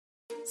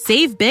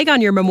Save big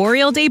on your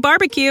Memorial Day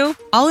barbecue,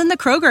 all in the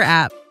Kroger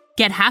app.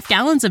 Get half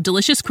gallons of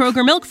delicious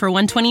Kroger milk for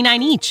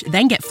 $1.29 each.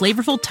 Then get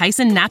flavorful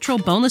Tyson natural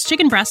boneless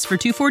chicken breasts for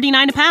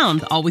 $2.49 a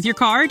pound, all with your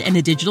card and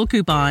a digital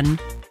coupon.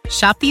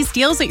 Shop these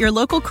deals at your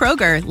local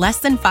Kroger, less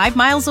than 5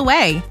 miles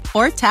away.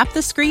 Or tap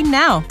the screen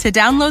now to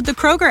download the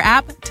Kroger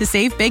app to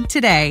save big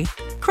today.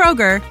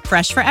 Kroger,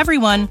 fresh for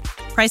everyone.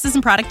 Prices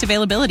and product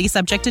availability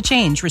subject to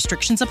change.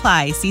 Restrictions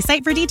apply. See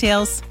site for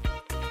details.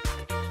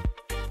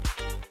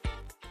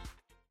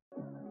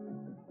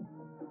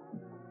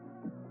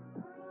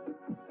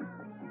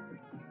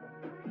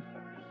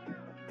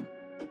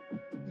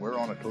 We're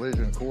on a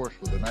collision course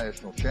with the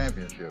national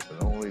championship,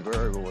 and the only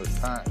variable is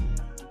time.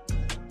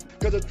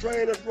 Because the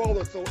train is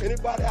rolling, so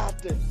anybody out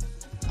there,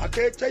 I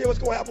can't tell you what's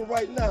going to happen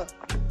right now,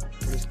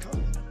 but it's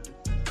coming.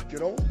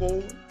 Get on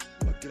board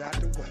or get out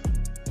the way.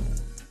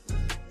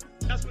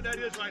 That's what that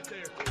is right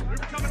there. We're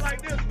coming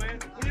like this, man.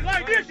 When you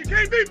like this, you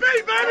can't be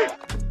beat, baby!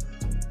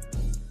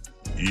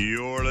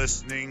 You're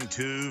listening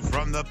to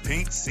From the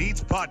Pink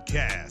Seats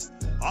podcast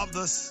of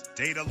the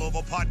State of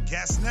Louisville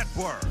Podcast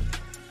Network.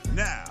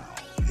 Now,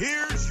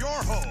 here's your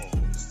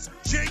hosts,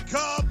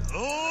 Jacob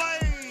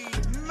Lane,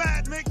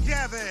 Matt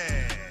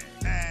McGavin,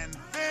 and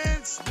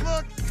Vince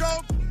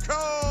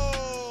LoCoco.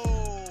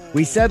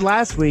 We said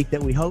last week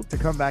that we hope to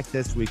come back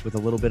this week with a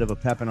little bit of a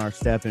pep in our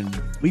step,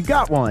 and we've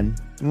got one.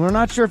 And we're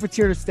not sure if it's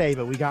here to stay,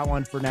 but we got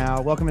one for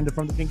now. Welcome into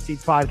From the Pink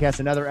Seats podcast.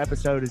 Another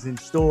episode is in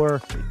store.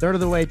 Third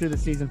of the way through the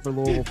season for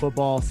Louisville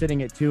football,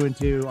 sitting at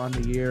 2-2 on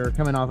the year,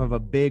 coming off of a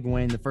big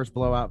win, the first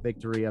blowout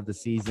victory of the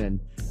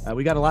season.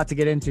 We got a lot to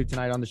get into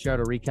tonight on the show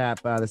to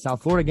recap the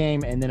South Florida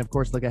game, and then, of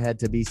course, look ahead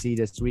to BC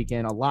this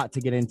weekend. A lot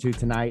to get into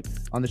tonight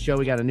on the show.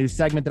 We got a new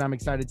segment that I'm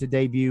excited to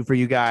debut for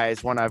you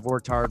guys, one I've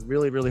worked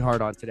really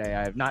hard on today.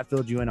 I have not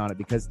filled you in on it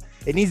because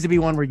it needs to be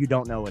one where you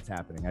don't know what's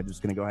happening. I'm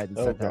just going to go ahead and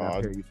set that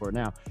up here for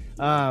now.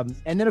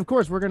 And then, of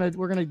course, we're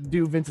gonna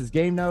do Vince's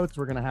game notes.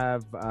 We're gonna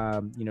have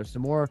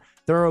some more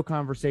thorough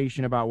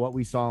conversation about what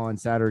we saw on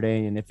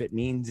Saturday and if it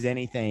means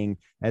anything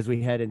as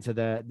we head into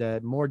the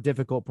more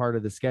difficult part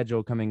of the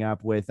schedule coming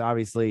up with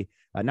obviously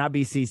not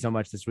BC so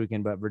much this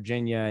weekend, but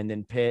Virginia and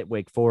then Pitt,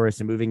 Wake Forest,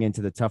 and moving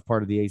into the tough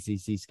part of the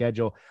ACC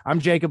schedule. I'm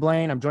Jacob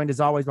Lane. I'm joined as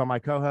always by my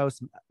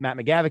co-host Matt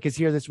McGavick is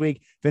here this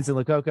week. Vincent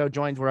LoCoco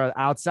joins. We're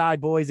outside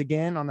boys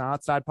again on the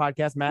Outside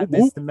podcast. Matt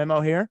missed the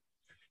memo here.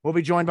 We'll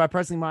be joined by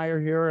Presley Meyer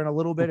here in a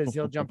little bit as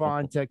he'll jump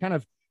on to kind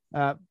of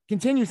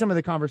continue some of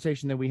the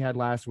conversation that we had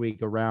last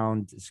week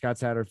around Scott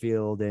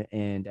Satterfield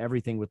and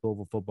everything with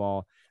Louisville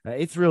football.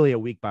 It's really a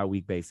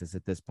week-by-week basis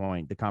at this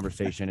point, the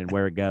conversation and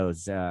where it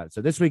goes. So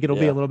this week it'll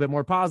be a little bit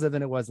more positive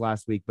than it was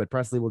last week, but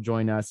Presley will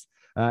join us,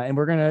 and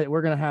we're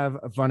gonna have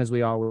fun as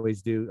we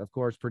always do. Of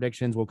course,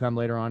 predictions will come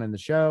later on in the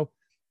show.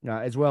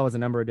 As well as a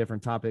number of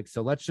different topics.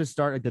 So let's just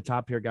start at the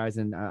top here, guys.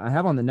 And I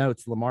have on the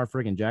notes Lamar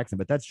friggin' Jackson,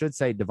 but that should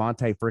say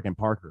Devontae friggin'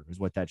 Parker is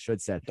what that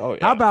should say. Oh,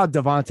 yeah. How about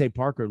Devontae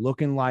Parker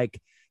looking like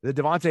the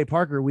Devontae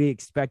Parker we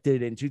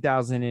expected in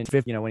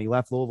 2015, when he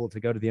left Louisville to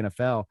go to the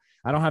NFL?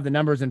 I don't have the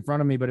numbers in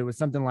front of me, but it was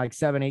something like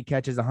 7-8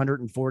 catches,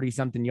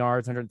 140-something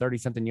yards,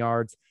 130-something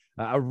yards.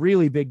 A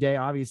really big day.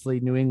 Obviously,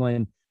 New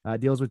England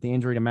deals with the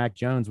injury to Mac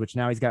Jones, which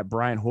now he's got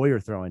Brian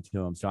Hoyer throwing to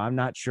him. So I'm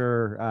not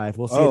sure if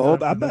we'll see.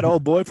 I bet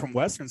old boy from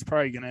Western's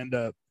probably going to end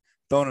up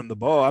throwing him the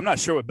ball. I'm not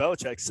sure what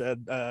Belichick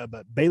said,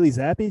 but Bailey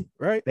Zappi,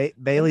 right?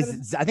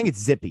 Bailey's, I think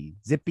it's Zippy.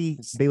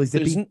 Bailey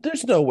Zippy.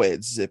 There's no way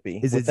it's Zippy.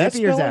 Is it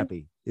Zippy or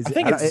Zappy? Is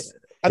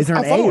there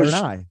an A or an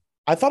I?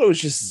 I thought it was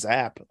just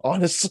Zap,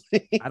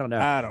 honestly. I don't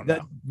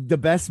know. The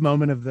best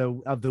moment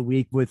of the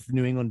week with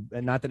New England,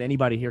 and not that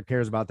anybody here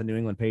cares about the New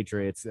England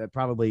Patriots,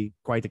 probably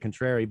quite the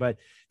contrary, but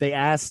they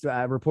asked,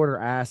 a reporter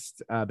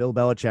asked Bill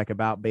Belichick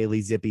about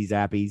Bailey Zippy,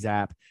 Zappy,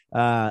 Zap.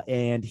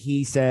 And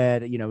he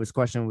said, his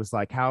question was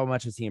like, how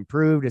much has he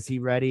improved? Is he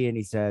ready? And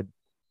he said,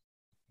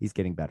 he's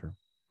getting better.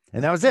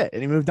 And that was it.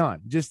 And he moved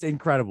on. Just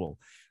incredible.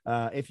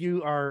 If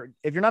you're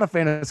not a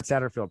fan of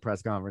Satterfield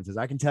press conferences,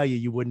 I can tell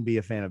you wouldn't be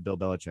a fan of Bill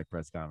Belichick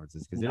press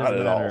conferences because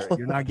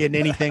you're not getting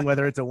anything,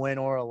 whether it's a win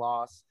or a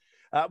loss.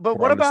 But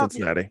what about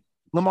Cincinnati?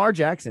 Lamar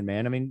Jackson,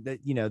 man? I mean,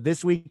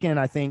 this weekend,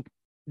 I think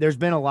there's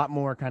been a lot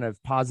more kind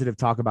of positive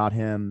talk about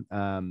him,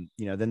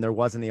 than there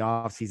was in the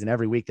offseason.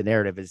 Every week, the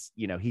narrative is,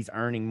 he's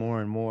earning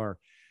more and more.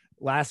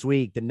 Last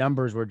week, the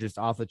numbers were just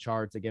off the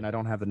charts. Again, I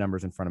don't have the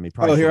numbers in front of me.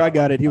 Here, I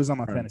got it. He was on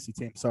my fantasy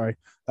team. Sorry.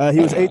 He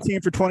was 18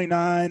 for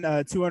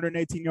 29,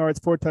 218 yards,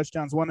 4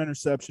 touchdowns, 1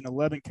 interception,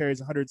 11 carries,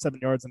 107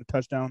 yards, and a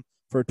touchdown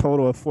for a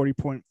total of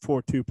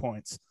 40.42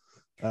 points.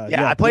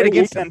 I played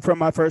against him from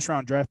my first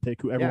round draft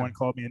pick, who everyone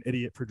called me an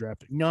idiot for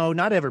drafting. No,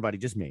 not everybody,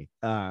 just me.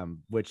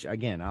 Which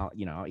again, I'll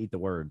eat the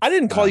word. I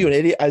didn't call you an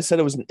idiot. I said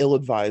it was an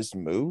ill-advised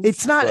move.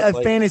 It's not a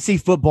fantasy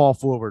football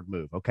forward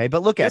move, okay?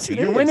 But look at you.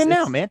 You're winning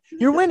now, man.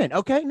 You're winning.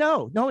 Okay,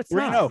 no, it's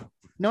not.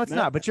 No, it's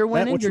not. But you're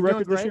winning. You're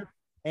doing great.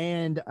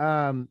 And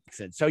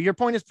so your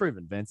point is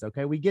proven, Vince.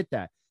 Okay, we get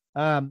that.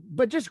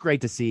 But just great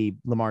to see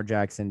Lamar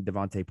Jackson,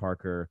 Devontae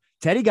Parker.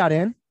 Teddy got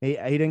in. He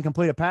didn't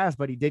complete a pass,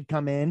 but he did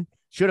come in.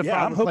 Should have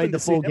probably played the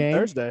full game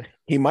Thursday.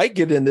 He might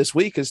get in this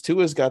week because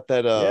Tua's got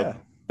that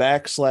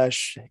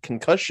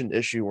back/concussion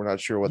issue. We're not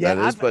sure what that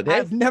is, but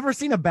I've never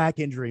seen a back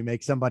injury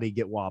make somebody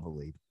get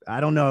wobbly. I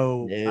don't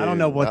know. I don't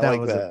know what that like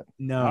was. That.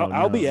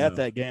 I'll be at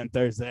that game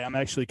Thursday. I'm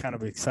actually kind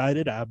of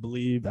excited. I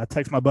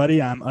text my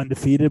buddy. I'm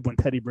undefeated when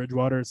Teddy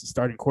Bridgewater is the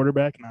starting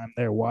quarterback, and I'm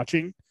there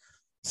watching.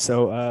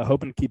 So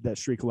hoping to keep that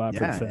streak alive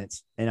for the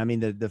Fins. And I mean,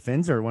 the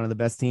Fins are one of the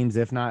best teams,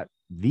 if not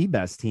the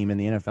best team in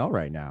the NFL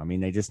right now. I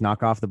mean, they just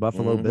knock off the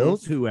Buffalo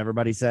Bills, who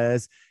everybody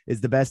says is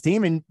the best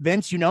team. And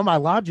Vince, you know my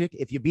logic.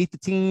 If you beat the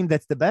team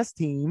that's the best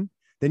team,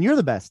 then you're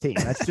the best team.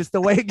 That's just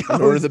the way it goes.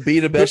 In order to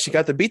beat the best, you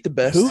got to beat the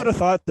best. Who would have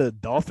thought the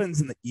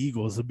Dolphins and the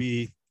Eagles would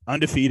be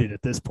undefeated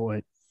at this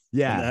point?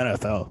 Yeah, in the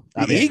NFL.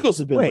 The Eagles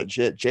have been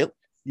legit.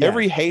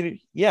 Every hater,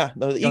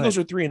 the Eagles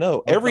are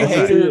 3-0. Every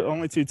hater,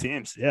 only two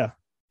teams. Yeah.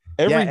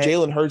 Every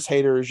Jalen Hurts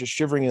hater is just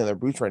shivering in their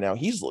boots right now.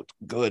 He's looked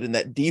good, and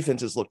that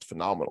defense has looked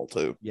phenomenal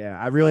too. Yeah,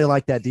 I really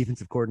like that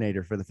defensive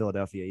coordinator for the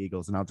Philadelphia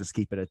Eagles, and I'll just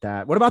keep it at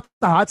that. What about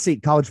the hot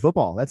seat college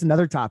football? That's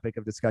another topic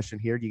of discussion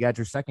here. You got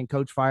your second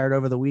coach fired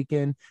over the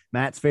weekend,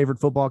 Matt's favorite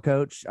football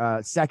coach,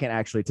 second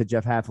actually to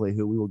Jeff Hafley,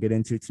 who we will get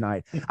into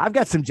tonight. I've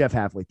got some Jeff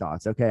Hafley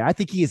thoughts. Okay, I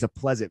think he is a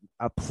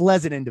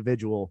pleasant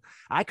individual.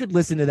 I could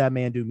listen to that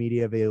man do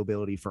media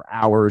availability for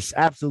hours.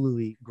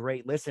 Absolutely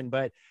great listen,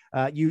 but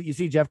you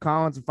see Jeff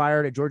Collins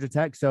fired at Georgia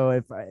Tech. So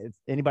if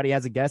anybody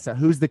has a guess at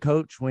who's the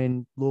coach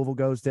when Louisville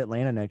goes to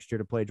Atlanta next year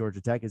to play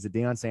Georgia Tech, is it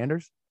Deion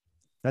Sanders?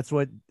 That's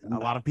what a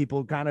lot of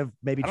people kind of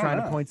maybe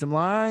trying to point some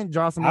line,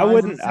 draw some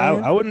lines.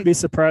 I wouldn't be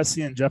surprised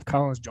seeing Jeff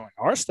Collins join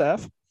our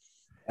staff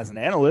as an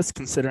analyst,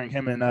 considering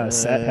him and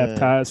Sat have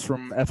ties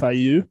from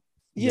FIU.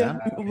 Yeah,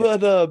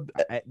 but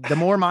the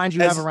more minds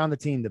you have around the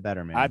team, the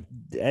better, man.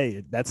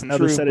 That's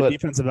another set of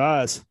defensive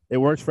eyes. It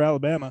works for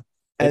Alabama.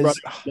 They brought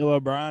Bill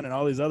O'Brien and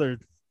all these other.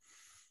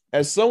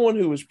 As someone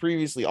who was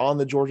previously on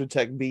the Georgia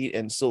Tech beat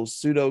and still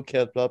pseudo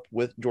kept up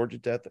with Georgia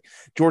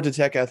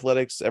Tech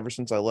athletics ever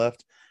since I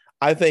left,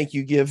 I think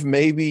you give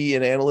maybe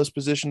an analyst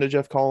position to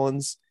Jeff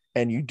Collins,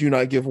 and you do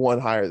not give one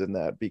higher than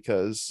that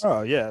because.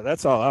 Oh yeah,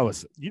 that's all I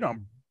was. You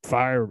don't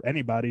fire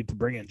anybody to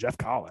bring in Jeff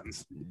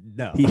Collins.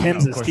 No, he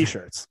hems his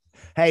t-shirts.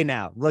 Hey,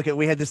 now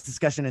we had this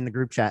discussion in the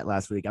group chat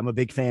last week. I'm a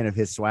big fan of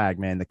his swag,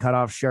 man. The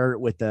cutoff shirt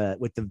with the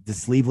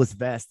sleeveless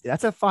vest.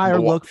 That's a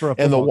fire look for a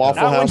football. And the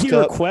Waffle coach. House When he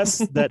cup.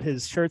 requests that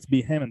his shirts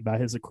be hemmed by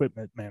his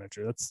equipment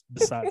manager. That's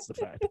besides the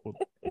fact.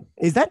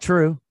 Is that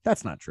true?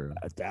 That's not true.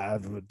 I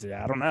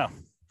don't know.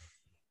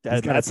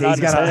 That's not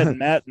his head.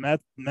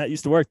 Matt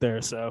used to work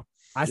there, so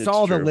I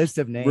saw the list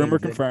of names. Rumor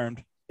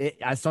confirmed.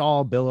 I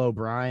saw Bill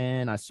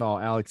O'Brien. I saw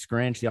Alex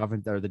Grinch,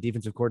 the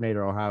defensive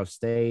coordinator at Ohio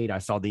State. I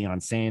saw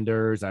Deion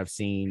Sanders. I've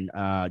seen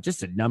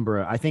just a number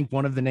of. I think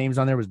one of the names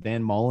on there was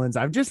Ben Mullins.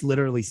 I've just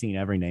literally seen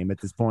every name at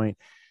this point.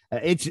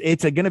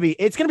 It's gonna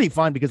be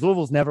fun because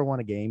Louisville's never won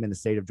a game in the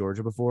state of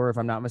Georgia before, if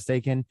I'm not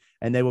mistaken,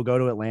 and they will go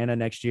to Atlanta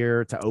next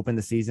year to open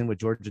the season with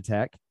Georgia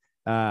Tech.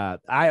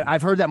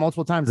 I've heard that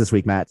multiple times this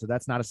week, Matt. So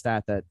that's not a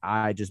stat that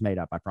I just made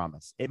up. I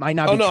promise. It might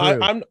not be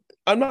true.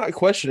 I'm not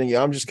questioning you.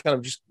 I'm just kind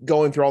of just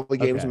going through all the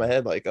games in my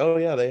head. Like, oh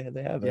yeah, they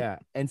have it. Yeah,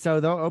 and so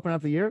they'll open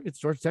up the year. It's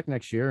Georgia Tech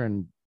next year,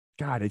 and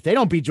God, if they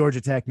don't beat Georgia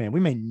Tech, man, we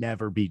may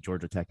never beat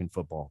Georgia Tech in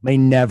football. May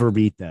never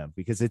beat them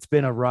because it's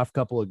been a rough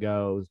couple of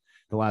goes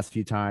the last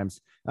few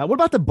times. What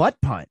about the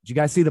butt punt? Did you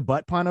guys see the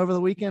butt punt over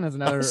the weekend? As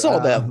another, I saw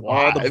that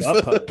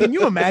live. Can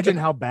you imagine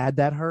how bad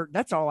that hurt?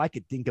 That's all I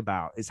could think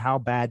about is how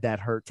bad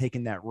that hurt,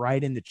 taking that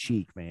right in the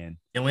cheek, man.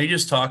 And we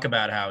just talk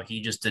about how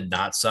he just did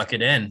not suck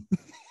it in.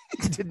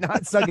 Did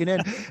not suck it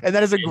in, and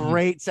that is a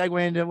great segue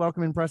into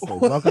welcoming Presley.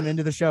 Welcome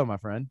into the show, my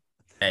friend.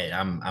 Hey,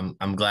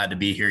 I'm glad to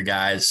be here,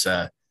 guys.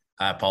 I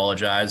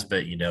apologize,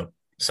 but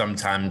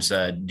sometimes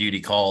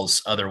duty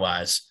calls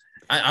otherwise.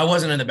 I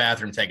wasn't in the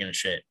bathroom taking a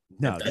shit.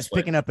 No, just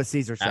picking up a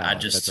Caesar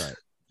salad. That's right.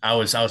 I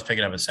was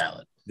picking up a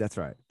salad. That's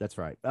right.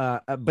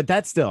 But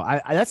that's still,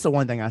 that's the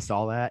one thing I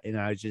saw that, and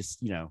I was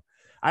just,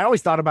 I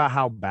always thought about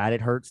how bad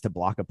it hurts to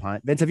block a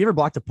punt. Vince, have you ever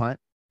blocked a punt?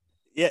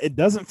 Yeah, it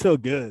doesn't feel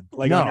good.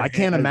 No, I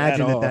can't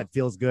imagine that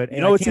feels good.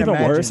 And what's even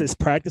worse is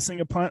practicing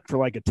a punt for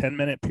like a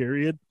 10-minute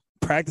period,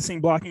 practicing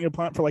blocking a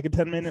punt for like a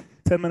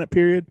 10-minute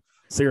period.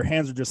 So your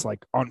hands are just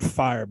like on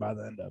fire by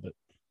the end of it.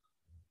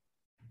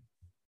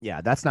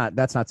 Yeah, that's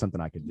not something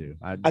I could do.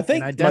 I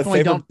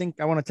definitely don't think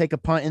I want to take a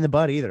punt in the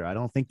butt either. I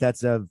don't think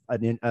that's of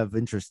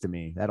interest to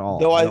me at all.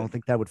 No, I don't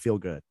think that would feel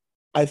good.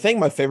 I think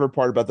my favorite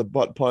part about the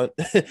butt punt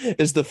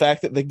is the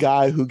fact that the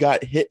guy who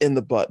got hit in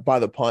the butt by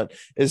the punt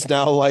is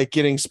now like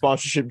getting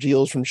sponsorship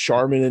deals from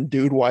Charmin and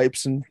Dude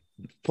Wipes and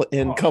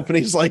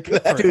companies like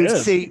that. Dude,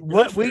 see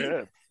what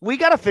we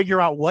got to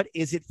figure out what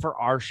is it for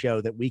our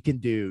show that we can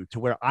do to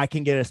where I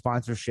can get a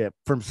sponsorship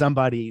from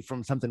somebody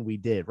from something we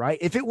did, right?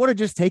 If it would have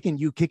just taken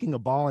you kicking a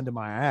ball into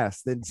my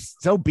ass, then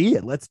so be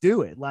it. Let's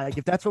do it. Like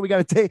if that's what we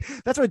got to take,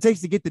 that's what it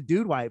takes to get the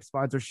Dude Wipe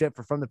sponsorship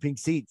from the Pink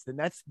Seats. Then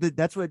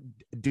that's what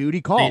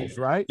duty calls,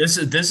 right? This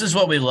is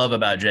what we love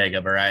about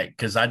Jacob, all right?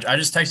 Because I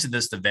just texted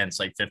this to Vince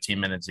like 15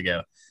 minutes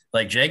ago.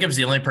 Like Jacob's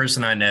the only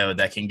person I know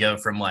that can go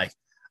from like,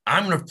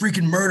 I'm going to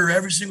freaking murder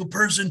every single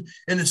person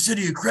in the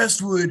city of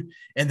Crestwood.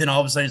 And then all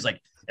of a sudden he's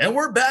like, And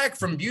we're back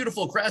from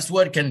beautiful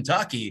Crestwood,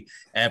 Kentucky,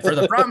 for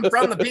the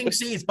from the Pink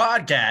Seats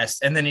podcast.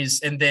 And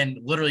then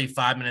literally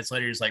 5 minutes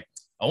later, he's like,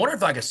 I wonder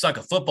if I could suck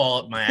a football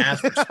up my ass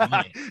for some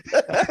money.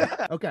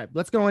 Okay,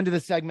 let's go into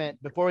the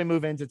segment before we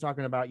move into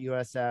talking about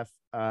USF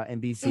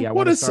and BC.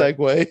 What a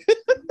segue.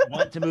 I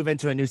want to move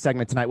into a new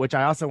segment tonight, which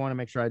I also want to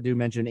make sure I do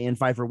mention. Ian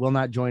Pfeiffer will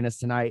not join us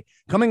tonight,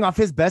 coming off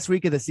his best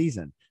week of the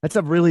season. That's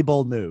a really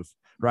bold move,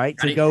 right?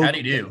 How do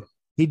you do?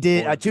 He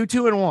did a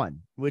 2-2-1,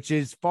 which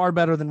is far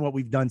better than what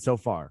we've done so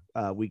far,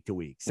 week to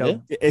week.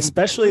 So,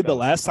 especially the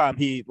last time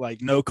he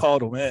no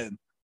called him in.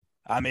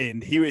 I mean,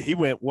 he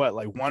went what,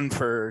 like 1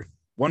 for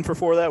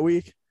 4 that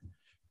week.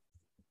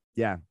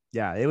 Yeah,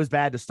 it was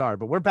bad to start,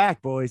 but we're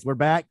back, boys. We're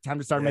back. Time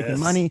to start making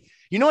money.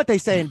 You know what they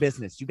say in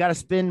business? You got to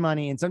spend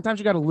money, and sometimes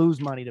you got to lose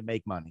money to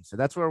make money. So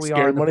that's where we are.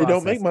 Scared money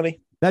don't make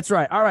money. That's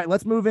right. All right,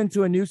 let's move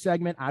into a new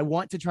segment. I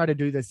want to try to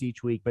do this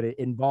each week, but it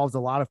involves a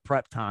lot of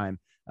prep time.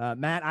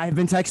 Matt, I've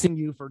been texting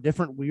you for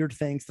different weird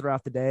things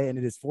throughout the day, and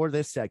it is for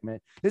this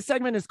segment. This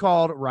segment is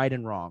called Right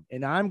and Wrong,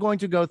 and I'm going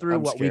to go through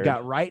what we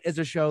got right as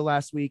a show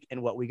last week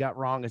and what we got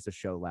wrong as a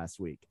show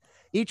last week.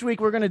 Each week,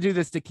 we're going to do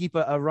this to keep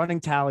a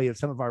running tally of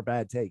some of our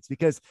bad takes,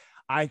 because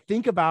I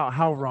think about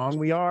how wrong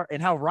we are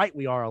and how right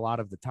we are a lot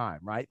of the time,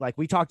 right? Like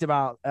we talked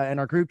about in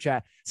our group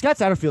chat, Scott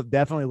Satterfield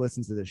definitely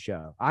listens to this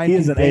show. He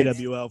is an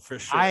AWL for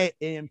sure. I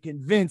am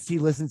convinced he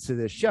listens to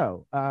this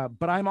show,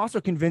 but I'm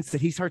also convinced that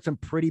he's heard some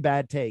pretty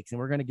bad takes, and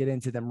we're going to get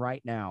into them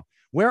right now.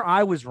 Where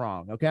I was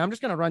wrong, okay? I'm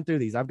just going to run through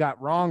these. I've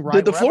got wrong, right.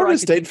 Did the Florida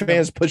State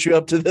fans put you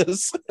up to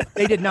this?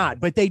 They did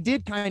not, but they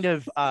did kind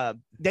of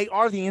they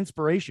are the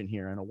inspiration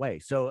here in a way.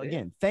 So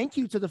again, thank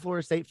you to the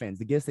Florida State fans,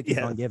 the gifts that keep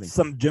on giving.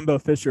 Some Jimbo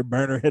Fisher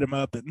burner hit him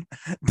up and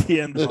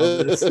DM'd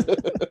on this.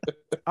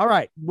 All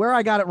right, where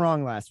I got it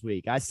wrong last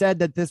week. I said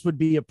that this would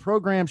be a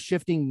program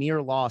shifting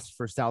near loss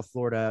for South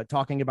Florida,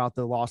 talking about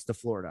the loss to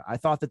Florida. I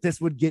thought that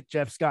this would get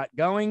Jeff Scott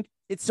going.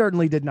 It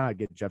certainly did not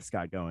get Jeff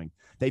Scott going.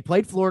 They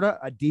played Florida,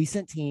 a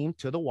decent team,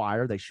 to the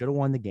wire. They should have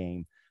won the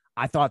game.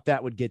 I thought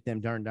that would get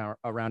them turned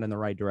around in the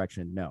right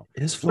direction. No.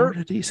 Is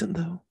Florida decent,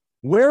 though?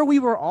 Where we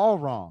were all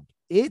wrong.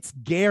 It's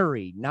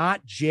Gerry,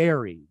 not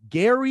Gerry.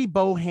 Gerry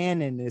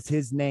Bohannon is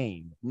his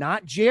name,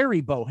 not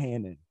Gerry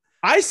Bohannon.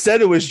 I said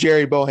it was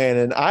Gerry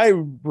Bohannon. I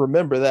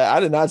remember that.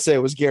 I did not say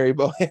it was Gerry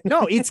Bohannon.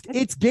 No, it's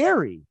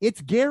Gerry.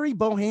 It's Gerry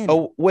Bohannon.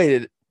 Oh,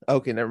 wait.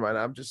 Okay, never mind.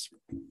 I'm just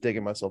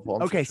digging myself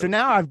hole. Okay, so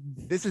now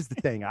this is the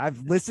thing. I've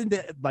listened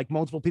to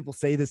multiple people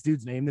say this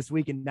dude's name this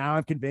week, and now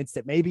I'm convinced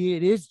that maybe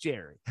it is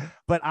Gerry.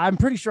 But I'm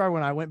pretty sure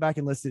when I went back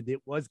and listened, it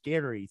was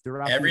Gerry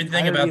throughout.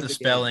 Everything about the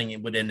spelling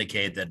it would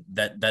indicate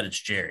that it's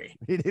Gerry.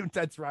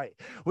 That's right.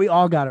 We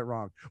all got it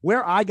wrong.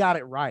 Where I got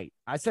it right,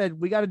 I said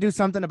we got to do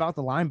something about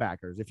the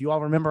linebackers. If you all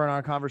remember in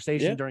our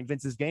conversation during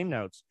Vince's game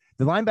notes,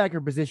 the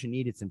linebacker position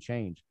needed some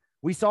change.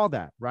 We saw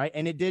that, right?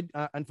 And it did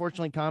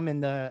unfortunately come in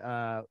the,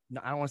 I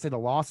don't want to say the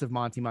loss of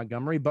Monty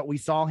Montgomery, but we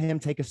saw him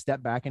take a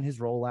step back in his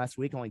role last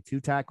week, only 2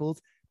 tackles,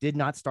 did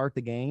not start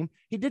the game.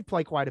 He did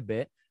play quite a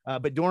bit,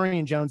 but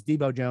Dorian Jones,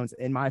 Debo Jones,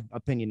 in my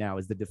opinion now,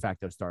 is the de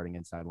facto starting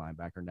inside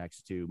linebacker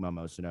next to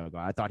Momo Sonogo.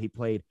 I thought he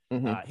played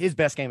his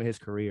best game of his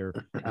career.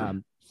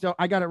 So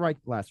I got it right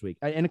last week.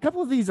 And a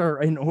couple of these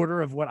are in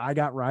order of what I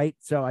got right.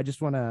 So I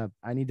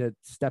need to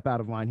step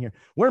out of line here.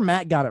 Where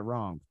Matt got it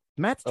wrong.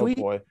 Matt's tweet.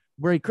 Oh boy.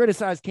 Where he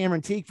criticized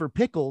Cameron Teague for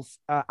pickles.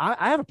 I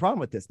have a problem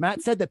with this.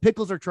 Matt said that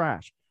pickles are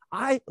trash.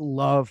 I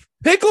love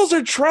pickles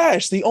are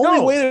trash. The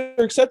only way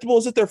they're acceptable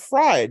is if they're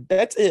fried.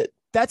 That's it.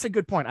 That's a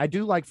good point. I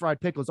do like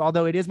fried pickles,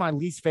 although it is my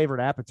least favorite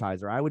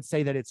appetizer. I would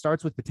say that it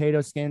starts with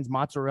potato skins,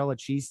 mozzarella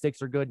cheese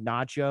sticks are good,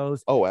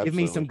 nachos. Oh, absolutely. Give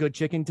me some good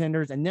chicken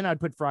tenders, and then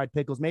I'd put fried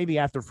pickles, maybe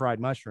after fried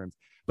mushrooms.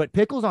 But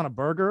pickles on a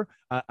burger,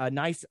 a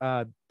nice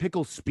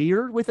pickle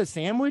spear with a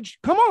sandwich.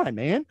 Come on,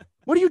 man.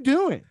 What are you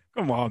doing?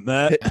 Come on,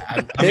 Matt.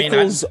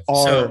 Pickles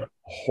are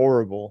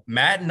horrible.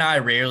 Matt and I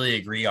rarely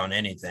agree on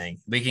anything.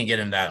 We can get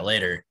into that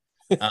later.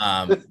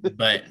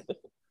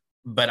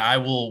 But I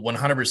will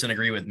 100%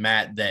 agree with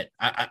Matt that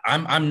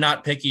I'm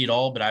not picky at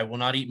all, but I will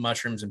not eat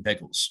mushrooms and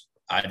pickles.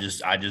 I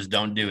just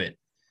don't do it.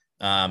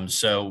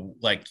 So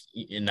like,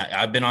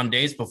 I've been on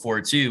dates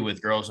before too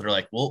with girls that are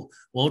like,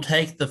 we'll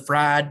take the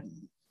fried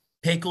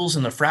pickles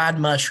and the fried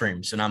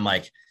mushrooms. And I'm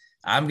like,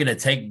 I'm going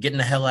to getting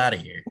the hell out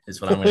of here is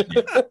what I'm going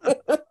to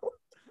do.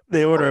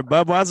 They order a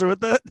Budweiser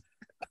with that?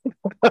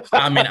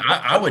 I mean,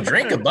 I would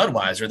drink a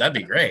Budweiser. That'd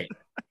be great.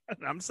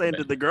 I'm saying,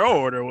 did the girl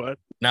order one?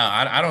 No,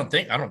 I don't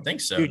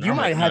think so. Dude, you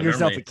might have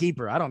yourself a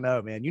keeper. I don't know,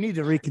 man. You need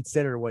to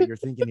reconsider what you're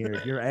thinking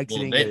here. You're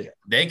exiting.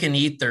 They can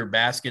eat their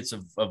baskets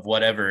of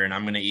whatever, and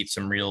I'm going to eat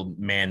some real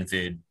man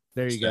food.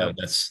 There you go.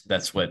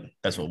 That's what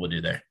we'll do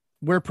there.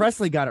 Where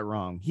Presley got it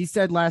wrong. He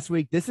said last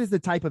week, this is the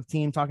type of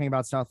team, talking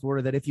about South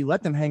Florida, that if you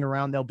let them hang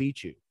around, they'll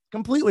beat you.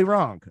 Completely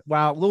wrong.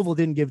 While Louisville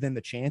didn't give them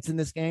the chance in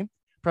this game.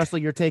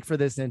 Presley, your take for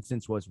this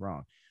instance was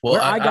wrong. Well,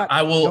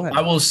 I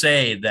will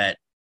say that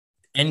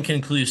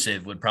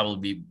inconclusive would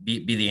probably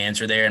be the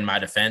answer there in my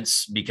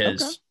defense,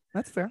 because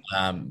that's fair.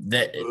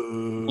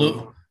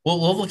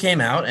 Louisville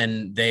came out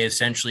and they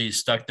essentially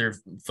stuck their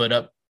foot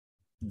up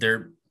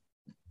their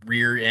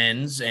rear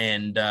ends,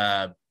 and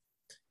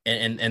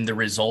the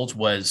result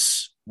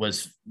was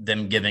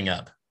them giving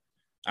up.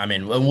 I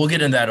mean, we'll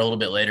get into that a little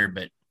bit later,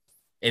 but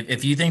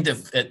if you think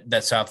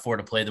that South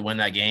Florida played to win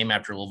that game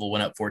after Louisville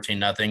went up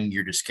 14-0,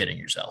 you're just kidding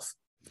yourself.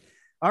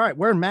 All right,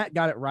 where Matt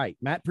got it right.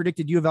 Matt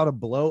predicted U of L to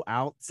blow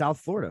out South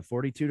Florida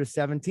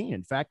 42-17.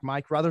 In fact,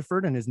 Mike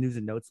Rutherford in his news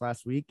and notes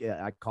last week,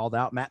 I called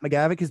out Matt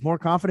McGavick is more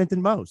confident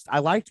than most. I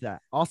liked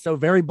that. Also,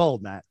 very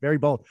bold, Matt, very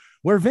bold.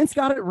 Where Vince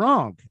got it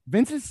wrong.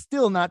 Vince has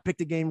still not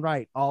picked a game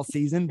right all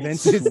season.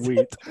 Vince is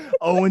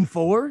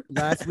 0-4.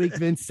 Last week,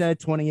 Vince said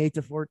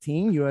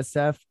 28-14.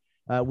 USF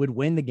would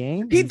win the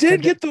game. He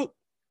did get the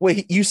 –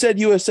 wait, you said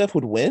USF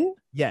would win?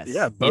 Yes.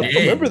 Yeah, I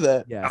remember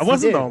that. Yes, I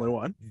wasn't the only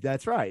one.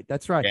 That's right.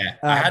 Yeah,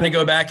 I had to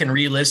go back and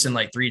re-listen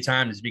like 3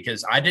 times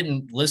because I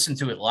didn't listen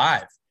to it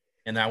live,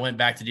 and I went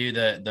back to do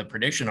the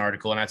prediction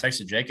article, and I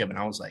texted Jacob, and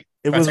I was like,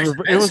 it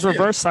was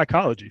reverse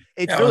psychology.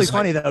 It's really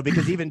funny though,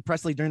 because even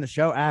Presley during the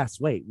show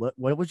asked, "Wait, what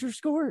was your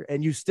score?"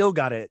 And you still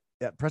got it.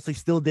 Presley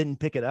still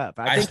didn't pick it up.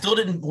 I still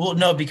didn't. Well,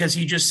 no, because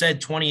he just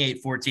said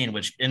 28-14,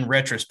 which in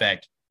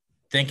retrospect,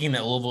 thinking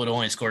that Louisville would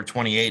only score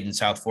 28 and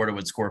South Florida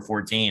would score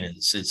 14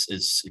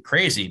 is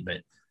crazy, but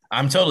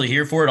I'm totally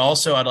here for it.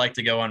 Also, I'd like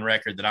to go on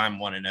record that I'm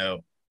 1-0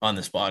 on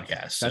this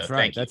podcast. So that's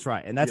right. That's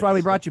right. And that's why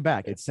we brought you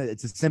back. It's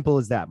as simple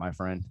as that, my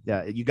friend.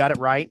 Yeah, you got it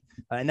right.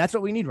 And that's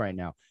what we need right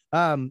now.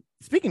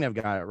 Speaking of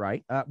got it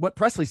right, what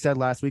Presley said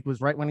last week was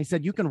right when he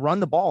said you can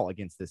run the ball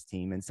against this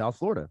team in South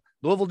Florida.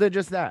 Louisville did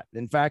just that.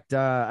 In fact,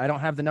 I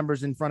don't have the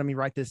numbers in front of me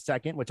right this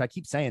second, which I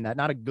keep saying that.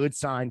 Not a good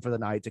sign for the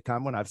night to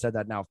come when I've said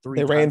that now 3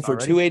 times. They ran for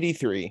already.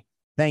 283.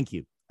 Thank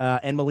you.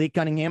 And Malik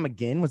Cunningham,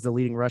 again, was the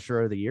leading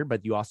rusher of the year,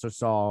 but you also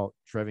saw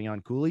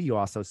Trevion Cooley. You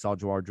also saw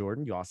Jawar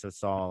Jordan. You also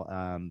saw,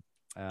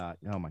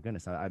 oh, my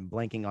goodness, I'm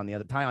blanking on the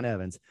other, Tyon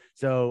Evans.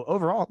 So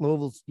overall,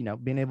 Louisville's,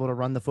 being able to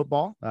run the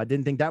football. I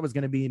didn't think that was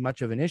going to be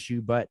much of an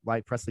issue, but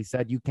like Presley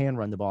said, you can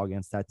run the ball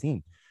against that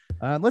team.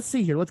 Let's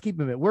see here. Let's keep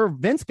moving. Where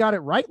Vince got it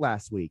right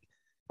last week.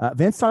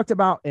 Vince talked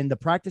about in the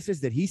practices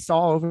that he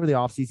saw over the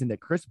offseason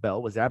that Chris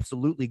Bell was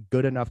absolutely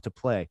good enough to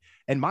play.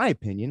 In my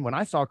opinion, when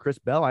I saw Chris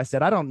Bell, I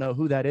said, I don't know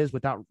who that is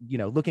without,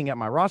 looking at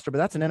my roster, but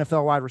that's an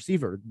NFL wide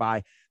receiver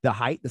by the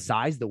height, the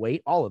size, the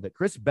weight, all of it.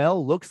 Chris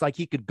Bell looks like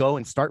he could go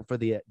and start for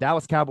the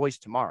Dallas Cowboys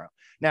tomorrow.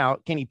 Now,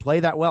 can he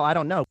play that well? I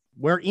don't know.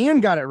 Where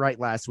Ian got it right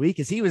last week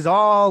is he was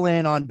all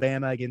in on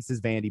Bama against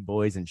his Vandy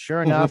boys, and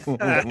sure enough,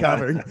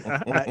 covered.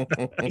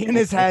 Ian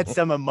has had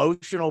some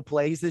emotional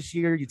plays this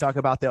year. You talk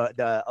about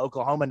the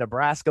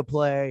Oklahoma-Nebraska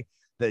play,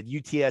 the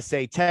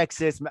UTSA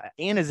Texas.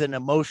 Ian is an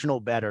emotional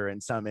bettor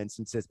in some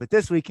instances, but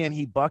this weekend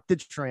he bucked the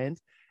trend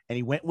and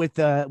he went with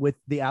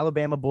the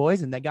Alabama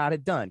boys, and they got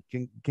it done.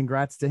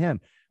 Congrats to him.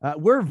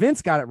 Where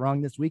Vince got it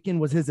wrong this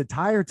weekend was his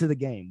attire to the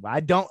game. I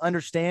don't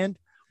understand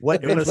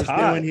what Vince was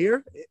doing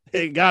here.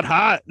 It got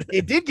hot.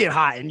 It did get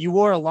hot, and you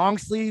wore a long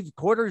sleeve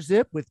quarter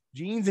zip with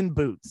jeans and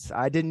boots.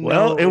 I didn't know.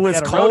 Well, it was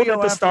cold at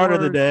the start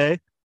of the day.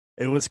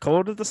 It was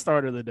cold at the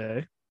start of the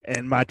day,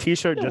 and my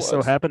T-shirt just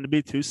so happened to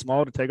be too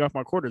small to take off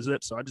my quarter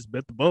zip, so I just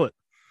bit the bullet.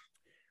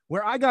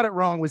 Where I got it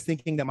wrong was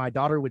thinking that my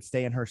daughter would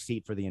stay in her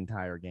seat for the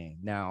entire game.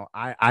 Now,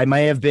 it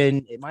might have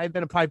been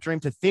a pipe dream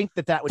to think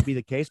that would be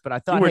the case, but I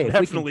thought, we're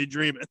definitely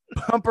dreaming.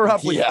 Pump her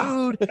up with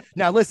food.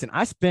 Now, listen,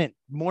 I spent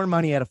more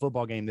money at a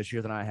football game this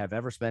year than I have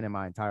ever spent in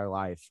my entire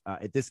life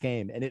at this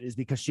game, and it is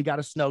because she got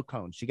a snow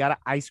cone, she got an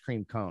ice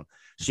cream cone,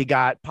 she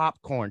got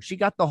popcorn, she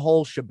got the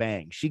whole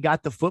shebang, she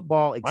got the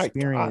football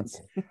experience.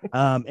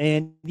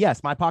 And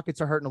yes, my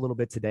pockets are hurting a little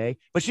bit today,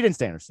 but she didn't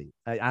stay in her seat.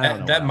 I don't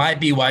know. That might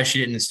be why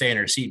she didn't stay in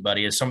her seat,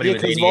 buddy. As somebody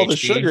with ADHD, of all the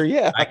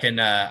sugar,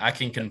 I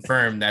can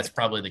confirm that's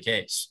probably the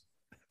case.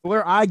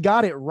 Where I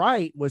got it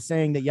right was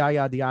saying that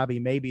Yaya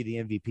Diaby may be the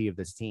MVP of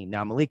this team.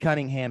 Now, Malik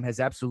Cunningham has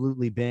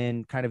absolutely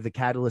been kind of the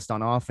catalyst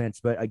on offense,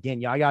 but again,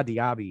 Yaya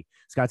Diaby,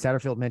 Scott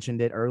Satterfield mentioned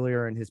it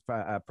earlier in his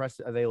press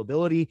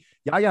availability.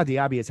 Yaya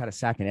Diaby has had a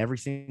sack in every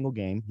single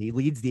game. He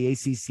leads the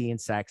ACC in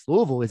sacks.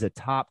 Louisville is a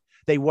top.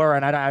 They were,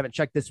 and I haven't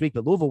checked this week,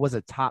 but Louisville was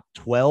a top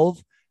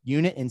 12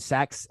 unit in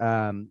sacks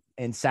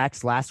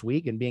last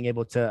week and being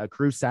able to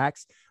accrue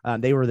sacks.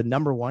 They were the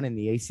number 1 in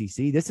the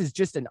ACC. This is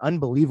just an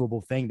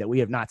unbelievable thing that we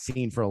have not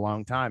seen for a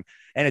long time.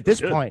 And at this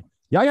point,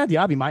 Yaya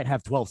Diaby might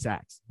have 12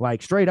 sacks,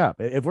 like straight up.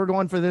 If we're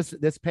going for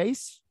this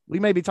pace, we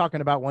may be talking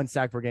about 1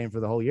 sack per game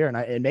for the whole year,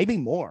 and maybe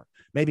more.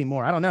 I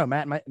don't know.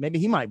 Matt, maybe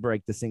he might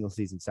break the single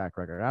season sack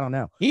record. I don't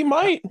know. He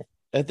might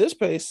at this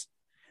pace.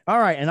 All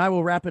right, and I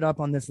will wrap it up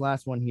on this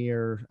last one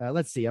here.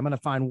 Let's see. I'm going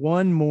to find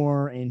one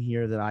more in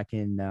here that I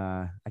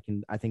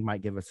think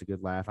might give us a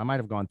good laugh. I might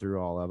have gone through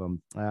all of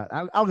them.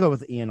 I'll go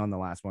with Ian on the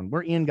last one.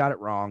 Where Ian got it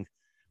wrong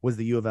was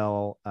the U of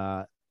L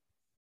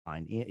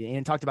line.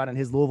 Ian talked about in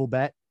his Louisville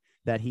bet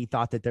that he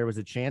thought that there was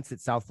a chance that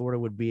South Florida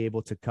would be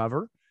able to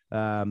cover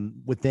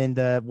within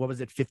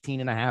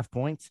 15.5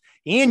 points.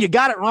 Ian, you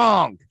got it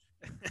wrong.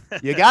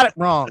 You got it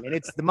wrong, and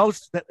it's the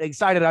most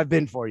excited I've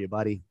been for you,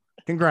 buddy.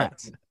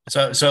 Congrats.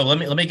 So let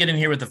me get in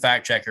here with the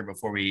fact checker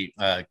before we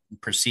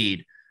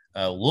proceed.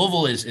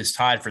 Louisville is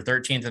tied for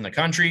 13th in the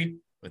country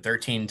with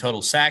 13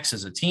 total sacks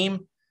as a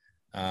team.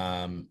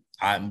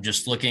 I'm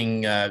just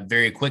looking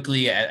very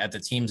quickly at the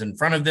teams in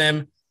front of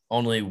them.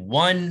 Only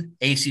one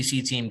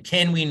ACC team.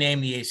 Can we name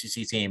the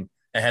ACC team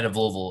ahead of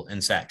Louisville in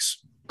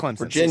sacks? Clemson.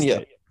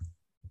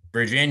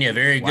 Virginia.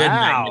 Very good.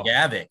 Wow. Mike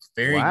McGavick.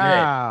 Very good.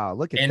 Wow.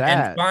 Look at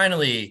that. And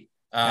finally,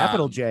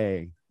 capital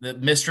J. The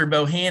Mr.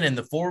 Bohannon,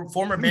 the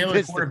former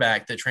Baylor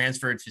quarterback that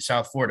transferred to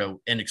South Florida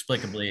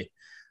inexplicably,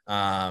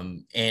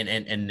 and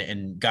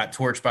got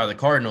torched by the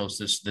Cardinals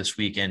this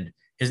weekend.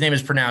 His name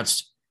is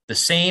pronounced the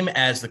same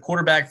as the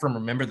quarterback from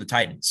Remember the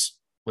Titans,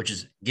 which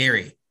is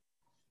Gerry.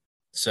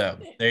 So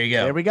there you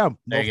go. There we go.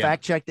 We'll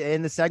fact check to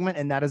end the segment,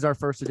 and that is our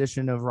first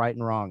edition of Right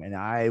and Wrong. And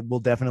I will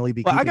definitely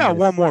be. Well, I got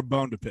one more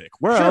bone to pick.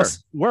 Where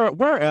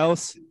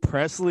else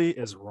Presley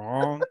is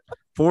wrong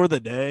for the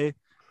day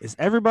is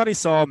everybody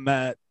saw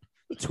Matt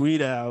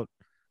tweet out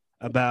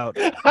about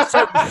a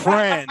certain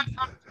friend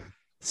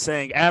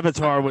saying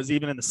Avatar was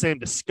even in the same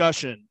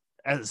discussion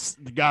as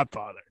The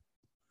Godfather.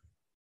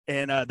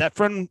 And that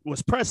friend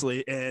was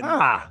Presley, and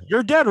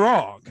you're dead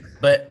wrong.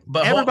 But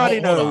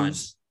everybody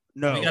knows.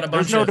 No,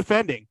 there's no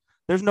defending.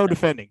 There's no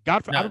defending.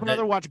 Godfather. I would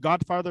rather watch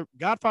Godfather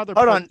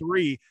Part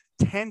 3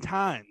 10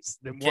 times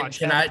than watch.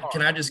 Can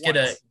I just get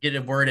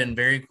a word in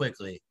very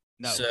quickly?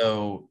 No.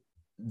 So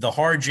the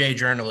hard J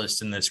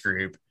journalist in this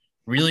group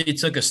really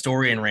took a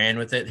story and ran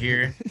with it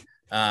here,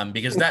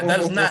 because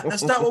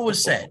that's not what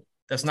was said.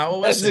 That's not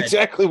what was said. That's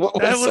exactly what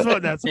was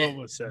said. That's what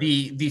was said.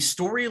 The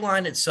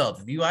storyline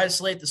itself. If you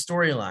isolate the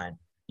storyline,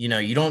 you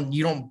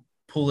don't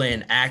pull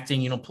in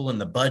acting, you don't pull in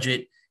the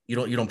budget, you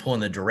don't pull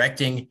in the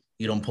directing,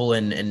 you don't pull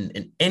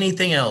in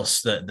anything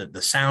else. The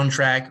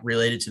soundtrack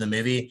related to the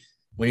movie.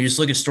 When you just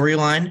look at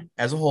storyline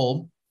as a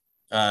whole,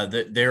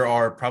 there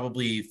are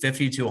probably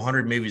 50 to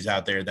 100 movies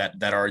out there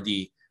that are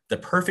the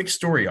perfect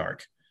story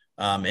arc.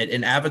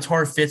 And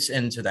Avatar fits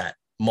into that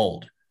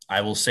mold.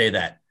 I will say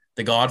that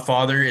The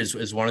Godfather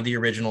is one of the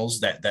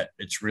originals that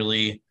it's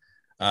really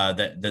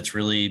that's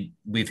really,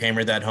 we've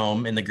hammered that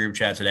home in the group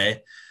chat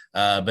today.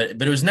 But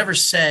it was never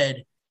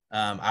said.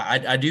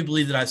 I do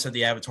believe that I said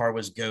the Avatar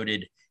was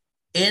goated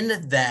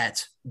in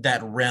that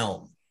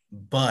realm,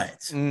 but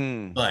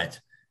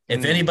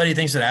if anybody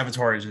thinks that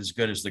Avatar is as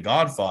good as The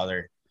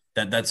Godfather,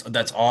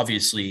 that's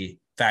obviously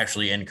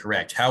factually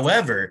incorrect.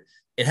 However,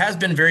 it has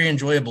been very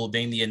enjoyable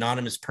being the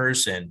anonymous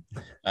person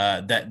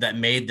that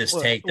made this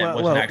take that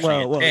wasn't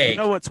actually a take. You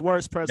know what's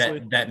worse,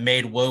 Presley? That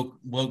made woke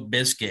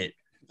biscuit.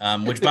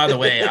 Which, by the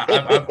way,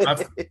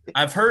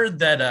 I've heard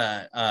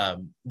that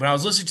when I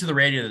was listening to the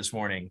radio this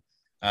morning,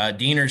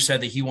 Diener said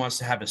that he wants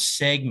to have a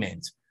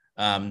segment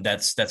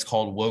that's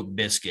called Woke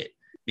Biscuit,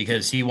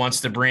 because he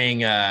wants to bring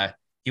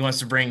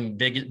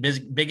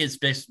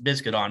biggest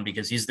biscuit on,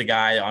 because he's the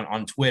guy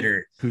on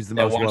Twitter who's the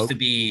most woke.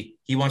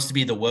 He wants to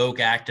be the woke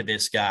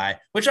activist guy,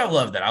 which I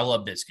love that. I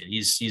love Biscuit.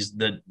 He's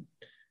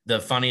the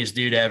funniest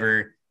dude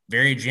ever,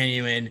 very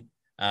genuine.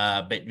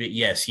 But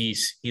yes, he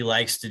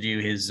likes to do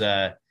his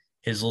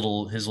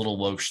little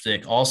woke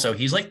shtick. Also,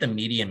 he's like the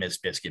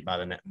mediumist Biscuit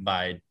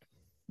by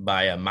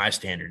my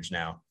standards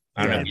now.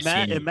 I don't know if you've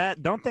seen him.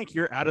 Matt, don't think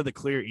you're out of the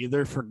clear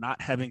either for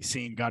not having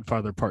seen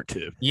Godfather Part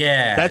 2.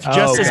 Yeah. That's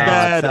just as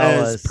bad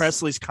as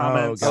Presley's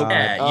comments. Oh,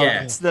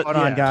 yeah. Hold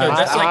on,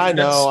 guys. So I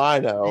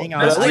know. Hang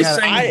on.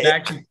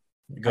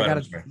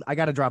 I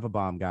got to drop a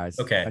bomb, guys.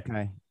 Okay.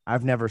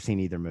 I've never seen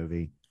either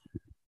movie.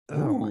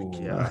 Oh my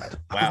God.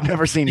 Wow. I've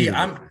never seen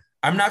either.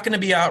 I'm not going to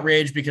be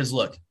outraged, because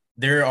look,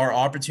 there are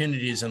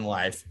opportunities in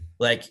life.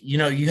 Like,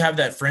 you have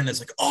that friend that's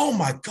like, oh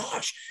my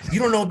gosh, you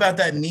don't know about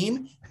that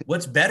meme?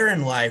 What's better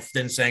in life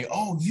than saying,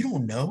 oh, you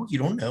don't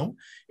know,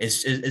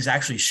 is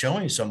actually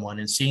showing someone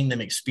and seeing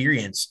them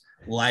experience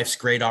life's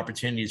great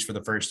opportunities for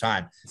the first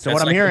time. So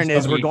what I'm hearing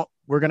is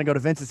we're going to go to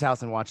Vince's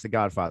house and watch The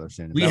Godfather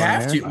soon. We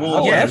have to.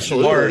 Well, yeah,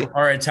 absolutely.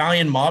 Our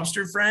Italian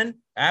mobster friend.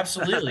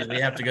 Absolutely. We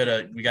got to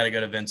go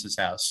to Vince's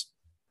house.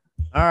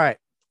 All right.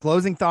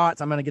 Closing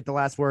thoughts. I'm going to get the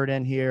last word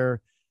in here.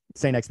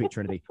 Say next week,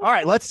 Trinity. All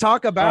right, let's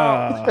talk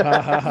about.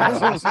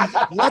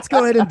 Let's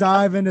go ahead and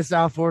dive into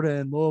South Florida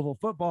and Louisville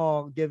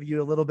football. Give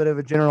you a little bit of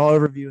a general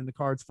overview in the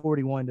Cards'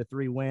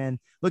 41-3 win.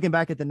 Looking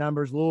back at the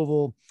numbers,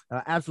 Louisville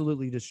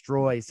absolutely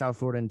destroys South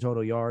Florida in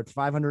total yards.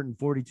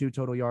 542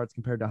 total yards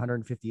compared to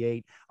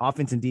 158.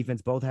 Offense and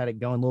defense both had it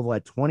going. Louisville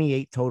had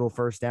 28 total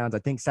first downs. I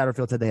think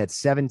Satterfield said they had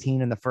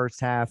 17 in the first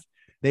half.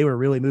 They were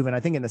really moving. I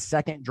think in the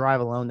second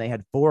drive alone, they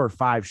had 4 or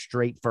 5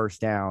 straight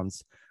first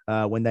downs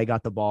when they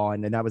got the ball.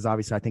 And then that was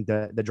obviously, I think,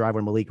 the drive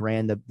where Malik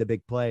ran the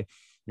big play.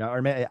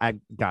 I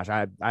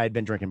had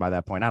been drinking by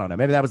that point. I don't know.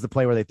 Maybe that was the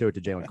play where they threw it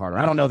to Jalen Carter.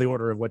 I don't know the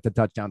order of what the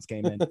touchdowns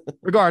came in.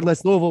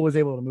 Regardless, Louisville was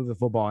able to move the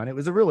football, and it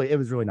was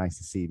really nice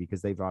to see,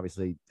 because they've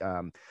obviously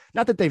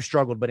not that they've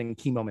struggled, but in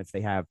key moments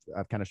they have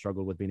kind of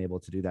struggled with being able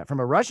to do that.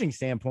 From a rushing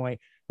standpoint,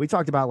 we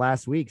talked about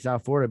last week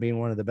South Florida being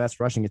one of the best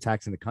rushing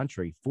attacks in the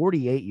country,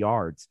 48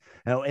 yards.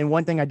 And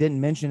one thing I didn't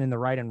mention in the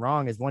right and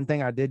wrong is one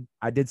thing I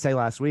did say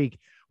last week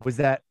was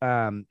that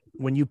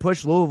when you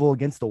push Louisville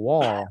against the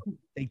wall,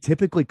 they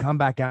typically come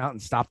back out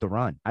and stop the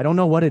run. I don't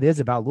know what it is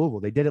about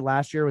Louisville. They did it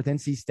last year with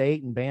NC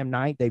State and Bam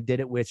Knight. They did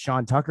it with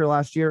Sean Tucker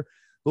last year.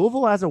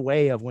 Louisville has a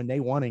way of when they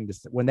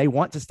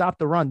want to stop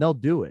the run, they'll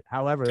do it.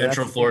 However,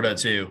 Central Florida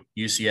too.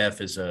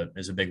 UCF is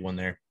a big one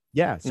there.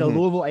 Yeah, so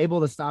Louisville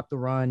able to stop the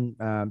run,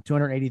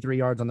 283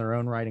 yards on their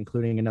own right,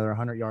 including another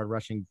 100-yard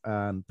rushing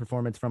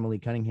performance from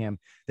Malik Cunningham.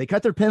 They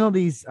cut their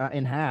penalties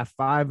in half,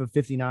 5 of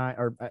 59,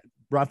 or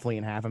roughly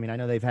in half. I mean, I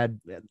know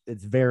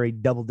it's very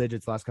double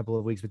digits the last couple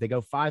of weeks, but they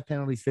go 5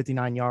 penalties,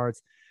 59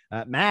 yards.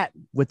 Matt,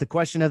 with the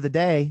question of the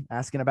day,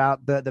 asking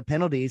about the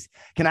penalties,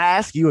 can I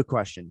ask you a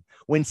question?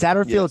 When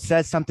Satterfield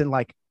says something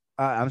like,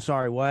 I'm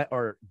sorry, what,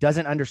 or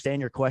doesn't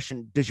understand your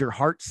question, does your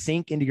heart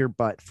sink into your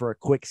butt for a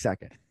quick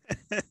second?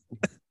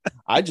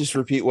 I just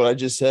repeat what I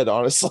just said,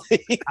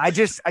 honestly.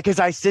 Because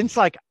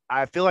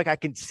I feel like I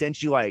can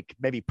sense you like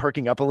maybe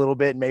perking up a little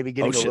bit and maybe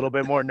getting a little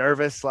bit more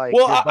nervous. Like,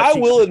 well, I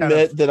will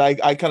admit that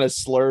I kind of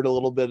slurred a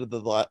little bit of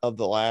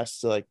the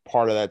last like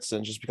part of that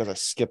sentence just because I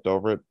skipped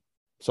over it.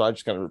 So I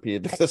just kind of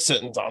repeated the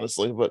sentence,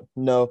 honestly. But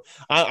no,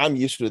 I'm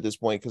used to it at this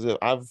point because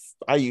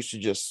I used to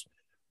just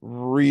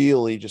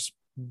really just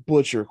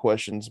butcher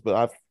questions, but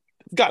I've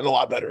gotten a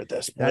lot better at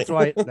this point.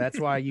 That's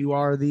why you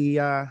are the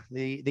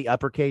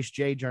uppercase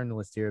J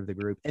journalist here of the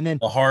group. And then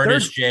the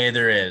hardest J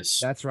there is.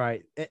 That's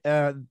right.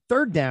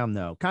 Third down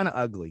though, kind of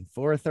ugly.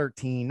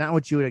 4-13, not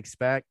what you would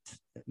expect,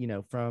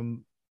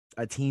 from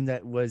a team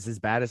that was as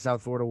bad as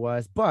South Florida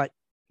was, but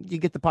you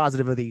get the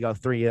positive of you go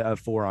 3 of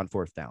 4 on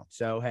fourth down.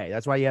 So hey,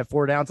 that's why you have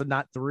 4 downs and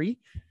not 3.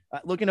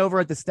 Looking over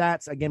at the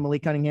stats again,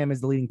 Malik Cunningham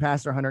is the leading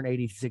passer,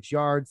 186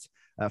 yards,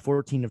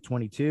 14 of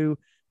 22.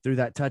 Threw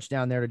that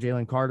touchdown there to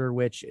Jalen Carter,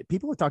 which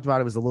people have talked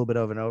about it was a little bit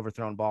of an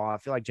overthrown ball. I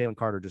feel like Jalen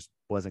Carter just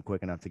wasn't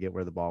quick enough to get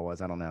where the ball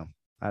was. I don't know.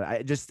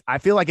 I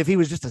feel like if he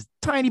was just a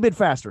tiny bit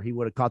faster, he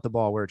would have caught the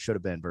ball where it should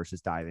have been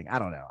versus diving. I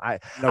don't know.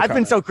 I've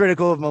been so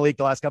critical of Malik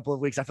the last couple of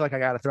weeks. I feel like I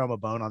got to throw him a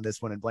bone on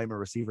this one and blame a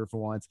receiver for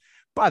once.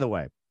 By the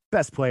way,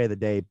 best play of the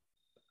day,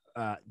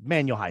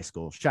 Manual High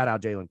School. Shout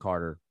out Jalen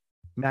Carter.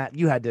 Matt,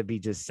 you had to be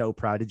just so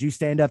proud. Did you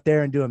stand up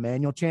there and do a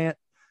Manual chant?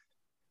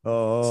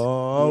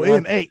 Oh,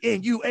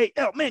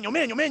 M-A-N-U-A-L,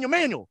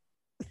 Manual.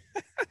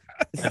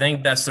 I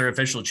think that's their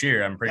official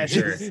cheer. I'm pretty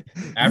sure.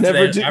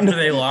 After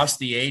they lost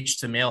the H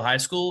to Male High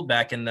School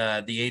back in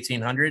the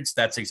 1800s,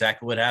 that's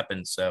exactly what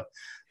happened. So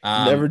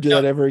never do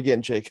that ever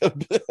again,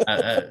 Jacob.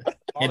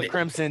 All the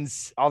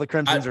Crimsons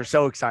are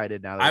so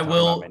excited now. I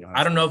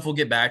don't know if we'll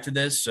get back to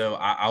this, so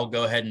I'll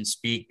go ahead and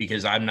speak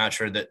because I'm not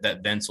sure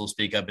that Vince will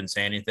speak up and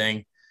say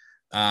anything.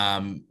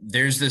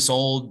 There's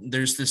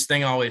this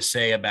thing I always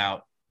say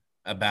about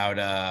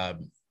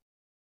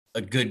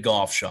a good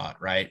golf shot,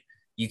 right?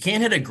 You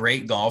can't hit a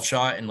great golf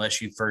shot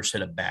unless you first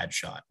hit a bad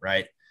shot,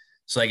 right?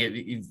 So like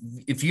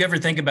if you ever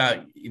think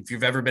about if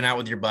you've ever been out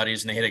with your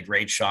buddies and they hit a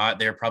great shot,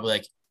 they're probably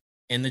like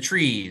in the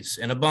trees,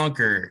 in a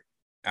bunker,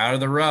 out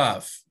of the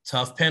rough,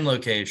 tough pin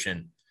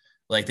location.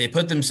 Like they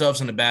put themselves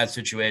in a bad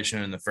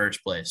situation in the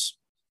first place.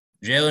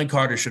 Jalen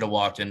Carter should have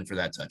walked in for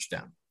that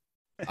touchdown.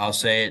 I'll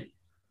say it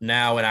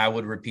now, and I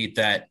would repeat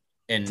that.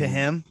 To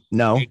him?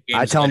 No,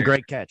 I tell him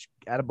great catch.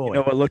 Attaboy. You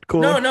know what looked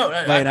cool? No,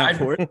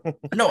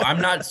 I'm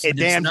not.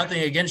 It's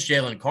nothing against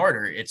Jalen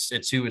Carter.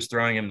 It's who was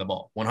throwing him the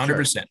ball.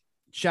 100%.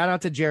 Shout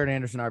out to Jared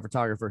Anderson, our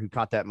photographer, who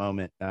caught that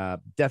moment.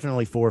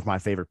 Definitely 4 of my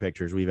favorite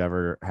pictures we've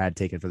ever had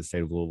taken for the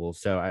state of Louisville.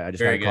 So I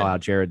just got to call out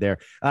Jared there.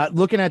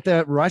 Looking at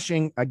the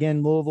rushing,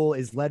 again, Louisville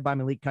is led by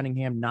Malik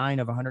Cunningham,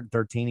 9 of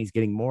 113. He's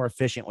getting more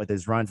efficient with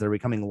his runs. They're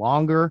becoming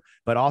longer,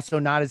 but also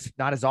not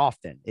as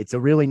often. It's a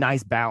really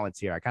nice balance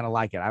here. I kind of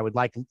like it. I would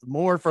like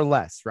more for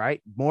less,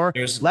 right?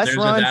 Less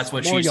runs, that's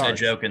what she said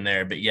joke in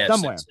there, but yes,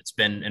 it's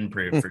been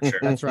improved for sure.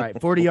 That's right.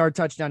 40-yard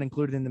touchdown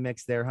included in the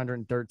mix there,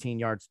 113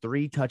 yards,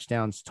 3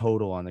 touchdowns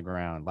total on the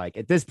ground. Like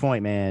at this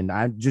point, man,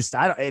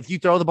 if you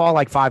throw the ball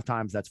like 5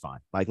 times, that's fine.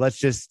 Like let's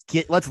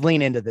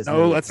lean into this.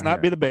 No, let's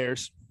not be the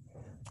Bears.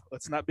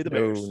 Let's not be the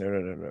Bears.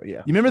 No. Yeah.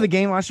 You remember the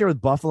game last year with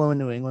Buffalo and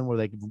New England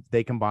where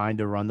they combined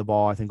to run the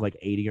ball, I think like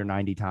 80 or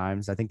 90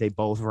 times. I think they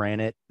both ran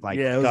it like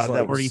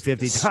 40,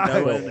 50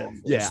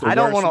 times. Yeah. I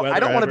don't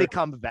want to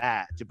become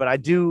bad, but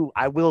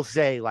I will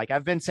say, like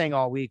I've been saying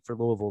all week for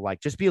Louisville, like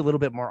just be a little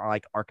bit more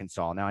like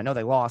Arkansas. Now I know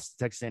they lost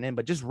Texas A&M,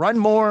 but just run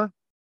more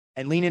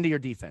and lean into your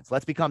defense.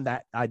 Let's become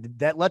that.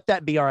 Let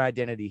that be our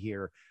identity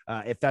here.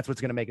 If that's what's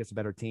going to make us a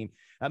better team.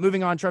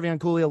 Moving on, Trevion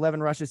Cooley,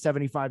 11 rushes,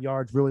 75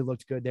 yards, really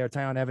looked good there.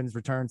 Tyon Evans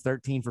returns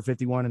 13 for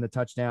 51 in the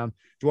touchdown.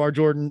 Jawar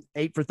Jordan,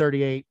 8 for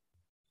 38,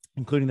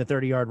 including the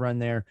 30-yard run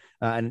there.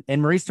 And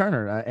Maurice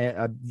Turner,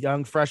 a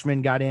young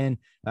freshman, got in.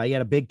 He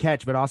had a big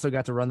catch, but also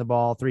got to run the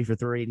ball 3 for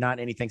 3. Not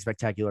anything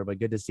spectacular, but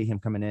good to see him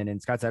coming in.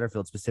 And Scott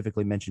Satterfield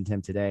specifically mentioned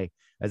him today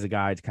as a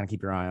guy to kind of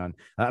keep your eye on.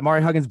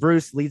 Amari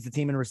Huggins-Bruce leads the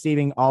team in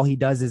receiving. All he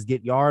does is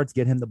get yards,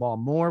 get him the ball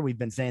more. We've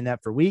been saying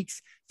that for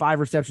weeks.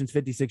 5 receptions,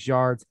 56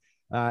 yards.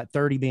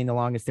 30 being the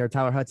longest there.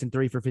 Tyler Hudson,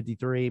 3 for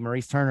 53.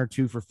 Maurice Turner,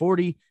 2 for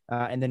 40.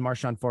 And then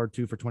Marshawn Ford,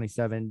 2 for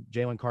 27.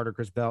 Jalen Carter,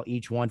 Chris Bell,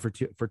 each 1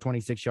 for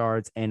 26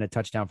 yards and a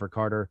touchdown for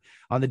Carter.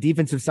 On the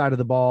defensive side of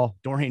the ball,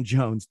 Dorian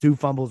Jones, 2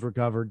 fumbles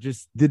recovered.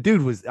 Just the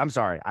dude was, I'm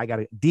sorry,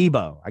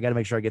 Debo. I got to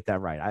make sure I get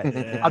that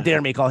right. How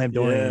dare me call him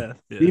Dorian?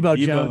 Yeah. Debo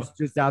Jones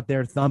just out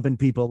there thumping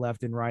people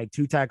left and right.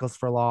 2 tackles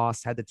for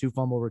loss, had the 2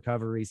 fumble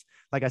recoveries.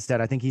 Like I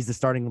said, I think he's the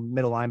starting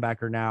middle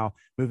linebacker now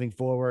moving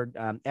forward.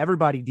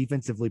 Everybody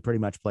defensively pretty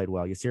much played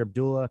well. Yasir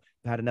Abdullah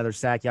had another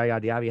sack.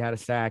 Yaya Diaby had a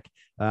sack.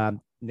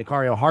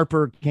 Nicario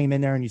Harper came in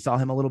there, and you saw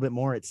him a little bit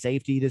more at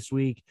safety this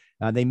week.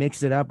 They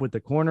mixed it up with the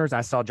corners.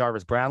 I saw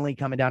Jarvis Brownlee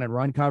coming down and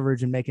run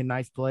coverage and making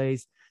nice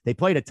plays. They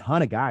played a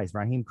ton of guys.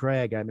 Raheem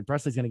Craig. I mean,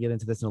 Presley's going to get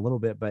into this in a little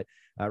bit, but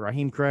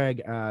Raheem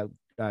Craig,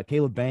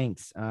 Caleb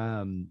Banks,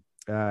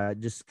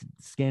 just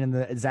scanning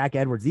the Zach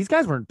Edwards. These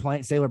guys weren't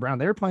playing Sailor Brown.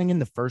 They were playing in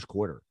the first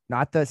quarter,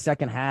 not the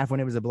second half when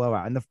it was a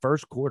blowout. In the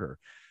first quarter.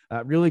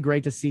 Really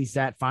great to see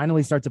Sat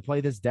finally start to play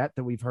this depth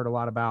that we've heard a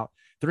lot about.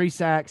 3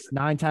 sacks,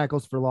 9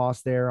 tackles for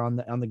loss there on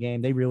the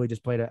game. They really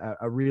just played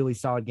a really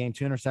solid game.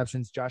 2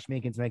 interceptions. Josh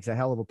Meekins makes a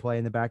hell of a play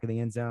in the back of the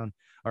end zone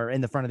or in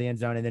the front of the end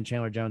zone. And then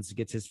Chandler Jones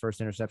gets his first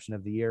interception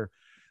of the year.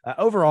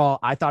 Overall,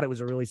 I thought it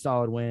was a really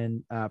solid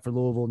win for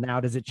Louisville. Now,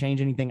 does it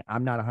change anything?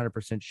 I'm not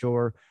 100%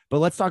 sure. But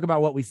let's talk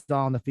about what we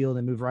saw on the field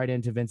and move right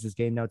into Vince's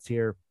game notes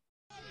here.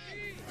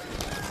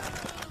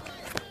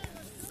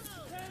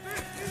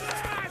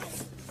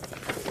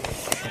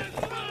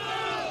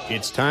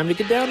 It's time to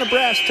get down to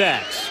brass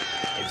tacks.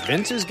 It's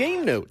Vince's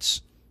Game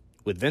Notes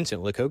with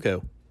Vincent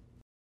Lococo.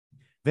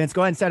 Vince,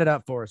 go ahead and set it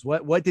up for us.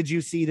 What did you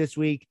see this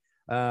week?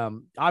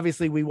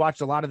 Obviously, we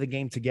watched a lot of the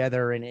game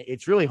together, and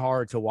it's really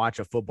hard to watch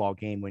a football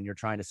game when you're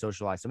trying to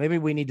socialize. So maybe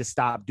we need to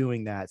stop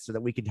doing that so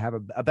that we could have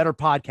a better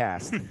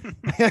podcast.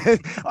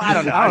 I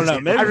don't know.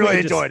 Maybe I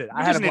really enjoyed it.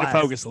 I just need to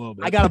focus a little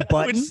bit. I got a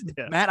button.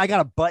 Matt, I got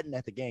a button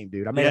at the game,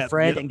 dude. I made a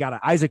friend and got an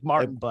Isaac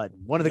Martin button.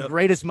 One of the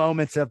greatest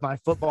moments of my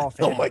football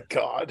fan. Oh, my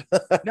God.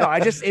 No, I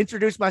just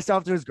introduced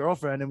myself to his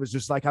girlfriend and was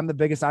just like, I'm the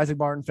biggest Isaac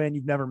Martin fan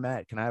you've never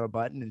met. Can I have a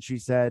button? And she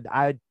said,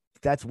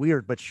 that's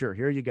weird, but sure,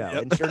 here you go.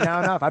 Yep. And sure,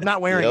 now enough. I'm not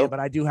wearing it, but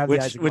I do have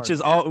which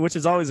is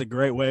always a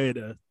great way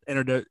to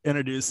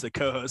introduce the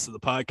co-host of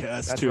the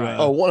podcast. That's to right.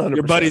 100%.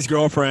 Your buddy's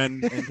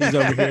girlfriend, and he's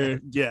over here.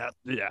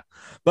 Yeah.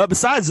 But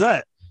besides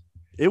that,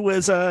 it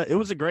was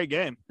a great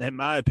game in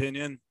my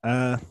opinion.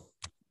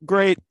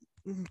 Great's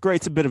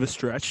a bit of a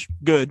stretch.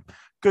 Good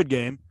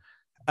game.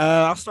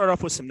 I'll start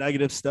off with some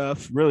negative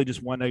stuff. Really,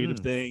 just one negative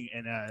thing,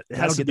 and it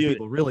has to get the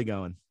people really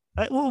going.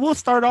 We'll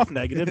start off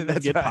negative and then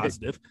get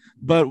positive,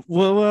 but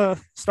we'll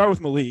start with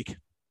Malik.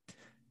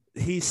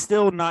 He's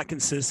still not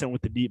consistent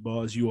with the deep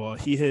balls.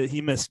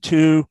 He missed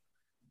two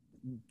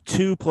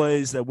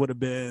plays that would have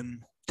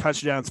been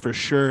touchdowns for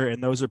sure,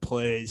 and those are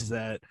plays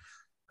that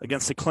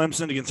against the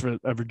Clemson, against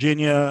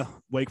Virginia,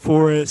 Wake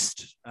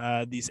Forest,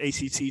 these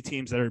ACC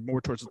teams that are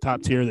more towards the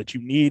top tier that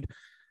you need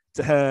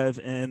to have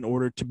in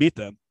order to beat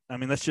them. I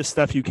mean, that's just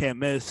stuff you can't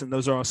miss, and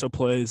those are also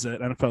plays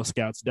that NFL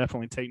scouts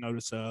definitely take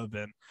notice of,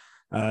 and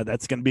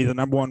that's going to be the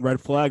number one red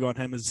flag on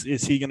him is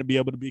he going to be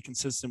able to be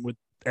consistent with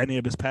any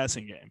of his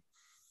passing game?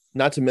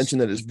 Not to mention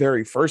that his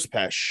very first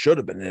pass should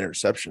have been an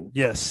interception.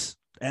 Yes.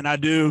 And I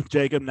do,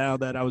 Jacob, now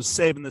that I was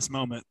saving this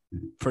moment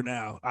for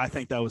now, I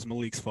think that was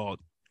Malik's fault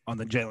on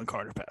the Jalen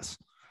Carter pass.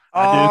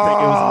 I do think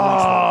it was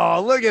Malik's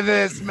fault. Look at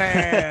this,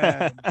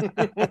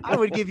 man. I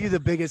would give you the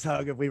biggest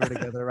hug if we were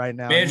together right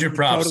now. Major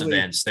props to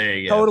Vince. There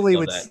you go. Totally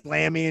would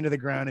slam me into the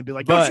ground and be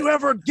like, don't you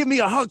ever give me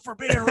a hug for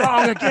being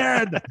wrong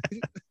again.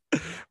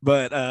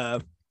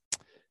 But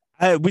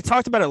we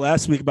talked about it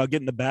last week about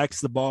getting the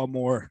backs the ball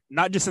more,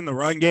 not just in the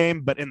run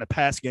game, but in the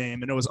pass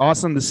game. And it was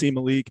awesome to see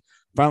Malik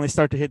finally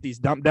start to hit these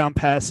dump down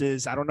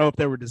passes. I don't know if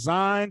they were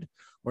designed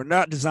or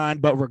not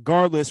designed, but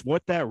regardless,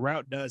 what that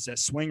route does, that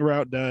swing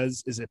route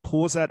does, is it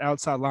pulls that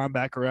outside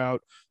linebacker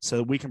out so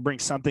that we can bring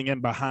something in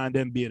behind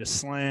him, be it a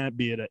slant,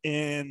 be it an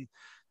in.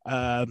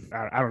 I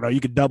don't know. You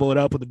could double it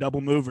up with a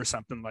double move or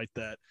something like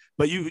that.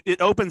 But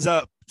it opens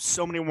up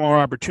so many more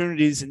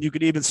opportunities, and you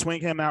could even swing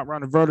him out,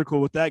 run a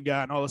vertical with that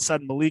guy, and all of a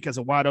sudden Malik has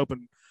a wide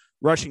open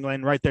rushing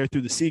lane right there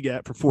through the C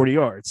gap for 40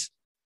 yards.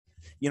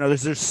 You know,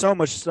 there's so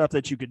much stuff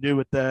that you could do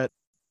with that.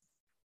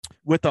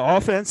 With the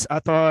offense, I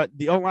thought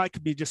the O-line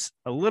could be just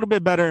a little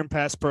bit better in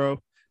pass pro,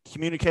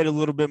 communicate a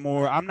little bit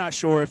more. I'm not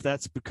sure if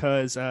that's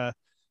because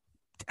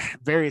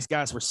various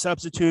guys were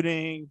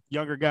substituting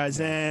younger guys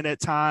in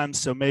at times,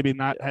 so maybe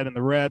not having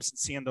the reps and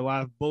seeing the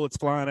live bullets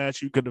flying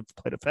at you could have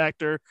played a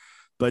factor,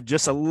 but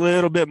just a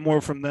little bit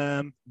more from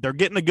them. They're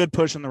getting a good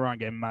push in the run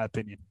game, in my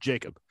opinion.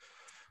 Jacob.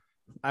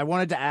 I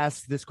wanted to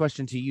ask this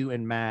question to you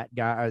and Matt,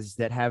 guys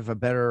that have a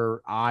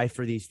better eye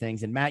for these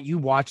things. And Matt, you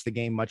watch the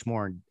game much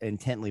more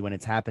intently when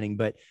it's happening,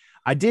 but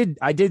I did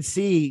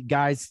see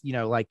guys, you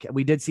know, like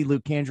we did see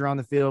Luke Kandra on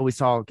the field. We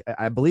saw,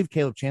 I believe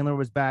Caleb Chandler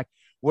was back.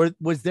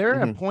 Was there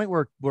a point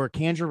where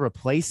Kandra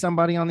replaced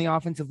somebody on the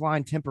offensive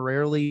line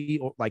temporarily,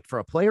 or like for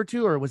a play or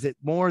two, or was it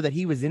more that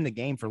he was in the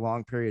game for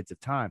long periods of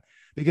time?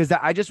 Because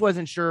I just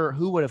wasn't sure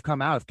who would have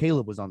come out if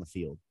Caleb was on the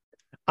field.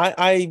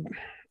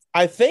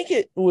 I think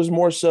it was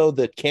more so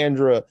that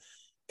Kendra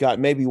got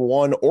maybe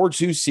 1 or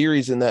 2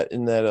 series in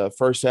that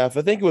first half.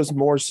 I think it was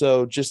more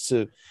so just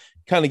to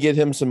kind of get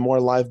him some more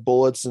live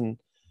bullets and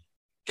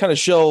kind of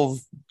shelve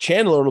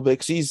Chandler a little bit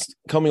because he's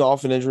coming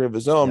off an injury of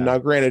his own. Yeah. Now,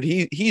 granted,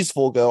 he's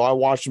full go. I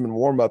watched him in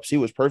warmups. He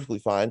was perfectly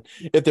fine.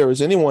 If there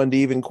was anyone to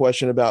even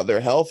question about their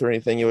health or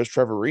anything, it was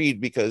Trevor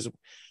Reed, because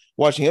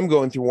watching him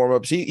going through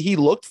warmups, he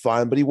looked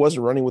fine, but he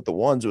wasn't running with the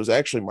ones. It was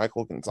actually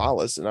Michael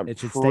Gonzalez, and it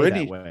should stay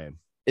that way.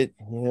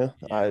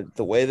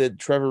 The way that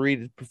Trevor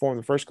Reed performed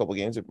the first couple of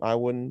games, I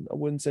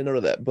wouldn't say no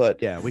to that.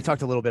 But yeah, we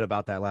talked a little bit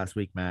about that last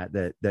week, Matt,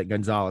 that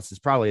Gonzalez is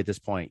probably at this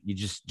point, you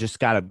just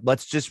gotta,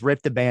 let's just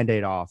rip the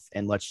Band-Aid off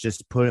and let's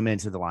just put him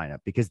into the lineup,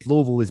 because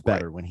Louisville is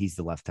better when he's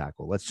the left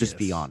tackle. Let's just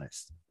be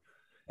honest.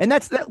 And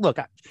that's that. Look,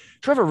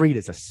 Trevor Reed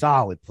is a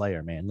solid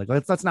player, man. Like,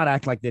 let's not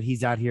act like that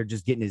he's out here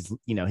just getting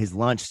his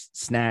lunch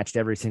snatched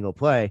every single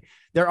play.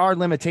 There are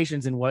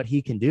limitations in what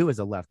he can do as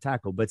a left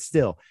tackle, but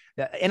still.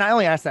 And I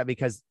only ask that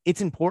because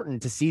it's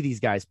important to see these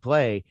guys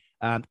play.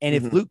 And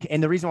if Luke,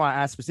 and the reason why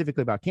I asked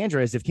specifically about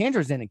Kendra is if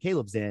Kendra's in and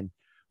Caleb's in,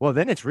 well,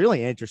 then it's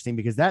really interesting,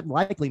 because that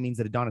likely means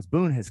that Adonis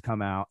Boone has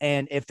come out.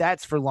 And if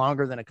that's for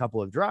longer than a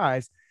couple of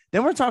drives,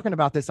 then we're talking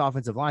about this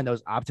offensive line,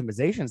 those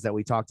optimizations that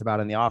we talked about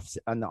in the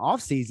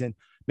off season.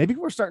 Maybe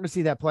we're starting to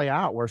see that play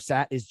out, where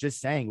Sat is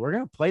just saying, we're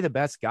going to play the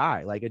best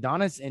guy. Like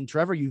Adonis and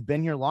Trevor, you've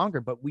been here longer,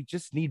 but we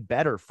just need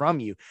better from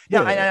you.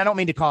 Yeah. I don't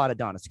mean to call it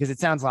Adonis, because it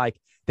sounds like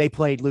they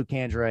played Luke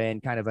Kandra in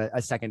kind of a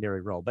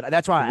secondary role. But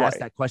that's why I asked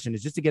that question,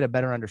 is just to get a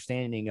better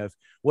understanding of,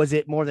 was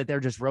it more that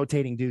they're just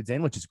rotating dudes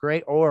in, which is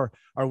great, or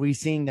are we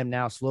seeing them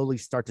now slowly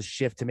start to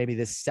shift to maybe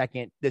this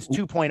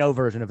 2.0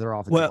 version of their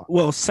offense?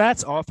 Well,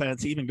 Sat's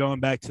offense, even going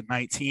back to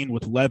 19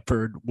 with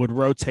Ledford, would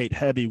rotate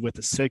heavy with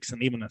a 6th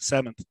and even a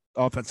 7th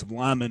offensive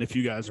lineman. If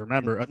you guys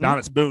remember,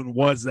 Adonis Boone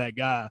was that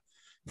guy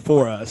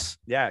for us.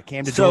 Yeah,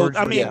 Cam to so George,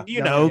 I mean,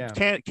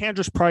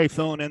 Candra's probably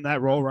filling in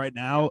that role right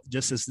now,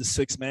 just as the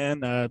 6th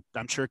man.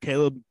 I'm sure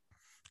Caleb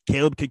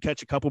could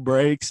catch a couple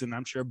breaks, and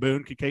I'm sure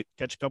Boone could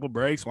catch a couple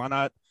breaks. Why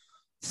not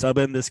sub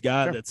in this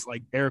guy that's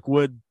like Eric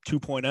Wood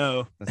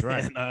 2.0? That's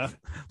right, and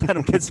let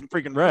him get some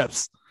freaking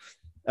reps.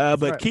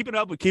 But keeping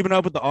up with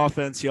the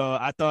offense, y'all,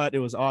 I thought it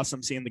was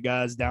awesome seeing the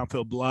guys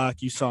downfield block.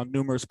 You saw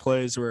numerous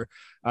plays where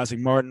Isaac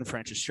Martin,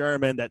 Francis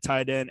Sherman, that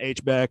tight end,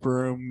 H-back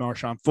room,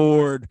 Marshawn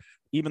Ford,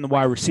 even the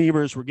wide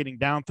receivers were getting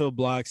downfield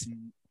blocks,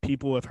 and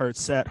people have heard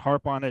Seth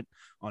harp on it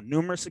on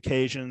numerous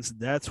occasions.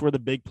 That's where the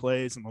big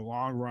plays and the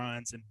long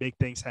runs and big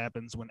things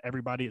happens, when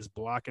everybody is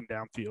blocking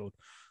downfield.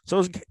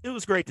 So it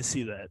was great to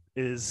see that.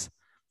 Is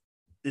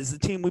the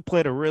team we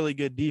played a really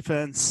good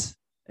defense?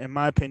 In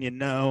my opinion,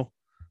 no.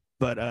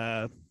 But,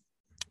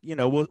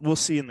 we'll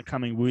see in the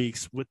coming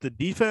weeks. With the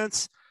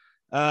defense,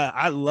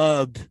 I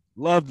loved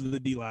the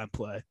D-line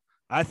play.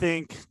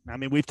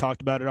 We've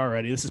talked about it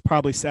already. This is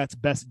probably Sat's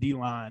best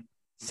D-line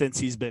since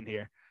he's been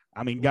here.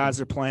 I mean, guys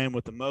are playing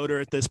with the motor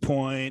at this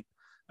point.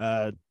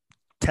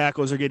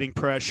 Tackles are getting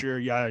pressure.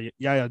 Yaya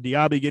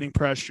Diaby getting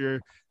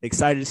pressure.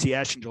 Excited to see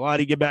Ashton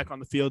Gelati get back on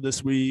the field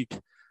this week.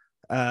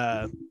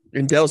 And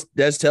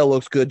Destel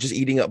looks good, just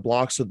eating up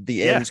blocks so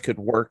the ends could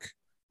work.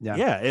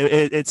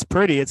 It's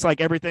pretty. It's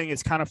like everything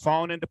is kind of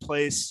falling into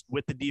place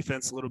with the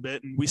defense a little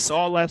bit. And we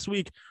saw last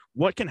week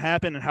what can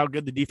happen and how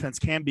good the defense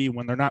can be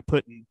when they're not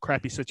put in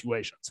crappy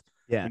situations.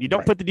 Yeah. When you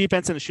don't put the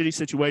defense in a shitty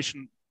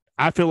situation,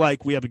 I feel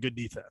like we have a good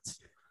defense.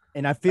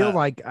 And I feel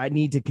like I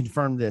need to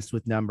confirm this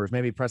with numbers.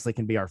 Maybe Presley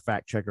can be our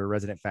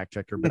resident fact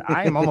checker, but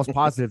I am almost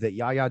positive that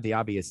Yaya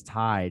Diaby is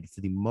tied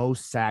for the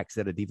most sacks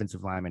that a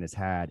defensive lineman has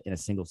had in a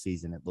single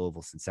season at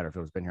Louisville since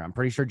Satterfield has been here. I'm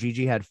pretty sure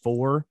Gigi had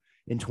 4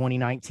 in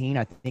 2019.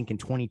 I think in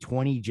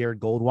 2020, Jared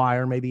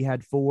Goldwire maybe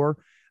had 4.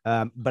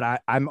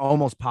 But I'm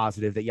almost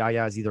positive that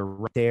Yaya is either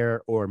right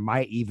there or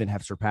might even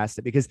have surpassed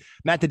it, because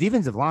Matt, the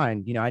defensive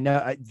line,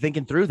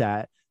 thinking through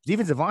that,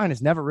 defensive line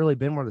has never really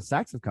been where the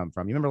sacks have come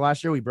from. You remember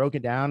last year we broke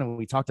it down and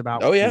we talked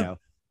about,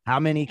 how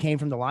many came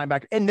from the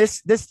linebacker, and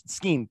this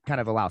scheme kind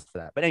of allows for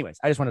that. But anyways,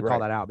 I just want to call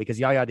that out, because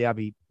Yaya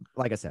Diaby,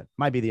 like I said,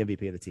 might be the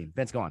MVP of the team.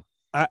 Vince, go on.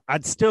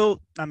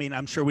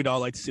 I'm sure we'd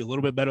all like to see a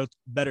little bit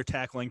better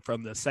tackling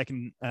from the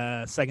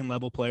second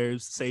level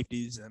players,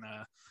 safeties, and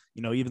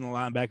even the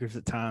linebackers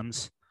at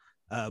times.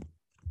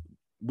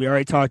 We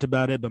already talked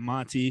about it, but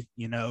Monty,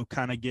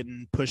 kind of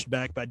getting pushed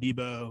back by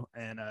Debo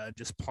and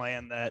just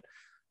playing that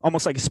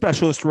almost like a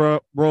specialist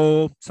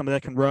role, somebody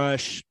that can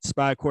rush,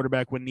 spy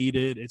quarterback when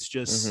needed. It's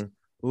just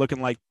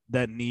looking like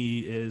that knee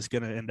is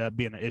going to end up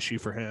being an issue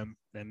for him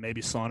and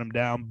maybe slowing him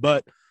down,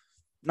 but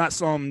not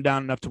slowing him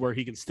down enough to where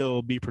he can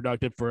still be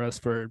productive for us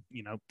for,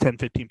 10,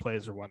 15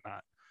 plays or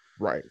whatnot.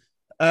 Right.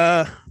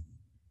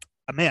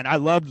 Man, I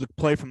loved the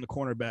play from the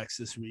cornerbacks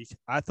this week.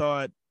 I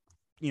thought,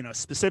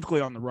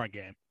 specifically on the run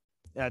game,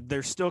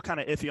 they're still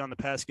kind of iffy on the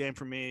pass game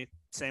for me.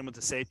 Same with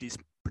the safeties,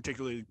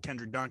 particularly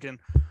Kendrick Duncan.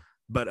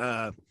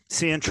 But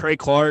seeing Trey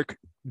Clark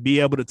be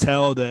able to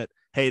tell that,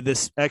 hey,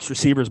 this X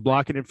receiver is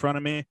blocking in front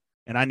of me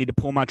and I need to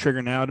pull my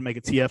trigger now to make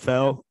a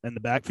TFL in the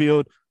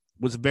backfield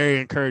was very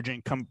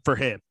encouraging for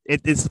him.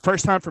 It's the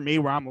first time for me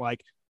where I'm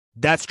like,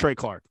 That's Trey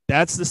Clark.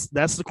 That's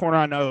the corner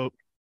I know.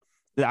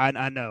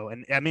 I know.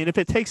 And I mean, if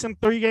it takes him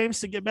 3 games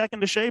to get back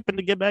into shape and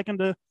to get back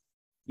into,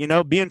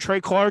 being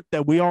Trey Clark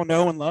that we all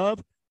know and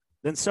love,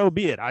 then so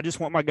be it. I just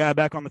want my guy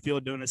back on the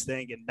field doing his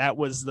thing. And that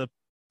was the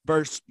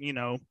first,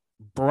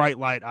 bright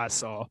light I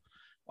saw.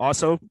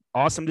 Also,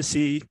 awesome to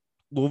see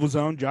Louisville's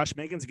own Josh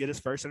Minkins get his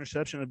first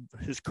interception of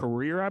his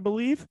career, I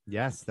believe.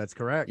 Yes, that's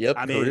correct. Yep.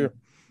 I mean,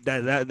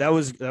 that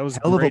was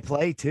hell of a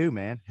play too,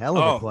 man. Hell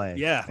of a play.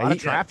 Yeah, a lot of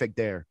traffic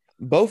there.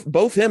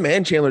 Both him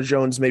and Chandler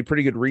Jones made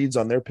pretty good reads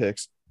on their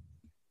picks.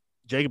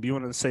 Jacob, you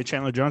wanted to say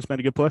Chandler Jones made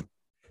a good play?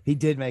 He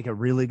did make a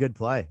really good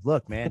play.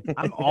 Look, man,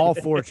 I'm all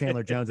for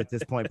Chandler Jones at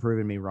this point,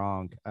 proving me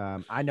wrong.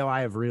 I know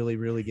I have really,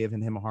 really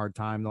given him a hard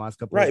time the last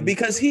couple of weeks.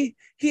 Because he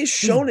has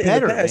shown it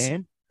better, in the past.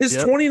 Man. His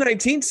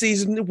 2019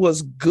 season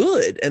was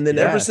good, and then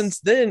ever since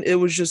then, it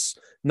was just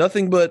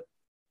nothing but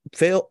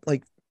fail.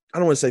 Like, I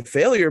don't want to say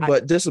failure,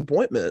 but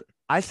disappointment.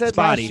 I said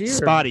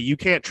spotty. You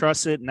can't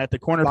trust it, and at the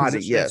corner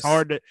position,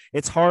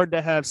 it's hard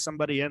to have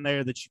somebody in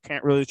there that you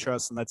can't really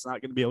trust, and that's not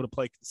going to be able to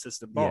play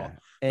consistent ball.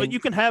 Yeah. But you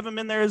can have him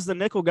in there as the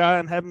nickel guy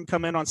and have him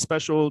come in on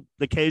special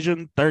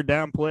occasion, third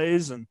down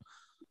plays, and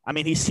I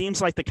mean, he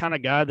seems like the kind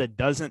of guy that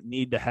doesn't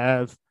need to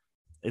have.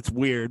 It's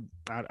weird.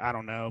 I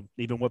don't know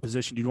even what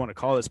position you'd want to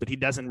call this, but he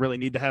doesn't really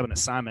need to have an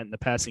assignment in the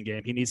passing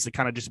game. He needs to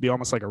kind of just be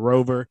almost like a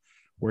rover,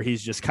 where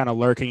he's just kind of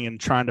lurking and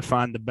trying to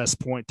find the best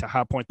point to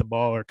high point the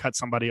ball or cut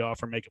somebody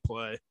off or make a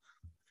play.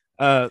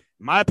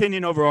 My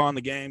opinion overall on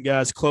the game,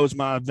 guys, close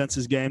my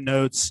Vince's game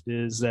notes,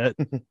 is that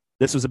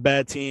this was a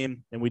bad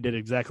team and we did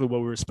exactly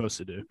what we were supposed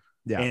to do.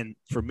 Yeah. And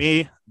for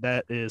me,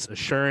 that is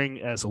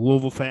assuring as a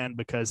Louisville fan,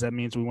 because that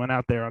means we went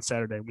out there on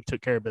Saturday and we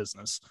took care of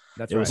business.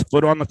 It was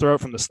foot on the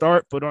throat from the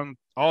start, foot on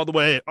all the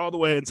way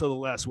until the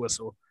last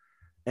whistle.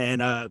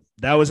 And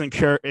that was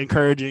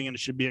encouraging, and it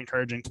should be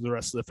encouraging to the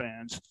rest of the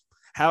fans.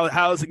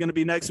 How is it going to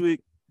be next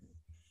week?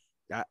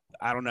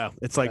 I don't know.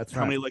 It's like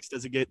how many licks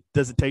does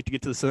it take to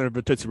get to the center of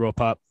a Tootsie Roll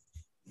Pop?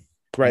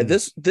 Right.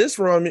 This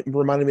reminded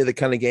me of the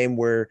kind of game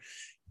where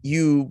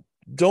you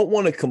don't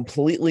want to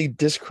completely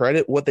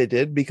discredit what they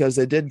did, because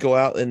they did go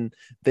out and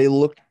they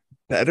looked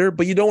better,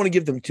 but you don't want to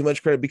give them too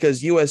much credit,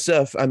 because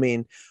USF, I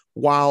mean,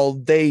 while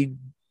they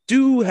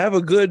do have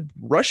a good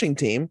rushing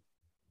team,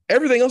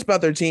 everything else about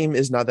their team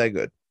is not that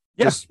good.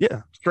 Yes.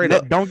 Yeah. Straight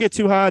up. Don't get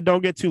too high.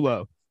 Don't get too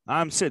low.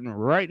 I'm sitting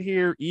right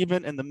here,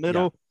 even in the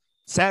middle. Yeah.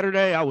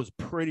 Saturday, I was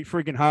pretty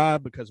freaking high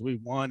because we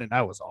won, and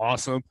that was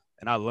awesome.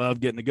 And I love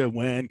getting a good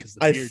win because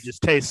the beer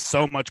just tastes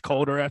so much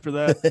colder after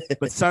that.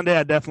 But Sunday,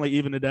 I definitely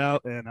evened it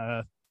out. And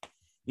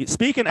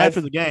speaking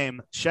after the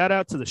game, shout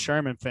out to the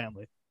Sherman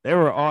family. They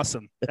were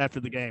awesome after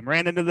the game.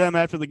 Ran into them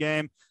after the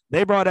game.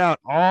 They brought out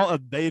all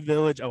of Bay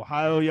Village,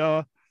 Ohio,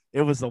 y'all.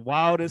 It was the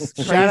wildest.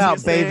 Shout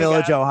out Bay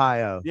Village,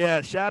 Ohio.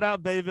 Yeah, shout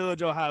out Bay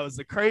Village, Ohio. It was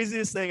the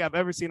craziest thing I've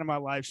ever seen in my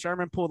life.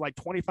 Sherman pulled like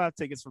 25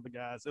 tickets for the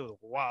guys. It was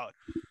wild.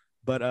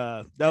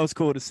 But that was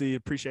cool to see.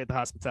 Appreciate the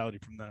hospitality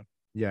from them.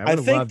 Yeah, I would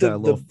have loved a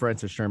little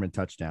Francis Sherman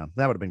touchdown.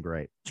 That would have been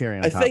great. Cherry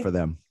on top for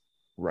them.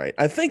 Right.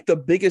 I think the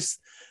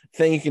biggest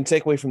thing you can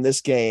take away from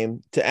this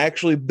game to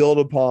actually build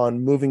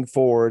upon moving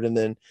forward, and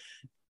then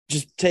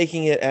just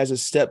taking it as a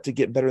step to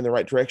get better in the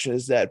right direction,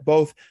 is that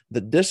both the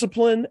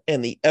discipline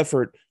and the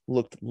effort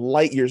looked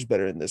light years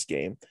better in this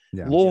game.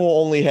 Yeah. Louisville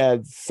only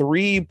had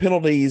 3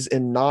 penalties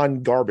in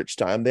non-garbage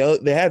time.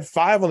 They had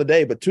 5 on the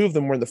day, but 2 of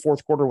them were in the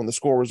fourth quarter when the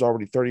score was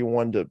already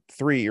 31-3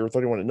 or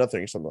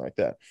 31-0 or something like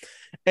that.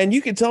 And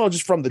you can tell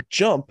just from the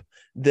jump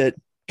that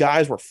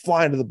guys were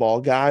flying to the ball.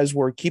 Guys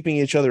were keeping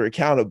each other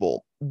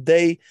accountable.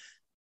 I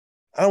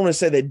don't want to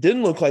say they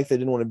didn't look like they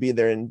didn't want to be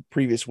there in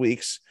previous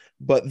weeks,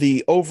 but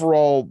the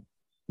overall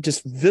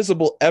just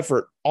visible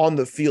effort on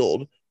the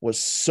field was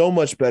so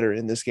much better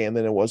in this game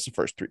than it was the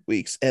first 3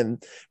 weeks.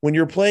 And when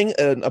you're playing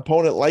an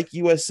opponent like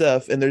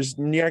USF, and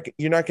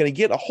you're not going to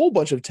get a whole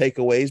bunch of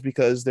takeaways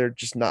because they're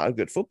just not a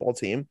good football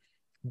team,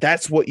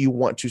 that's what you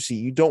want to see.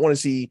 You don't want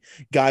to see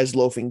guys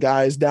loafing,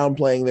 guys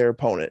downplaying their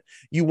opponent.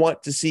 You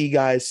want to see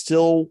guys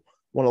still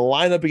want to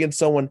line up against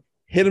someone,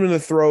 hit them in the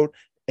throat,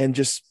 and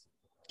just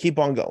keep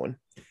on going.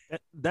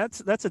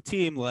 That's a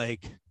team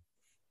like,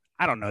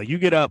 I don't know, you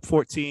get up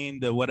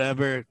 14 to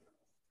whatever.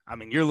 I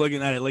mean, you're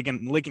looking at it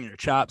licking your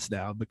chops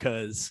now,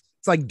 because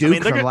it's like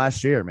Duke from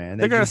last year, man.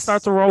 They're going to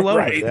start to roll over.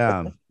 Right.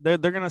 Yeah. They're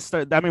going to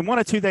start. I mean, one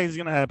of 2 things is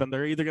going to happen.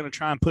 They're either going to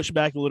try and push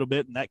back a little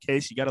bit. In that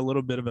case, you got a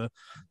little bit of a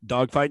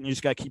dogfight, and you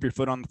just got to keep your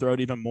foot on the throat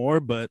even more.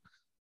 But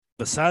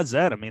besides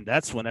that, I mean,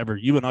 that's whenever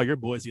you and all your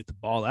boys get the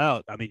ball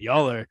out. I mean,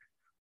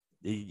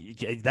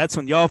 that's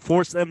when y'all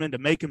force them into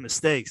making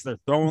mistakes. They're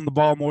throwing the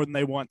ball more than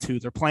they want to.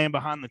 They're playing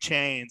behind the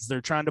chains.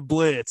 They're trying to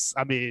blitz.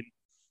 I mean,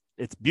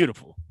 it's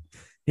beautiful.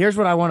 Here's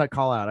what I want to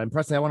call out. And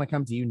Presley, I want to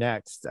come to you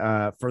next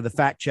for the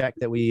fact check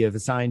that we have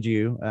assigned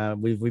you.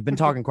 We've been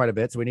talking quite a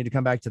bit, so we need to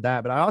come back to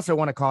that. But I also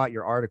want to call out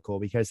your article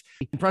because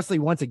Presley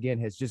once again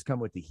has just come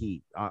with the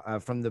heat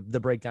from the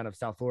breakdown of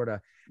South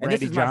Florida. And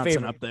Randy this is my Johnson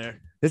favorite up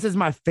there. This is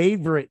my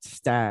favorite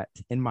stat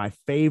and my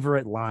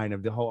favorite line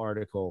of the whole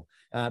article.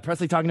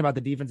 Presley talking about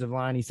the defensive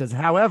line. He says,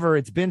 however,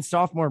 it's been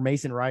sophomore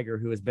Mason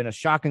Reiger who has been a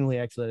shockingly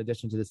excellent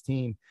addition to this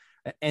team.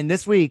 And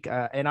this week,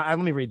 let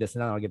me read this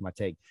and then I'll give my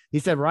take. He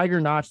said,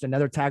 Reiger notched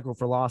another tackle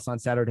for loss on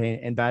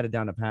Saturday and batted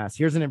down a pass.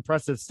 Here's an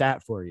impressive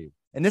stat for you.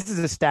 And this is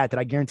a stat that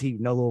I guarantee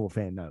no Louisville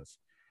fan knows.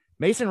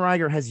 Mason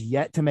Reiger has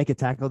yet to make a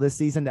tackle this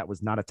season that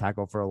was not a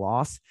tackle for a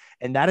loss.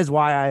 And that is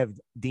why I have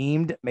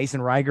deemed Mason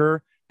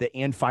Reiger the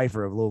Ian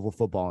Pfeiffer of Louisville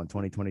football in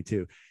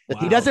 2022.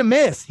 Wow. He doesn't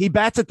miss. He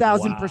bats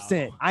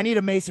 1,000%. I need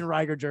a Mason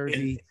Reiger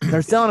jersey.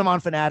 They're selling them on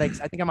Fanatics.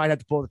 I think I might have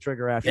to pull the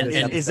trigger after this.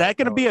 And is that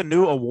going to be a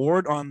new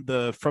award on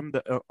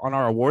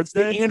our awards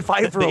day? The Ian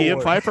Pfeiffer Award. Ian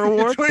Pfeiffer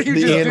Award.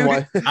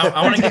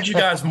 I want to get you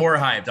guys more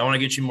hyped. I want to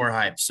get you more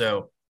hyped.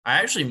 So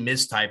I actually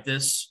mistyped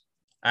this.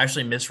 I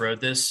actually miswrote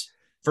this.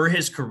 For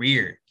his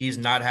career, he's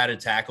not had a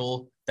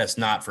tackle that's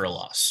not for a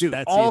loss. Dude,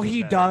 all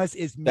he does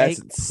is make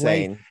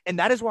plays. And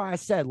that is why I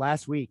said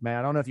last week, man,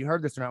 I don't know if you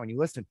heard this or not when you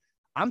listened.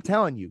 I'm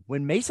telling you,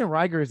 when Mason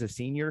Reiger is a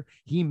senior,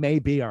 he may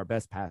be our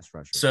best pass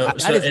rusher.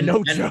 That is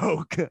no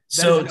joke.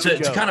 So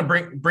to kind of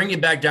bring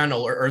it back down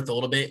to earth a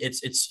little bit,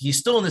 he's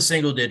still in the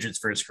single digits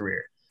for his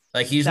career.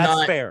 Like he's That's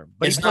not fair,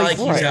 but it's not like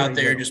he's out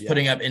there just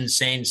putting up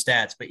insane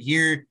stats. But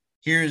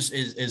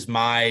here's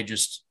my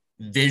just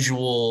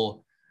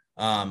visual.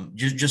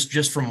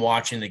 Just from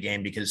watching the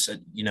game, because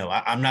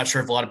I'm not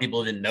sure if a lot of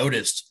people have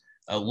noticed.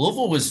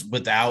 Louisville was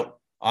without,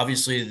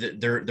 obviously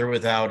they're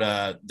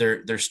without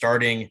their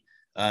starting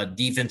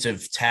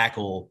defensive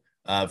tackle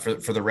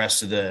for the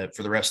rest of the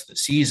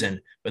season,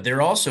 but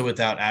they're also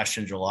without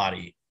Ashton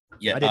Gelati.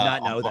 I did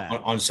not know that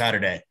on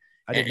Saturday.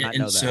 I did not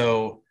know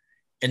that.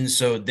 And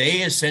so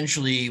they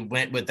essentially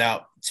went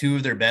without two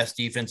of their best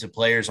defensive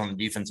players on the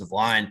defensive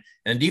line,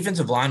 and the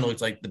defensive line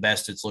looked like the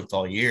best it's looked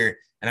all year.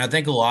 And I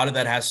think a lot of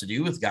that has to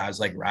do with guys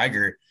like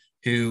Reiger,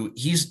 who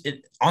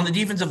on the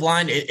defensive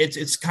line.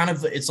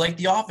 It's like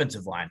the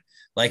offensive line.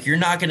 Like, you're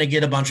not going to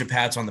get a bunch of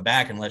pats on the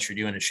back unless you're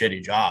doing a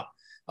shitty job,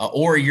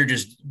 or you're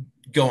just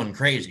going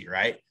crazy,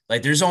 right?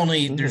 Like, there's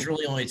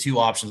really only two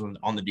options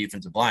on the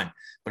defensive line.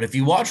 But if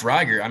you watch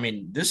Reiger, I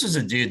mean, this is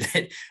a dude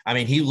that, I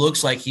mean, he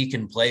looks like he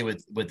can play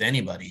with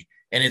anybody.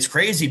 And it's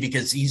crazy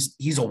because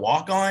he's a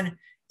walk-on,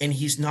 and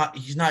he's not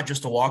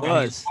just a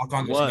walk-on. He's a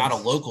walk-on that's not a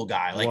local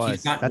guy. Like,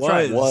 he's not. That's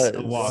right.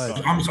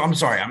 I'm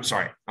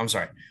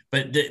sorry.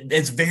 But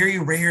it's very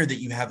rare that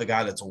you have a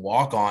guy that's a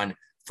walk-on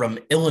from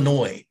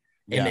Illinois,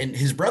 and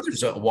his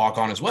brother's a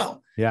walk-on as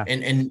well. Yeah.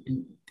 And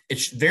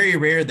it's very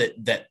rare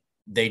that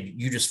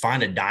you just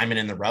find a diamond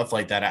in the rough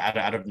like that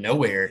out of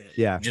nowhere.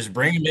 Yeah. Just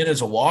bring him in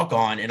as a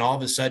walk-on, and all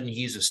of a sudden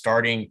he's a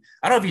starting.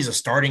 I don't know if he's a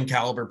starting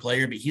caliber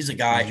player, but he's a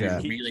guy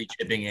who's really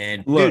chipping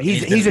in. Look,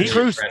 he's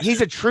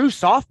a true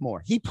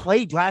sophomore. He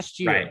played last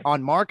year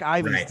on Mark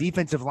Ivy's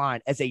defensive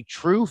line as a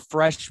true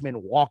freshman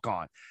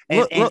walk-on.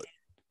 And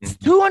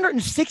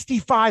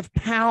 265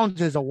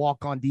 pounds as a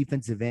walk-on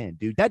defensive end,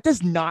 dude. That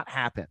does not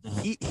happen.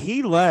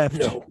 He left.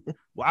 No.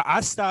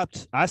 I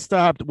stopped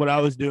what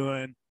I was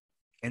doing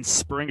in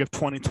spring of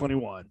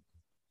 2021.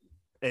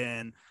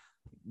 And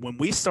when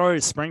we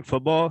started spring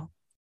football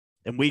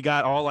and we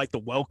got all like the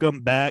welcome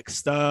back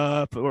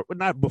stuff, or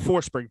not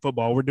before spring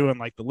football, we're doing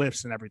like the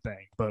lifts and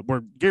everything, but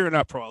we're gearing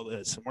up for all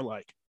this. And we're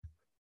like,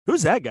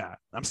 who's that guy?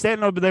 I'm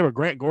standing over there with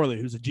Grant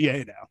Gorley, who's a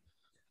GA now.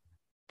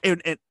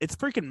 And it's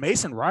freaking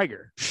Mason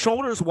Reiger,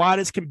 shoulders wide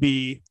as can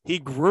be. He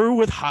grew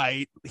with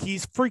height.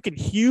 He's freaking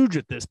huge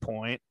at this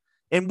point.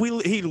 And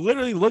he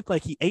literally looked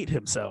like he ate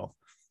himself.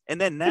 And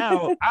then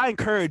now I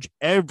encourage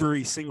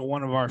every single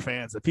one of our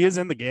fans, if he is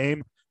in the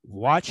game,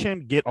 watch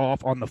him get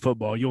off on the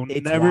football. You'll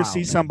never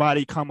see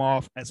somebody come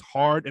off as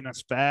hard and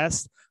as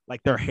fast,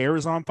 like their hair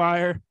is on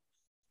fire,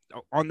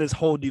 on this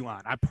whole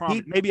D-line. I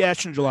promise. Maybe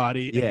Ashton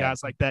Gelati and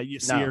guys like that you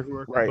see her who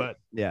are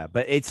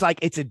but it's like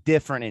it's a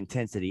different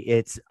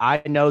intensity.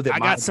 I know that I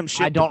got some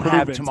shit. I don't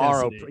have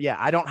tomorrow.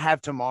 I don't have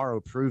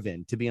tomorrow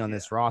proven to be on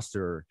this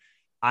roster.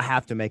 I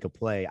have to make a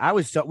play.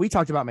 We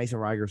talked about Mason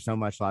Reiger so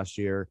much last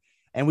year.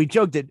 And we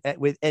joked it at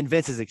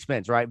Vince's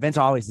expense, right? Vince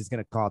always is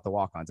going to call it the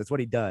walk-ons. That's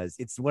what he does.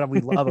 It's what we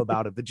love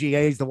about it. The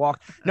GAs, the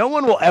walk. No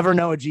one will ever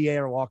know a GA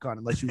or walk-on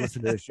unless you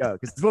listen to the show,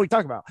 because it's what we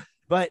talk about.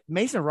 But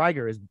Mason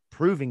Reiger is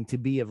proving to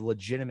be a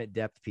legitimate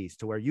depth piece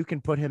to where you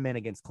can put him in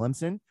against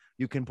Clemson.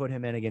 You can put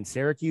him in against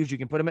Syracuse. You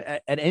can put him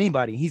at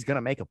anybody. He's going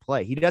to make a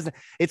play.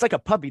 It's like a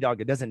puppy dog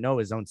that doesn't know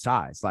his own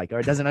size,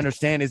 or doesn't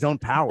understand his own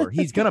power.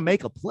 He's going to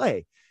make a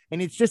play.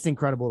 And it's just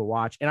incredible to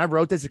watch. And I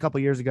wrote this a couple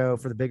of years ago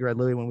for the Big Red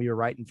Louie when we were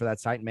writing for that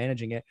site and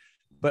managing it.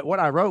 But what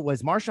I wrote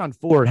was Marshawn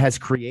Ford has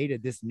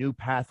created this new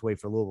pathway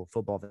for Louisville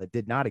football that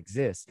did not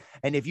exist.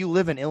 And if you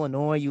live in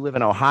Illinois, you live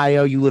in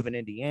Ohio, you live in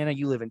Indiana,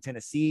 you live in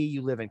Tennessee,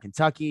 you live in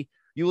Kentucky,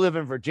 you live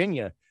in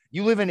Virginia,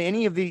 you live in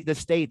any of the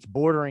states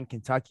bordering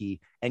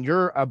Kentucky, and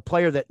you're a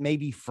player that may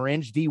be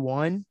fringe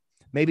D1,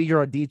 maybe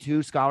you're a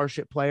D2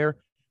 scholarship player.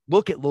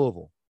 Look at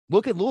Louisville.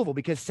 Look at Louisville,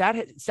 because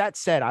Sat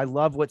said, I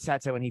love what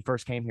Sat said when he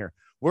first came here.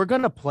 We're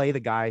going to play the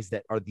guys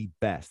that are the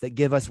best, that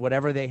give us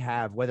whatever they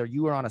have, whether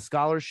you are on a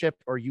scholarship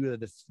or you are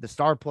the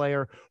star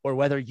player, or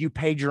whether you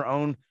paid your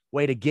own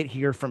way to get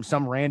here from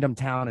some random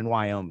town in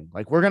Wyoming.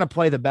 Like, we're going to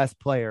play the best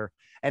player.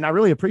 And I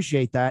really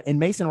appreciate that. And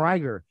Mason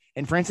Reiger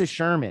and Francis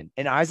Sherman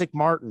and Isaac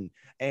Martin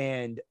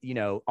and,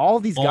 all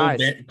these guys.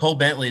 Cole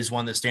Bentley is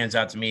one that stands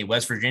out to me.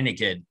 West Virginia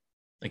kid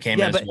that came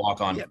in as a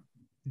walk-on. Yeah.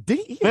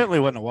 Bentley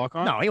wasn't a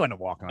walk-on. No, he wasn't a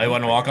walk-on. He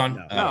wasn't a walk-on. No,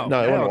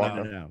 he wasn't a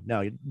walk-on.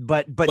 No.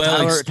 But well,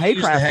 Tyler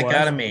Haycraft the heck was.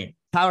 Out of me.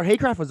 Tyler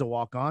Haycraft was a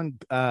walk-on.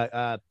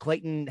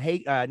 Clayton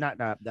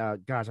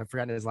gosh, I've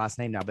forgotten his last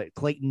name now, but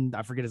Clayton,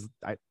 I forget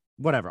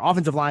whatever.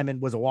 Offensive lineman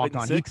was a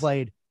walk-on. He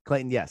played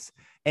Clayton, yes.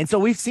 And so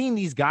we've seen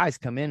these guys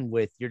come in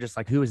with, you're just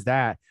like, who is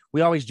that?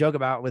 We always joke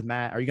about with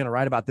Matt, are you going to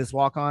write about this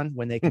walk-on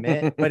when they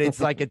commit? But it's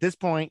like, at this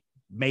point,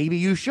 maybe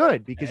you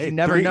should, because you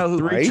never know who.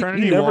 Three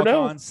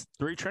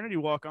Trinity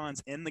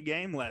walk-ons in the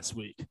game last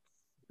week.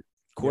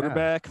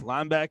 Quarterback,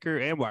 linebacker,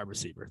 and wide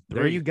receiver.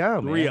 There you go,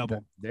 man. Three of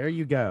them. There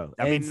you go.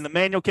 I mean, the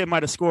Manuel kid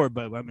might have scored,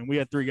 but we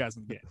had 3 guys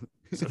in the game.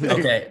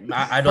 Okay,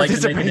 I'd like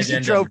to make an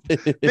addendum.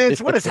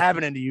 Vince, what is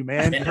happening to you,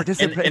 man?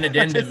 An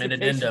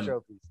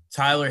addendum.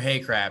 Tyler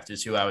Haycraft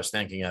is who I was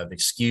thinking of.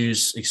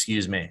 Excuse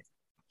me.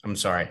 I'm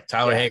sorry.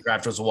 Tyler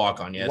Haycraft was a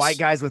walk-on, yes. White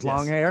guys with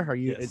long hair?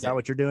 Is that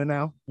what you're doing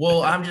now?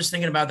 Well, I'm just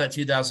thinking about that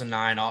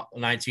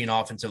 2019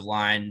 offensive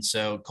line.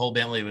 So Cole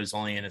Bentley was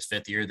only in his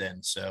 5th year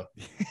then. So,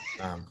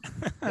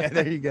 yeah,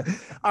 there you go.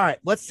 All right,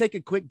 let's take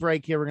a quick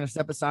break here. We're going to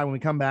step aside. When we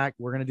come back,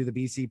 we're going to do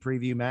the BC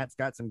preview. Matt's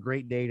got some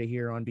great data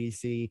here on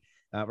BC.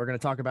 We're going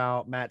to talk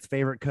about Matt's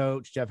favorite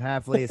coach, Jeff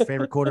Hafley, his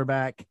favorite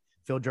quarterback,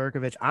 Phil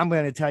Jurkovich. I'm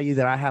going to tell you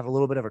that I have a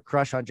little bit of a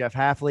crush on Jeff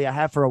Hafley. I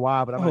have for a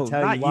while, but I'm going to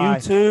tell you why.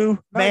 You too,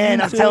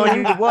 man. I'm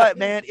telling you what,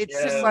 man. It's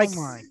just like,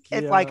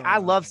 it's like, I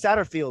love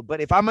Satterfield,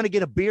 but if I'm going to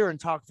get a beer and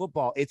talk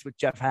football, it's with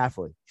Jeff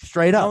Hafley.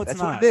 Straight up. That's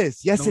what it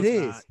is. Yes, it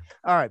is.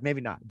 All right,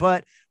 maybe not,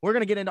 but we're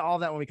going to get into all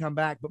that when we come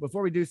back. But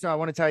before we do so, I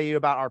want to tell you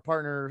about our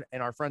partner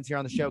and our friends here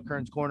on the show,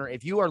 Kern's Corner.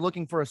 If you are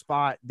looking for a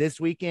spot this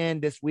week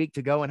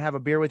to go and have a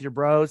beer with your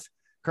bros,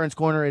 Kern's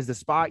Corner is the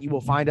spot. You will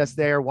find us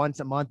there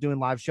once a month doing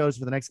live shows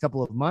for the next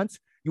couple of months.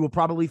 You will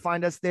probably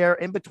find us there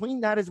in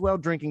between that as well,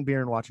 drinking beer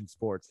and watching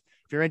sports.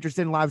 If you're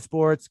interested in live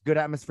sports, good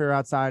atmosphere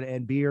outside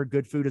and beer,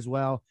 good food as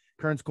well,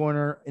 Kern's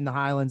Corner in the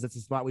Highlands, that's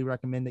the spot we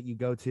recommend that you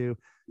go to.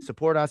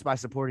 Support us by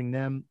supporting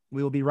them.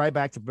 We will be right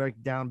back to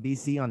break down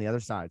BC on the other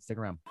side. Stick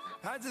around.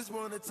 I just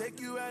want to take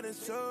you out and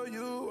show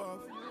you off.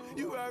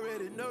 You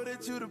already know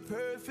that you're the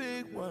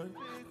perfect one.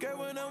 Girl,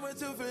 when I'm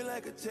with you, feel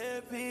like a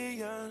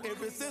champion.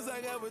 Ever since I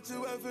got with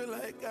you, I feel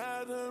like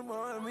I done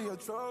won me a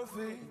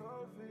trophy.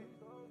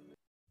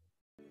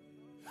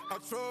 A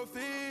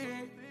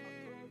trophy.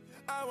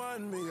 I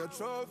want me a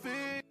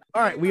trophy.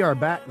 All right, we are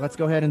back. Let's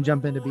go ahead and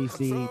jump into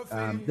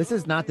BC. This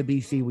is not the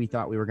BC we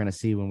thought we were going to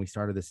see when we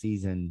started the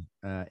season.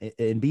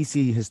 In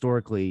BC,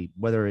 historically,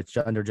 whether it's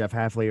under Jeff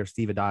Hafley or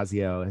Steve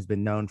Adazio, has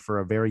been known for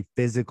a very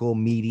physical,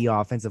 meaty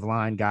offensive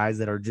line, guys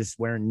that are just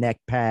wearing neck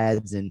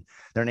pads, and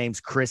their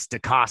name's Chris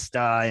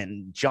DaCosta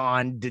and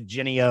John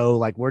DeGenio.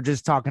 Like, we're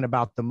just talking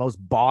about the most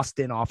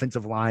Boston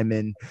offensive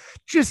linemen,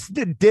 just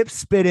the dip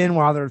spit in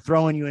while they're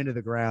throwing you into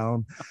the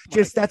ground.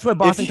 Just that's what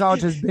Boston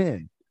College has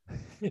been.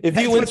 If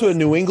you went to a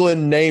New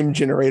England name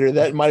generator,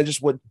 that might have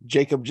just what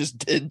Jacob just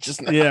did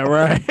just now. Yeah,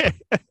 right.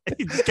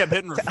 He just kept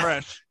hitting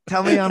refresh.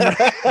 Tell me I'm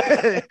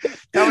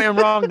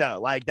wrong though.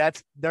 Like,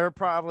 that's their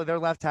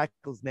left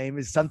tackle's name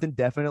is something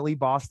definitely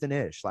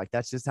Boston-ish. Like,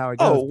 that's just how it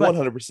goes. Oh,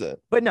 100%.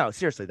 But no,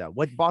 seriously though,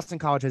 what Boston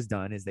College has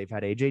done is they've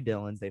had AJ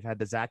Dillons, they've had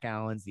the Zach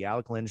Allens, the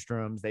Alec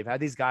Lindstroms, they've had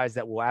these guys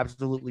that will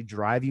absolutely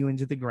drive you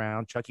into the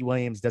ground. Chucky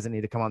Williams doesn't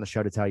need to come on the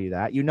show to tell you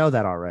that. You know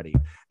that already.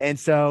 And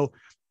so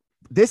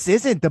this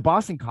isn't the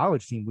Boston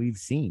College team we've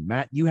seen.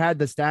 Matt, you had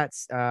the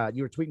stats.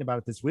 You were tweeting about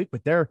it this week,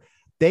 but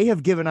they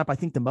have given up, I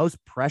think, the most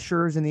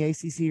pressures in the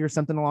ACC or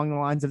something along the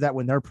lines of that.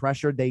 When they're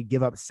pressured, they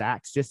give up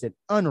sacks just an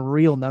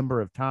unreal number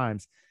of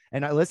times.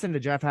 And I listened to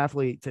Jeff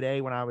Hafley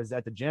today when I was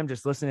at the gym,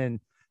 just listening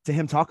to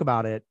him talk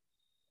about it.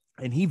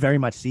 And he very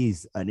much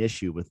sees an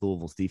issue with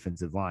Louisville's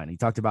defensive line. He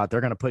talked about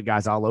they're going to put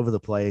guys all over the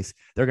place.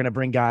 They're going to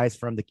bring guys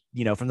from the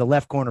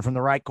left corner, from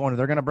the right corner.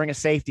 They're going to bring a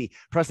safety.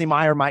 Presley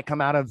Meyer might come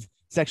out of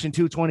Section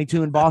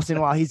 222 in Boston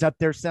while he's up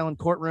there selling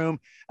courtroom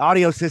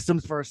audio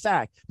systems for a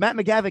sack. Matt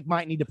McGavick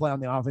might need to play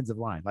on the offensive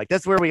line. Like,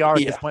 that's where we are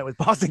at this point with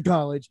Boston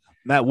College.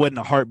 Matt wouldn't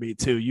a heartbeat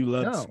too. You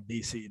love some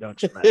BC, don't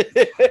you, Matt?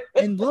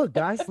 And look,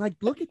 guys,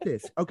 look at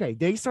this. Okay,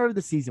 they started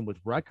the season with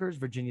Rutgers,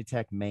 Virginia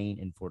Tech, Maine,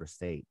 and Florida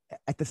State.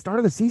 At the start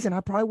of the season, I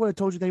probably would have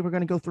told you they were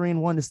going to go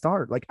 3-1 to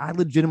start. Like, I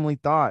legitimately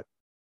thought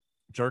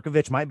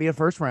Jurkovich might be a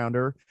first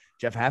rounder.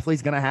 Jeff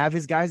Hafley's going to have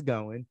his guys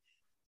going.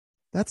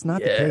 That's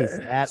not the case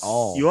at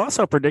all. You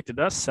also predicted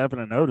us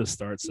 7-0 to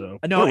start, so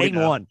no,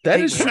 8-1. That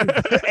is true.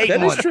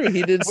 That is true.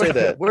 He did say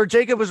that. Where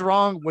Jacob was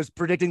wrong was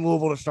predicting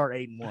Louisville to start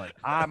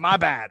 8-1. My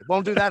bad.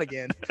 Won't do that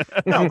again.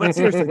 No, but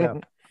seriously though,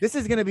 this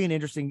is going to be an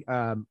interesting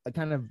kind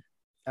of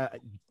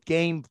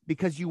game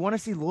because you want to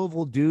see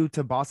Louisville do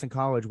to Boston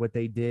College what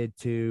they did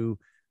to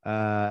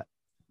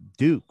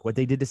Duke, what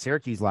they did to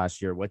Syracuse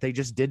last year, what they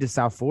just did to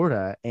South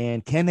Florida.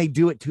 And can they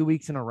do it 2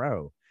 weeks in a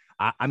row?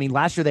 I mean,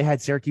 last year they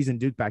had Syracuse and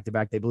Duke back to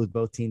back. They blew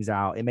both teams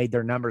out. It made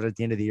their numbers at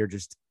the end of the year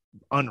just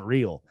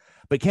unreal.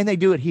 But can they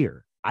do it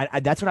here?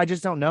 That's what I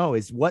just don't know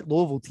is what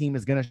Louisville team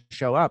is going to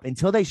show up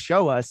until they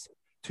show us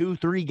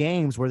 2-3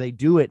 games where they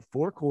do it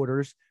 4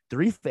 quarters,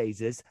 3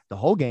 phases, the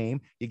whole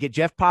game. You get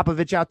Jeff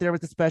Popovich out there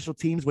with the special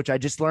teams, which I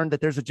just learned that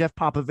there's a Jeff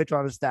Popovich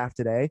on his staff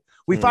today.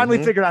 We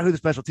finally figured out who the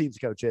special teams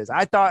coach is.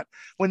 I thought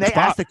when they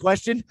asked the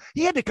question,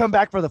 he had to come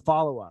back for the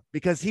follow-up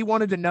because he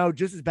wanted to know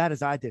just as bad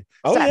as I did.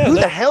 Who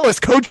the hell is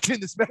coaching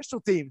the special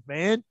teams,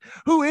 man?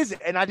 Who is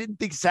it? And I didn't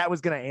think Sat was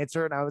going to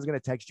answer, and I was going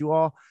to text you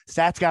all.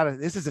 Sat's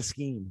this is a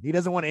scheme. He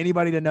doesn't want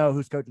anybody to know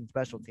who's coaching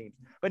special teams.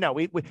 But no,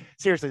 we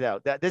seriously,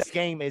 though, this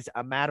game is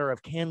a matter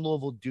of can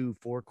Louisville do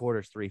 4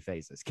 quarters, 3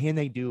 phases? Can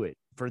they do it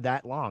for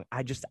that long?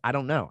 I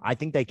don't know. I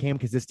think they can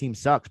because this team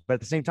sucks. But at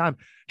the same time,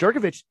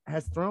 Jerkovich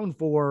has thrown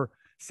for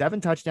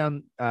 7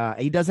 touchdowns.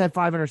 He does have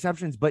 5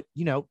 interceptions, but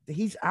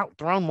he's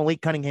outthrown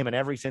Malik Cunningham in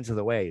every sense of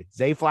the way.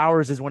 Zay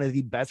Flowers is one of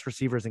the best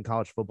receivers in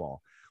college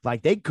football.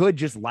 Like they could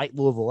just light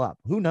Louisville up.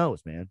 Who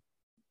knows, man?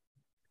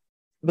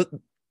 But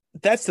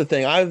that's the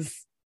thing. I've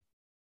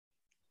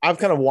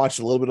kind of watched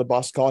a little bit of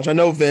Boston College. I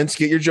know, Vince,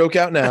 get your joke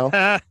out now.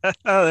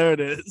 Oh, there it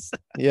is.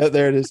 Yeah,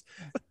 there it is.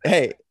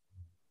 Hey,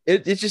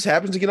 it just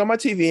happens to get on my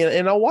TV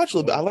and I'll watch a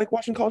little bit. I like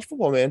watching college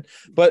football, man.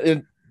 But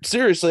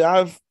seriously,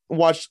 I've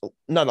watched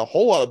not a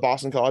whole lot of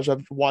Boston College.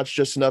 I've watched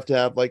just enough to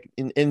have like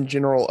in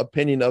general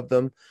opinion of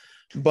them.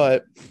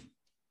 But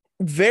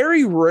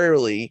very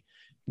rarely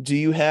do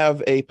you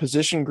have a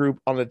position group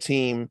on a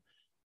team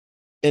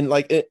in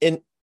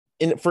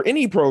for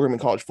any program in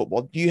college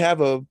football. Do you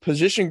have a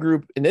position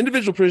group, an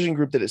individual position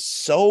group that is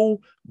so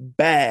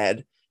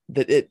bad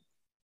that it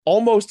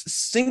almost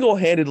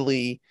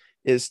single-handedly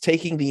is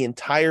taking the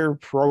entire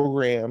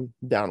program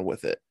down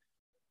with it?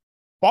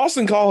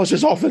 Boston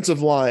College's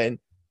offensive line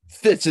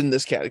fits in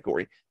this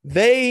category.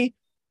 They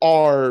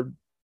are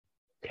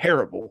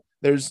terrible.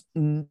 There's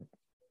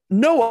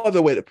no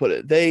other way to put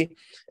it.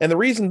 And the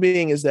reason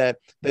being is that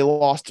they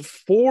lost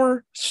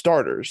 4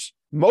 starters.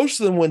 Most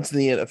of them went to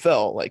the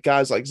NFL, like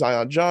guys like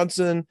Zion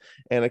Johnson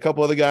and a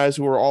couple other guys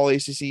who were all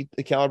ACC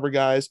caliber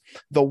guys.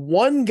 The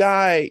one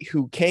guy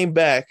who came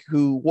back,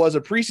 who was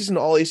a preseason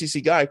all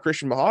ACC guy,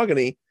 Christian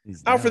Mahogany,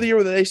 out for the year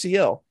with an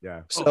ACL.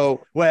 Yeah.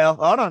 So, well,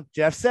 hold on.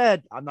 Jeff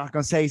said, I'm not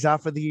going to say he's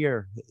out for the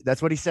year.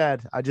 That's what he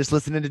said. I just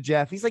listened to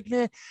Jeff. He's like,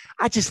 man,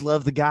 I just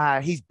love the guy.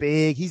 He's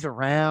big. He's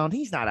around.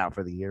 He's not out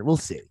for the year. We'll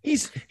see.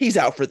 He's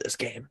out for this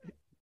game.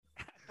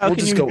 How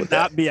can you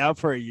not be out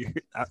for a year?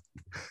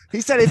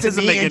 He said it's a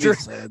doesn't knee make injury.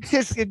 any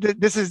sense.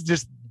 This is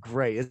just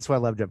great. That's what I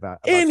loved about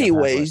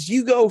Anyways,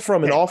 you go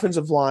from an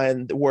offensive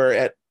line where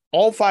at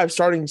all 5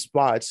 starting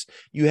spots,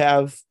 you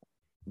have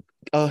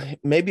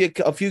maybe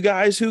a few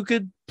guys who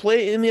could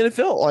play in the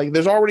NFL. Like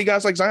there's already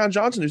guys like Zion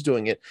Johnson who's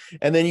doing it.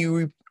 And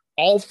then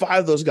all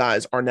 5 of those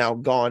guys are now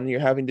gone. And you're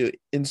having to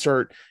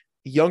insert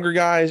younger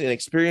guys and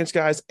experienced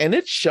guys. And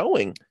it's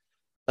showing.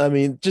 I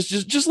mean,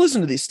 just listen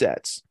to these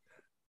stats.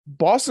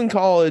 Boston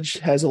College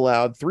has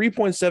allowed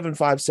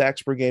 3.75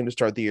 sacks per game to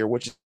start the year,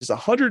 which is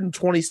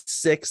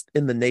 126th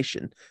in the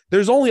nation.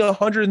 There's only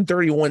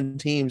 131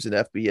 teams in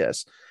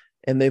FBS,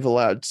 and they've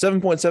allowed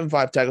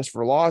 7.75 tackles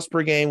for loss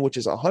per game, which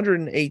is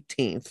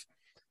 118th.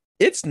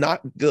 It's not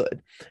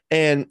good.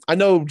 And I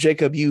know,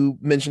 Jacob, you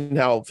mentioned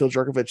how Phil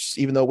Jerkovich,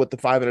 even though with the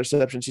 5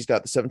 interceptions, he's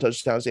got the 7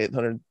 touchdowns,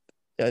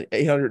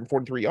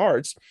 843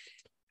 yards.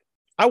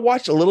 I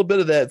watched a little bit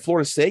of that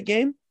Florida State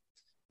game.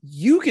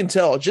 You can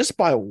tell just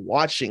by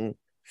watching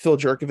Phil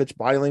Jerkovich's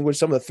body language,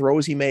 some of the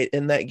throws he made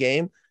in that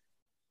game,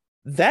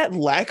 that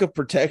lack of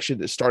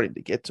protection is starting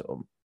to get to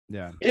him.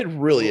 Yeah, it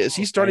really is.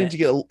 He's starting to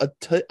get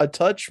a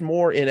touch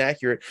more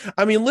inaccurate.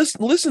 I mean,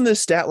 listen to this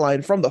stat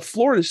line from the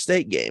Florida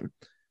State game: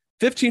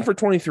 15 for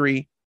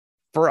 23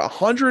 for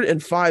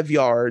 105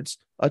 yards,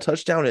 a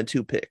touchdown, and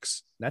 2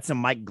 picks. That's some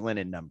Mike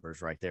Glennon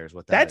numbers right there. Is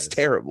what that's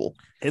terrible.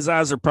 His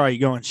eyes are probably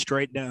going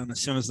straight down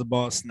as soon as the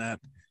ball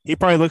snapped. He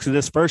probably looks at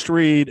this first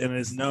read and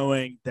is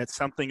knowing that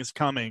something is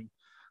coming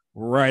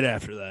right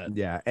after that.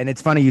 Yeah, and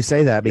it's funny you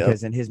say that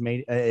because in his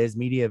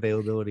media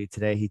availability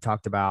today, he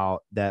talked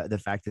about the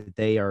fact that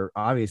they are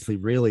obviously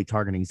really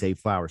targeting Zay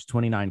Flowers.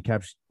 29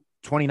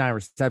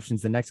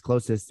 receptions. The next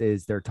closest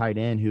is their tight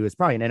end, who is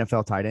probably an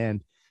NFL tight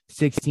end,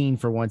 16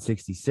 for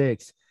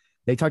 166.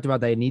 They talked about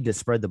they need to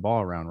spread the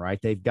ball around, right?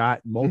 They've got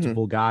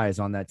multiple guys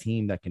on that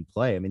team that can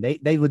play. I mean,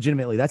 they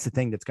legitimately, that's the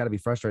thing that's got to be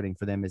frustrating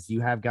for them is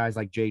you have guys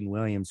like Jaden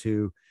Williams,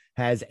 who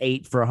has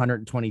 8 for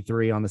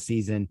 123 on the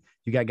season.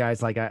 You got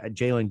guys like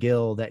Jalen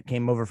Gill that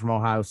came over from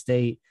Ohio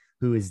State,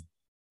 who is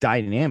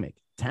dynamic,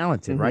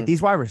 talented, right?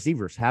 These wide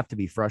receivers have to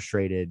be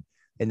frustrated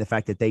in the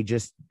fact that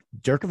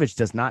Jerkovich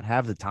does not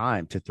have the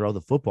time to throw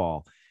the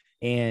football.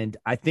 And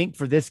I think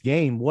for this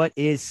game, what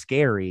is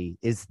scary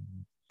is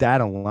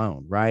that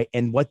alone, right?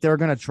 And what they're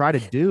going to try to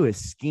do is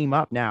scheme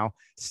up now.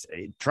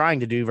 Trying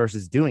to do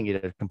versus doing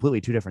it are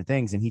completely two different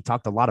things. And he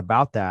talked a lot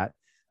about that.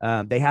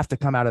 They have to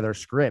come out of their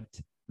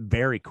script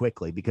very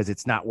quickly because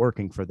it's not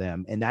working for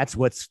them. And that's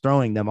what's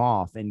throwing them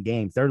off in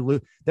games.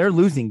 They're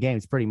losing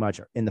games pretty much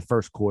in the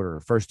first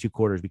two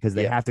quarters, because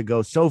they have to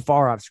go so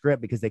far off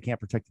script because they can't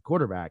protect the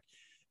quarterback.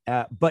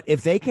 But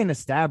if they can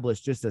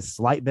establish just a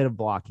slight bit of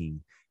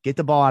blocking, get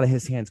the ball out of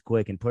his hands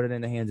quick and put it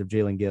in the hands of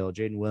Jalen Gill,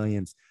 Jaden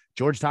Williams,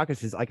 George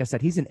Takis is, like I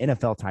said, he's an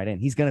NFL tight end.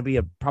 He's going to be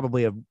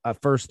probably a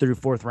first through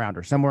fourth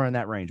rounder, somewhere in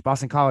that range.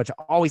 Boston College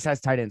always has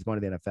tight ends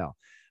going to the NFL.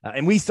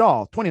 And we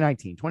saw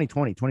 2019,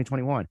 2020,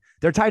 2021,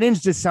 their tight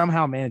ends just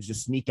somehow managed to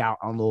sneak out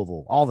on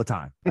Louisville all the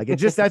time. Like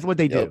that's what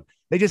they do.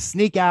 They just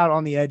sneak out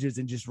on the edges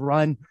and just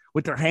run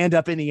with their hand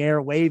up in the air,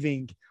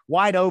 waving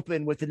wide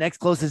open, with the next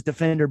closest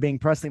defender being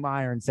Presley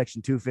Meyer in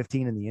section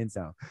 215 in the end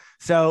zone.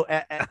 So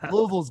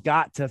Louisville's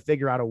got to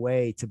figure out a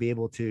way to be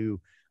able to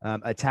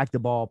attack the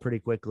ball pretty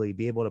quickly,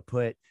 be able to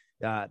put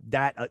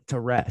that to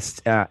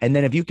rest. And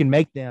then if you can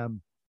make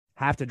them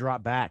have to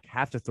drop back,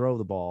 have to throw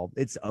the ball,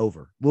 it's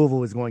over.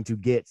 Louisville is going to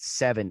get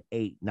 7,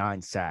 8,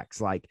 9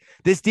 sacks. Like,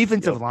 this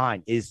defensive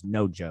line is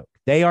no joke.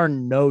 They are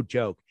no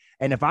joke.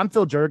 And if I'm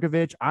Phil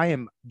Jurkovich, I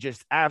am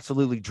just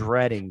absolutely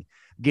dreading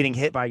getting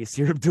hit by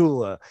Yasir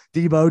Abdullah,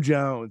 Debo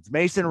Jones,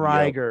 Mason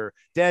Riger,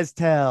 Des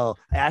Tell,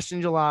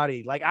 Ashton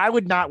Gelati. Like, I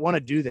would not want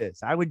to do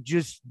this. I would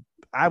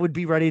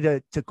be ready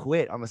to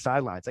quit on the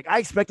sidelines. Like, I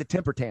expect a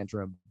temper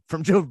tantrum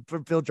from Phil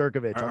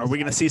Jurkovich. Are we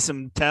going to see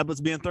some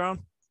tablets being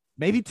thrown?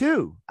 Maybe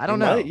 2. I don't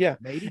know. Yeah.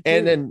 Maybe 2.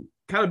 And then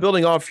kind of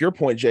building off your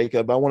point,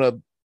 Jacob, I want to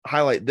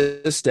highlight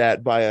this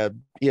stat by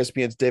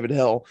ESPN's David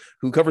Hell,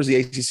 who covers the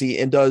ACC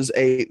and does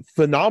a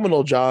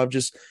phenomenal job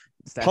just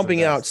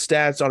pumping out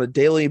stats on a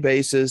daily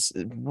basis,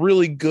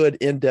 really good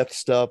in-depth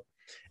stuff.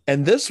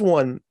 And this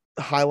one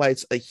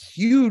highlights a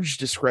huge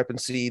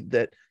discrepancy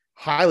that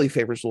highly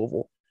favors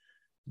Louisville.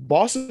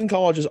 Boston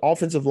College's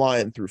offensive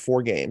line through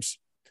 4 games,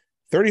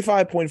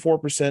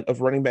 35.4%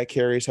 of running back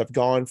carries have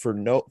gone for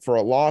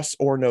a loss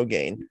or no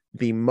gain,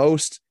 the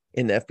most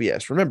in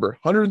FBS. Remember,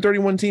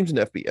 131 teams in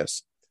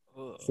FBS.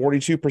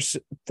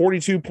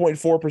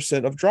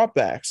 42.4% of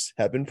dropbacks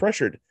have been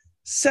pressured,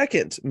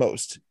 second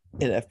most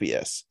in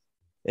FBS.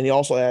 And he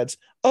also adds,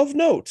 of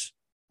note,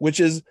 which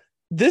is,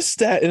 this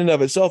stat in and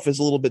of itself is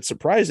a little bit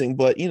surprising,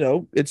 but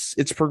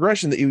it's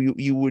progression that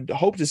you would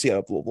hope to see out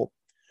of Louisville.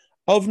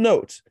 Of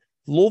note,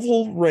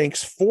 Louisville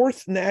ranks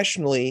 4th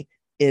nationally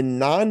in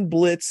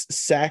non-blitz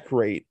sack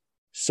rate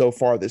so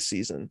far this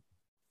season.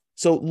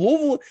 So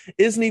Louisville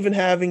isn't even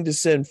having to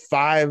send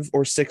 5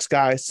 or 6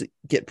 guys to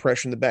get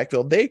pressure in the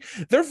backfield.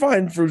 They're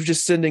fine for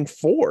just sending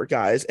 4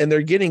 guys, and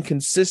they're getting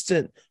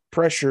consistent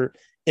pressure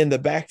in the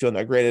backfield.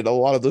 Now, granted, a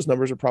lot of those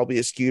numbers are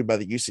probably skewed by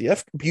the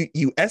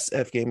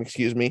USF game,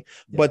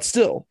 but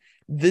still,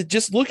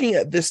 just looking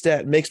at this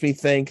stat makes me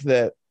think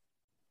that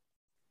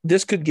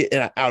this could get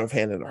out of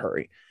hand in a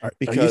hurry.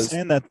 Because are you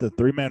saying that the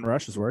 3-man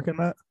rush is working,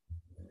 Matt?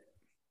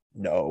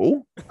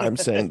 No, I'm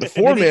saying the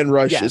 4-man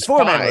rush is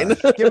fine.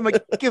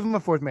 Give him a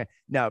 4th man.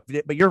 No,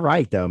 but you're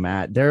right though,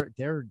 Matt.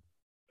 They're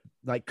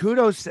like,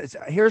 kudos.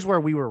 Here's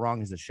where we were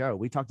wrong as a show.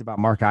 We talked about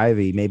Mark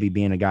Ivey maybe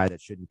being a guy that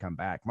shouldn't come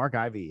back. Mark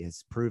Ivey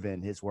has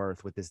proven his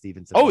worth with this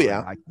defensive. Oh yeah,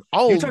 like,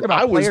 I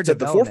was at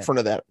the forefront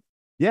of that.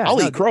 Yeah,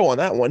 I'll eat crow on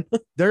that one.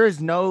 There is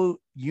no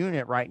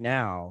unit right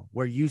now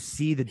where you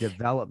see the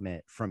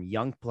development from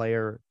young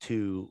player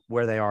to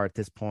where they are at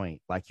this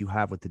point, like you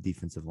have with the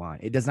defensive line.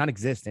 It does not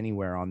exist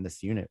anywhere on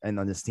this unit and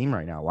on this team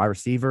right now. Wide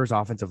receivers,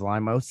 offensive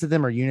line, most of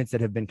them are units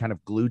that have been kind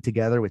of glued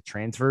together with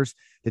transfers.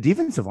 The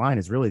defensive line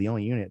is really the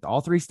only unit.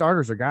 All 3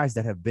 starters are guys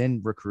that have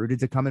been recruited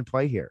to come and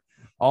play here.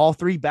 All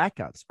 3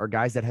 backups are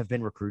guys that have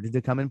been recruited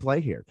to come and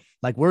play here.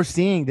 Like, we're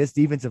seeing this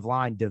defensive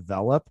line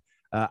develop.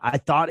 I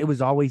thought it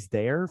was always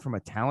there from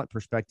a talent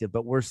perspective,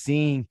 but we're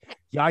seeing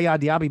Yaya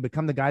Diaby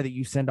become the guy that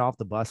you send off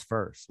the bus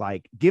first.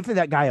 Like, give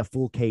that guy a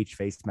full cage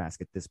face mask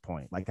at this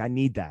point. Like, I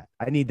need that.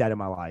 I need that in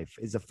my life,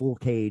 is a full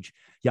cage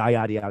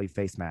Yaya Diaby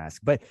face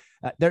mask. But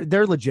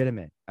they're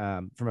legitimate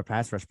from a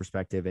pass rush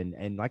perspective.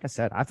 And like I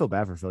said, I feel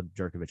bad for Phil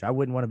Jurkovich. I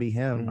wouldn't want to be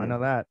him. I know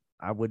that.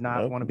 I would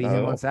not want to be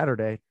him on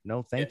Saturday.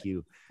 No, thank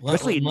you.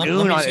 Especially let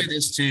me say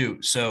this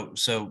too.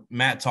 So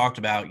Matt talked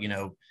about,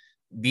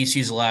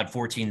 BC's allowed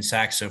 14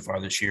 sacks so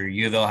far this year.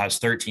 U of L has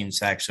 13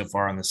 sacks so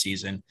far on the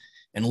season.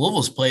 And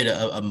Louisville's played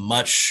a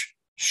much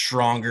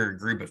stronger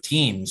group of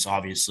teams,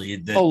 obviously.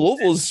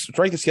 Louisville's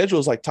strength of schedule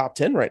is like top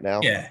 10 right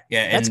now. Yeah.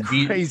 That's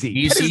crazy.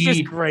 BC, that is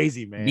just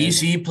crazy, man.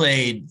 BC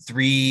played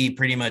 3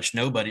 pretty much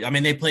nobody. I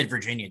mean, they played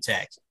Virginia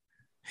Tech,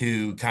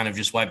 who kind of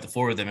just wiped the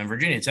floor with them. And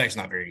Virginia Tech's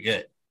not very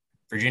good.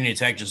 Virginia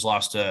Tech just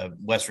lost to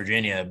West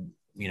Virginia,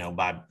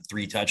 by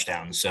 3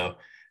 touchdowns. So,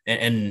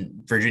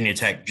 and Virginia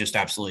Tech just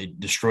absolutely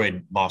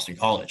destroyed Boston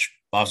College.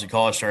 Boston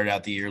College started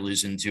out the year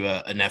losing to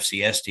an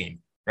FCS team,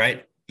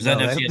 right? Was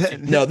that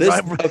FCS? No,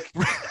 this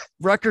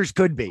Rutgers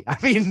could be. I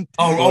mean,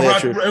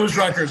 it was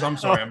Rutgers. I'm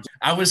sorry.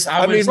 I was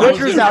Rutgers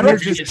looking out at here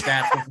Virginia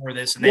stats before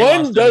this. And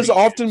one does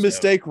often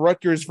mistake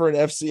Rutgers for an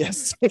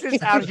FCS.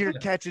 Just out here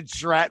catching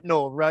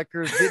shrapnel.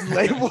 Rutgers getting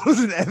labeled as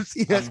an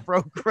FCS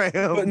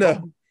program. But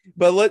no.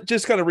 But let's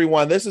just kind of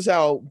rewind. This is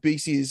how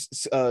BC's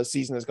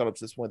season has gone up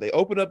to this point. They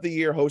opened up the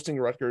year hosting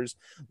Rutgers,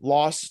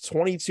 lost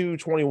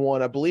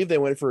 22-21. I believe they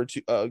went for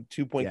a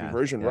two-point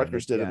conversion.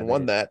 Rutgers did and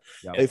won that.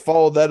 Yep. They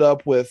followed that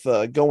up with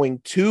going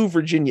to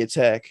Virginia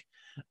Tech,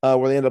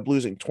 where they ended up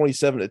losing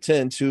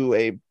 27-10 to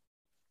a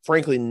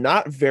frankly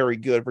not very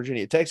good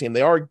Virginia Tech team.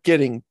 They are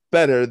getting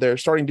better. They're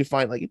starting to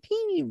find like a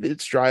teeny bit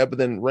dry up, but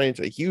then ran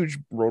into a huge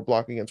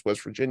roadblock against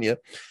West Virginia.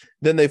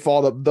 Then they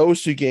followed up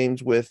those two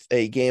games with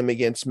a game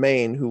against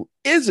Maine, who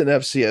is an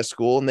FCS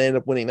school, and they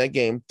ended up winning that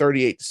game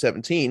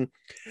 38-17.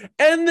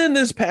 And then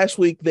this past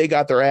week, they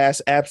got their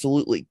ass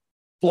absolutely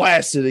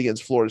blasted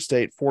against Florida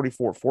State,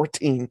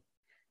 44-14.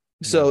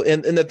 So,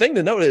 and the thing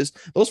to note is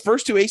those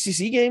first two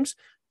ACC games,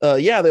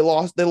 they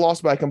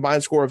lost by a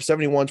combined score of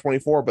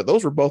 71-24, but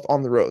those were both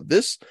on the road.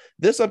 This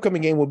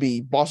upcoming game will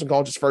be Boston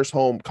College's first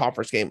home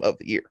conference game of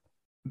the year.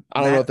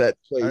 I don't know if that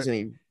plays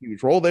any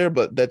huge role there,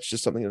 but that's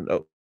just something to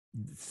note.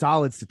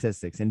 Solid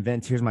statistics. And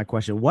Vince, here's my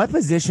question. What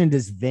position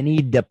does Vinny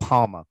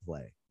DePalma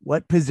play?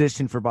 What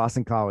position for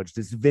Boston College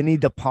does Vinny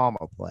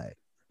DePalma play?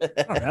 I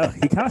don't know.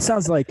 He kind of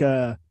sounds like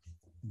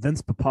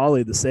Vince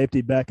Papale, the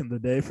safety back in the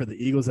day for the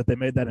Eagles that they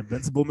made that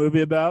Invincible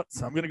movie about.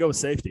 So I'm going to go with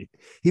safety.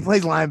 He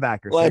plays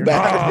linebacker.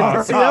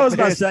 See, that was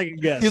my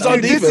second guess. He's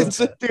on defense.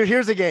 Dude,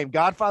 here's a game.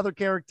 Godfather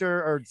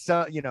character or,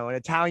 an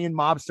Italian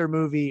mobster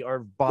movie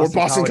or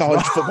Boston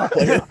College football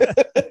player.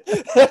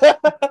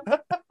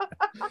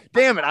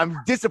 Damn it. I'm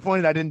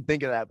disappointed I didn't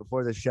think of that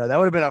before the show. That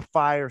would have been a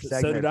fire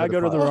segment. So did I go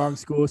to the wrong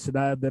school? Should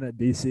I have been at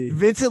BC?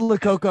 Vincent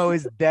Lococo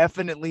is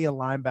definitely a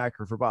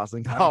linebacker for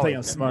Boston College. I don't think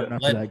I'm smart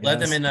enough for that. Let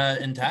them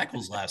in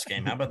tackles last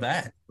game. How about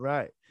that?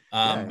 Right.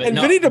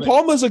 Vinny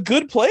DePalma is a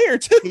good player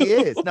too. He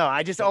is. No,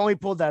 I just only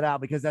pulled that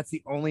out because that's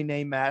the only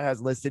name Matt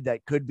has listed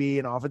that could be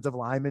an offensive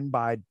lineman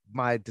by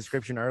my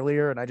description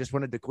earlier, and I just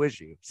wanted to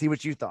quiz you, see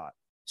what you thought.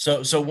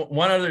 So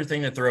one other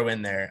thing to throw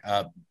in there,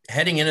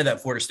 heading into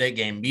that Florida State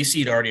game, BC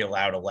had already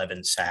allowed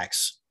 11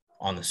 sacks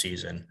on the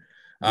season.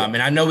 And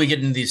I know we get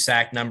into these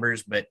sack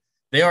numbers, but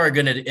they are a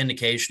good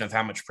indication of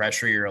how much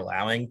pressure you're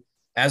allowing.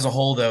 As a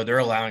whole, though, they're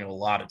allowing a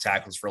lot of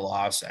tackles for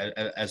loss,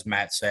 as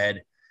Matt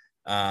said.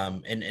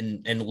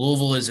 And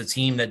Louisville is a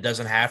team that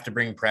doesn't have to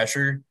bring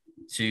pressure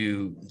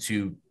to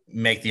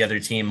make the other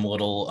team a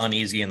little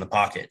uneasy in the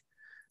pocket.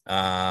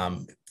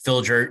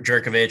 Phil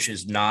Jerkovich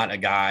is not a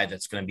guy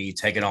that's going to be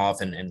taking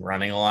off and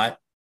running a lot.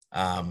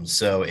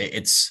 So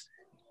it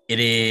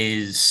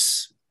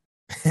is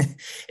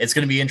it's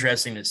going to be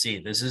interesting to see.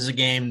 This is a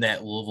game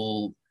that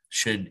Louisville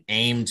should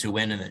aim to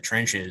win in the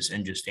trenches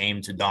and just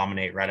aim to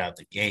dominate right out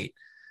the gate.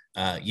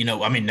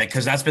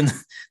 Because that's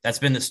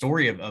been the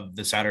story of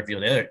the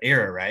Satterfield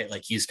era, right?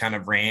 Like he's kind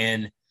of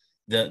ran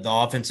the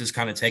offense is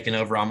kind of taken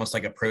over almost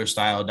like a pro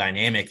style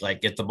dynamic,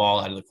 like get the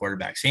ball out of the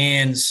quarterback's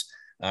hands,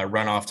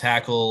 run off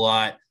tackle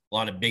a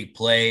lot of big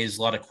plays,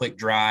 a lot of quick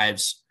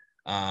drives.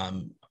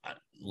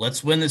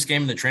 Let's win this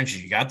game in the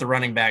trenches. You got the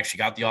running backs, you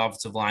got the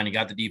offensive line, you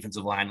got the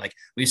defensive line. Like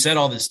we said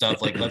all this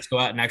stuff, like let's go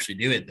out and actually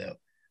do it though.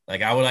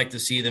 Like I would like to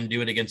see them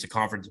do it against a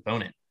conference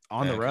opponent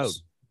on the road.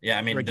 Yeah,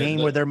 I mean, for a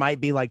game where there might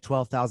be like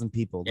 12,000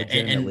 people. And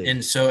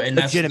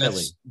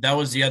that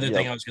was the other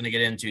thing I was going to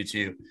get into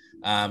too.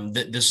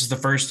 This is the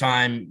first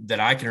time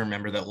that I can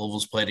remember that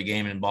Louisville's played a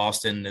game in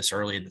Boston this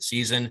early in the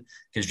season.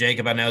 Because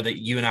Jacob, I know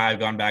that you and I have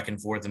gone back and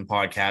forth in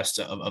podcasts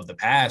of the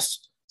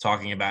past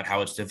talking about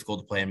how it's difficult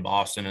to play in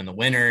Boston in the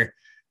winter.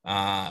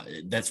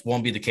 That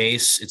won't be the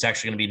case. It's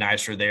actually going to be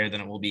nicer there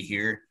than it will be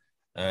here.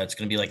 It's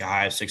going to be like a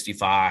high of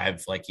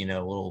 65, like a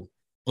little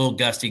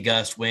gusty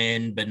gust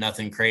wind, but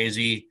nothing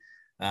crazy.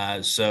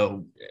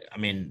 So, I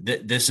mean,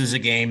 this is a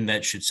game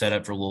that should set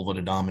up for Louisville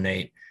to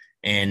dominate.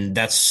 And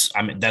that's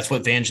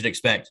what fans should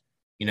expect.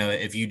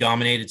 If you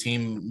dominate a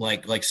team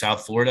like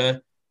South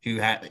Florida,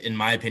 who in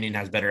my opinion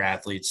has better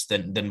athletes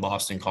than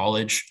Boston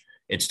College,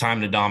 it's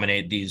time to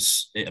dominate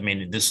these. I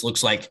mean, this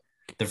looks like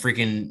the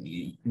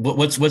freaking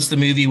what's the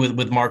movie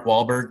with Mark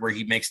Wahlberg where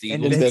he makes the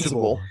Eagles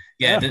Invincible.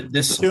 Yeah,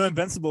 this two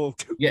Invincible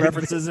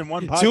references in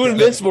one podcast. Two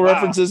Invincible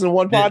references in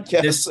one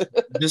podcast.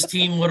 This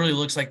team literally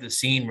looks like the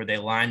scene where they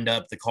lined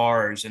up the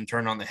cars and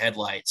turned on the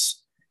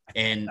headlights,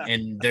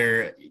 and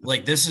they're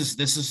like, this is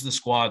the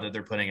squad that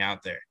they're putting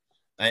out there,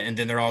 and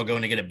then they're all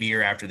going to get a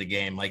beer after the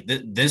game. Like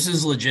this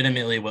is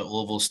legitimately what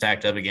Louisville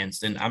stacked up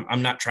against, and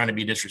I'm not trying to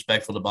be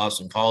disrespectful to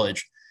Boston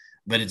College,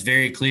 but it's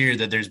very clear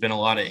that there's been a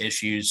lot of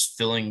issues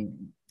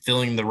filling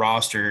the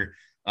roster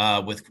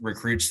with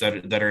recruits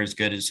that are as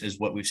good as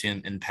what we've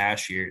seen in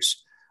past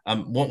years.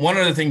 One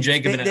other thing,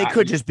 Jacob, they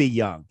could just be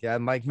young. Yeah,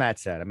 like Matt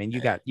said. I mean,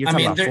 you're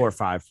talking about 4 or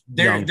 5.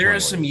 There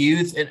is some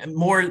youth and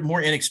more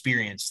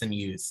inexperienced than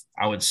youth,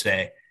 I would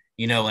say.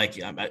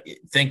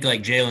 Think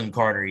like Jalen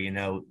Carter.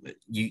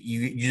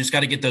 You just got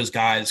to get those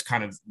guys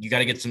you got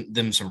to get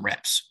them some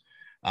reps.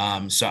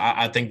 So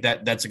I think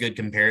that's a good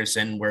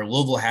comparison where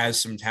Louisville has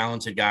some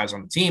talented guys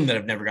on the team that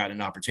have never gotten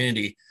an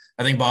opportunity.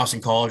 I think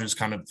Boston College is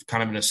kind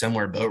of in a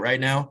similar boat right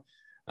now.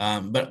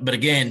 But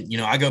again,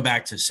 I go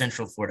back to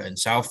Central Florida and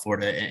South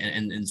Florida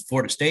and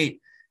Florida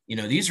State.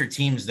 These are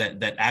teams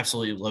that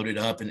absolutely loaded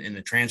up in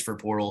the transfer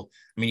portal.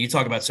 I mean, you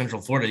talk about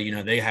Central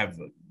Florida, they have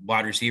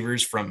wide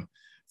receivers from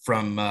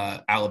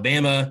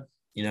Alabama.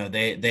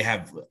 They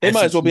have they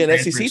might as well be an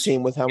transfers. SEC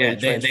team with how many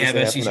transfers they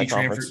have SEC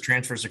conference.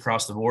 transfers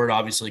across the board.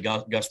 Obviously,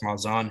 Gus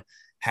Malzahn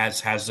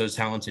has those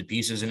talented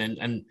pieces.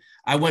 And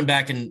I went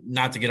back, and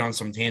not to get on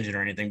some tangent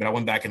or anything, but I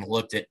went back and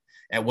looked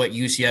at what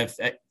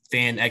UCF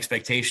fan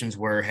expectations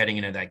were heading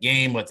into that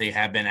game, what they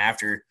have been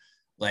after.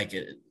 Like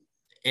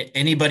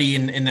anybody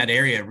in that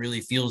area really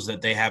feels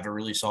that they have a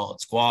really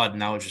solid squad,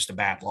 and that was just a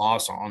bad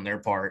loss on their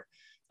part.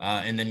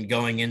 And then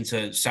going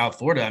into South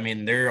Florida, I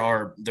mean, there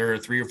are 3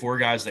 or 4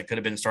 guys that could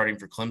have been starting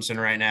for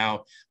Clemson right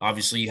now.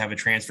 Obviously, you have a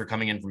transfer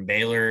coming in from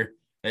Baylor.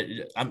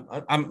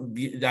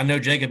 I know,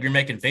 Jacob, you're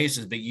making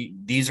faces, but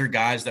these are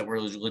guys that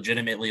were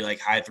legitimately like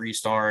high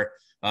 3-star,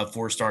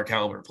 4-star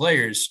caliber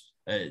players.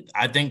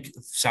 I think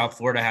South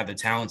Florida had the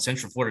talent.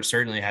 Central Florida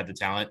certainly had the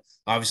talent.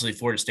 Obviously,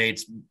 Florida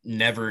State's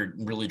never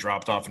really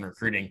dropped off in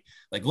recruiting.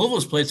 Like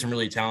Louisville's played some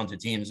really talented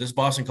teams. This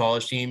Boston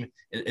College team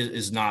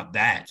is not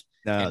that.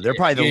 No, they're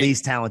probably the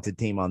least talented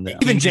team on there.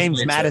 Even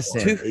James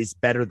Madison is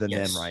better than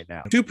them right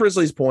now. To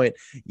Prisley's point,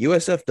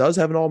 USF does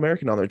have an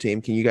All-American on their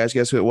team. Can you guys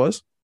guess who it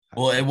was?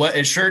 Well,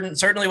 it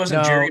certainly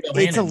wasn't Gerry.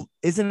 Isn't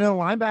it a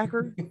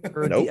linebacker?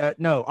 Or Nope.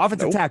 No,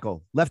 offensive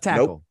tackle, left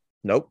tackle.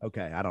 Nope.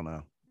 Okay, I don't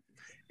know.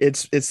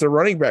 It's the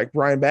running back,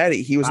 Brian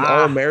Batty. He was an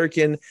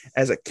All-American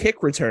as a kick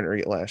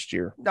returner last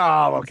year.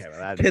 Oh, okay.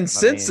 Well,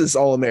 consensus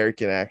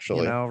All-American,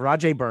 actually.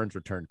 Rajay Burns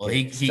returned. Well,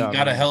 he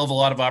got a hell of a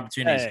lot of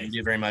opportunities. He didn't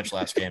do very much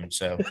last game,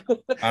 so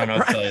I don't know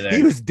what to tell you there.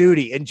 He was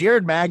duty. And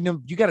Jared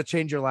Magnum, you got to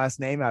change your last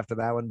name after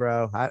that one,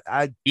 bro.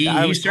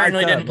 He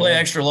certainly didn't play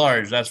extra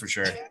large, that's for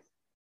sure. By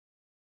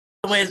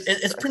the way,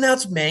 it's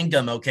pronounced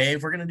Mangum, okay?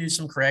 If we're going to do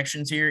some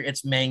corrections here,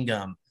 it's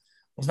Mangum.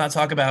 Let's not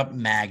talk about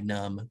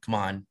Magnum. Come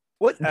on.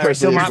 What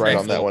so right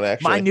on that one,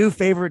 actually. My new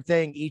favorite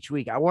thing each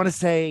week, I want to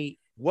say,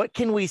 what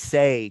can we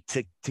say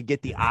to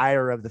get the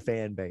ire of the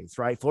fan base,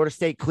 right? Florida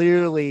State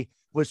clearly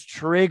was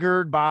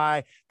triggered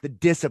by the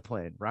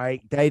discipline,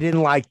 right? They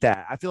didn't like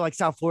that. I feel like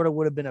South Florida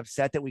would have been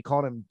upset that we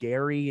called him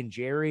Gerry and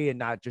Gerry and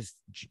not just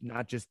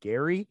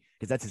Gerry,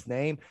 because that's his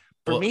name.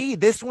 For me,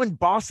 this one,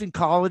 Boston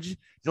College,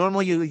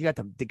 normally you got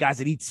the guys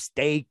that eat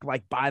steak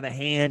like by the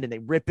hand and they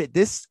rip it.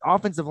 This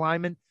offensive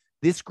lineman,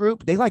 this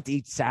group, they like to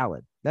eat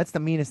salad. That's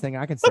the meanest thing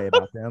I can say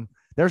about them.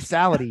 They're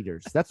salad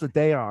eaters. That's what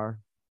they are.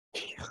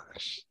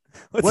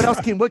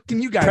 What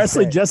can you guys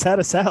Presley say? just had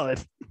a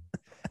salad.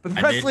 But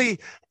Presley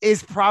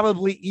is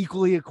probably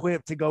equally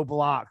equipped to go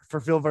block for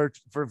Phil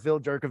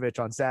Jerkovich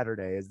on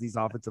Saturday as these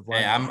offensive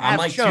linemen.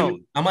 Yeah,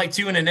 I'm like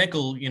two and a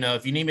nickel.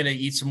 If you need me to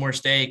eat some more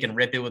steak and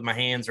rip it with my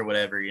hands or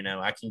whatever,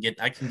 I can get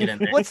in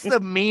there. What's the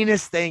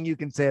meanest thing you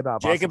can say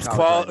about Jacob's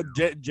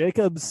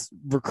Jacob's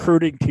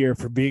recruiting tier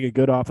for being a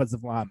good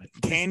offensive lineman?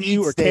 Can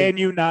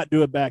you not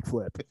do a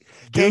backflip?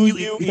 Can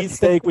you eat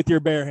steak with your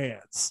bare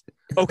hands?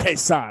 Okay,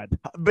 side.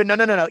 But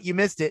no, you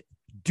missed it.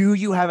 Do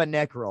you have a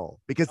neck roll?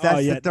 Because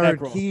that's the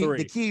third key.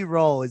 The key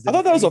roll is. I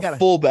thought that was a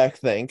fullback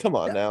thing. Come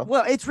on now.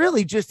 Well, it's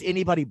really just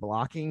anybody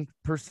blocking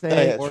per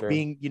se, or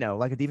being,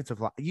 like a defensive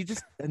line.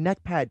 A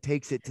neck pad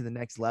takes it to the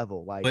next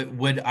level. Like,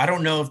 but I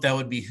don't know if that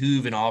would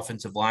behoove an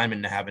offensive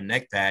lineman to have a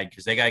neck pad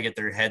because they got to get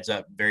their heads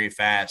up very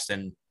fast.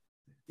 And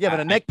but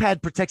a neck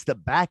pad protects the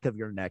back of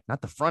your neck, not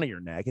the front of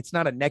your neck. It's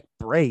not a neck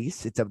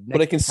brace. It's a neck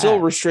but it can pad. Still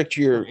restrict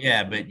your.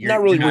 Yeah, but you're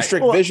not really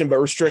restrict vision, but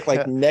restrict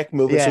like neck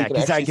movement. Yeah,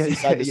 so you can actually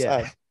see side to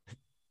side.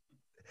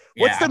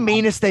 What's the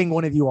meanest thing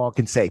one of you all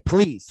can say?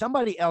 Please,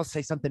 somebody else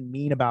say something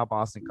mean about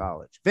Boston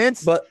College.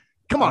 Vince,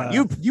 come on,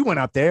 you went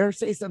up there.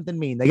 Say something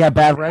mean. They got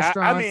bad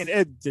restaurants. I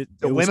mean,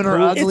 the women are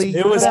ugly.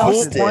 It was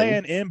cool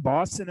playing in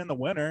Boston in the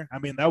winter. I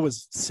mean, that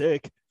was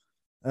sick.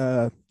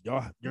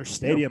 Your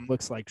stadium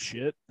looks like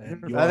shit.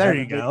 And there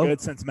you go. Good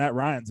since Matt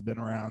Ryan's been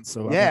around.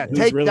 So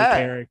take really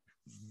that.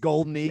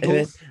 Golden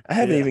Eagles. I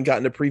haven't even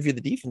gotten to preview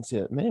the defense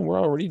yet. Man, we're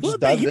already just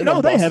diving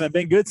in. They haven't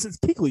been good since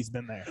Kuechly's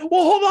been there.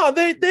 Well, hold on.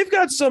 They've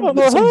got some. Hold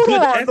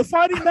on. The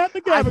fighting Matt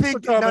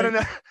McGavin.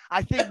 No.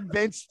 I think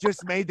Vince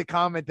just made the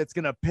comment that's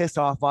going to piss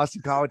off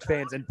Boston College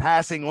fans in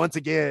passing once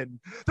again.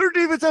 Their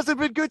defense hasn't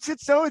been good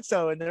since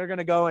so-and-so. And they're going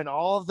to go in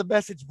all of the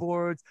message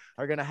boards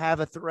are going to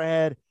have a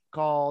thread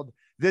called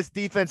 "This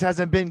defense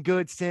hasn't been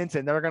good since."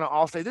 And they're going to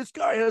all say, "This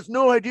guy has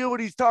no idea what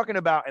he's talking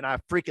about." And I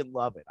freaking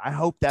love it. I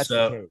hope that's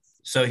the case.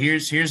 So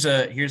here's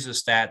a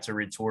stat to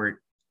retort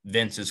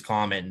Vince's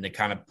comment and to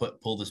kind of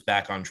pull this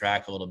back on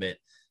track a little bit.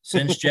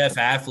 Since Jeff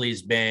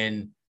Affley's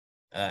been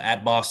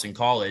at Boston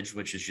College,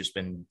 which has just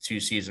been 2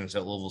 seasons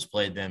that Louisville's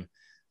played them,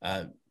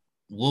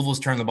 Louisville's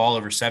turned the ball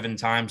over 7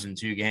 times in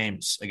 2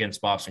 games against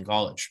Boston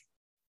College.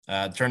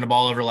 Turned the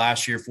ball over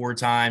last year 4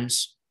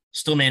 times.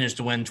 still managed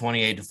to win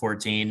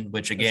 28-14,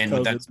 which again,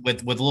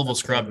 with Louisville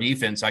scrub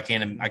defense, I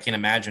can't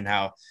imagine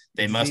how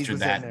they mustered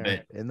that.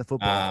 But in the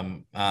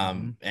football,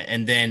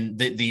 and then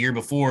the year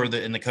before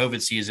in the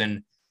COVID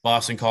season,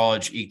 Boston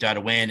College eked out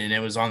a win, and it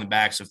was on the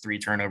backs of 3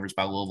 turnovers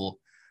by Louisville.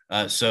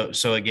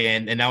 So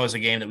again, and that was a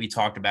game that we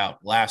talked about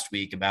last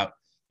week about,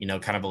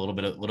 kind of a little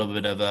bit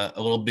of a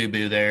little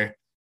boo-boo there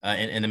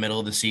in the middle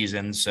of the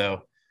season.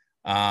 So,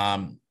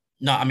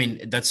 no, I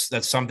mean, that's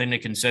something to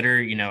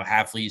consider.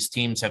 Half these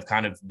teams have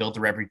kind of built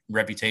a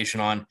reputation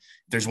on, if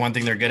there's one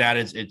thing they're good at,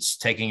 it's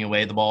taking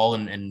away the ball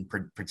and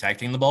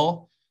protecting the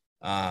ball.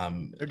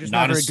 They're just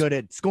not very good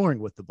at scoring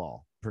with the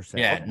ball per se.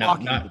 Yeah,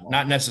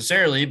 not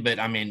necessarily, but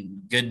I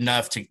mean, good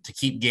enough to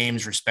keep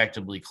games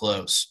respectably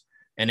close.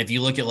 And if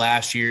you look at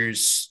last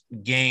year's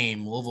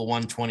game, Louisville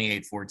won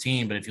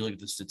 28-14. But if you look at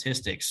the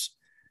statistics,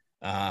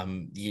 that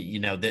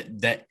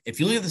if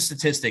you look at the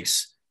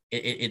statistics,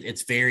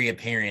 it's very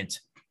apparent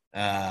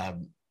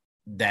that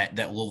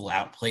Louisville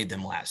outplayed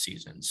them last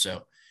season.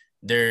 So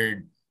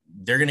they're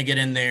going to get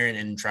in there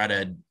and try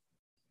to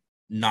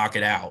knock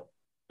it out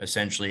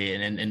essentially.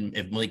 And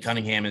if Malik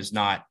Cunningham is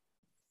not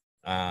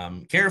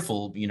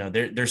careful,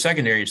 their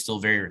secondary is still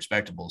very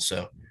respectable.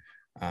 So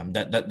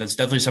that's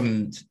definitely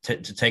something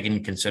to take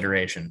into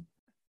consideration.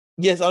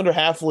 Yes, under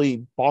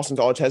Hafley, Boston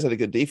College has had a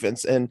good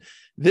defense. And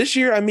this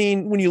year, I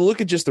mean, when you look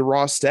at just the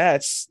raw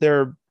stats,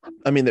 they're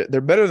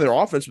better than their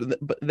offense,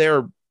 but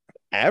they're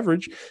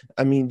average.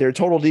 I mean, their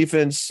total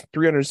defense,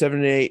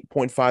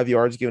 378.5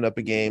 yards given up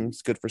a game.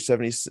 It's good for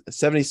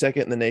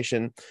 72nd in the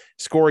nation.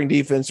 Scoring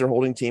defense, they're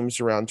holding teams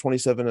around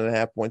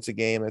 27.5 points a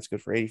game. That's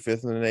good for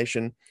 85th in the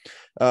nation.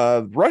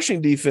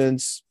 Rushing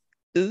defense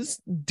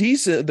is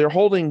decent. They're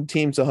holding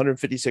teams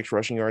 156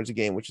 rushing yards a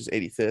game, which is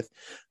 85th.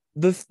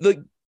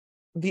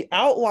 The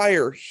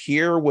outlier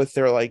here with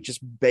their just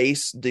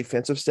base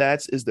defensive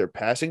stats is their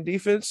passing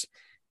defense.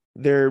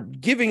 They're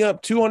giving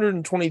up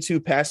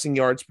 222 passing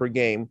yards per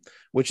game,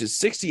 which is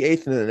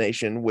 68th in the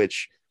nation,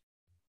 which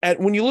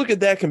when you look at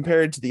that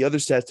compared to the other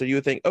stats that you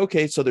would think,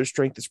 okay, so their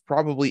strength is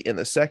probably in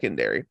the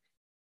secondary.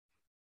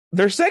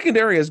 Their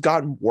secondary has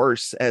gotten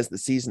worse as the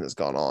season has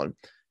gone on.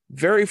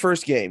 Very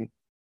first game,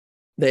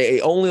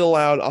 they only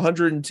allowed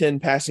 110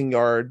 passing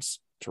yards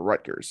to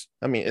Rutgers.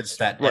 I mean, it's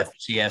that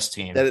FCS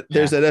team.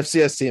 There's that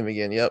FCS team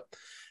again. Yep.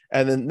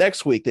 And then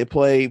next week they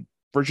play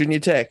Virginia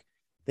Tech.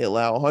 They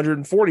allow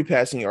 140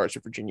 passing yards to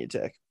Virginia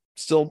Tech.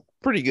 Still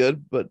pretty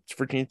good, but it's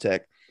Virginia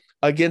Tech.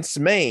 Against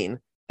Maine,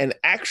 an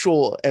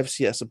actual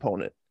FCS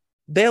opponent,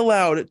 they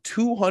allowed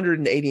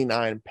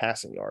 289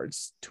 passing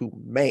yards to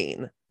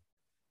Maine.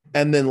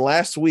 And then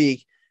last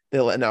week,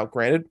 now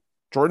granted,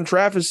 Jordan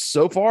Traff is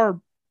so far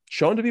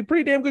shown to be a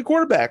pretty damn good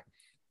quarterback.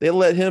 They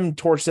let him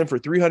torch them for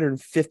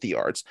 350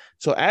 yards.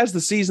 So as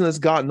the season has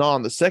gotten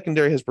on, the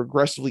secondary has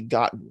progressively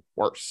gotten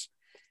worse.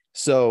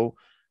 So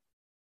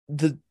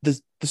the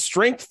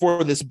strength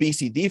for this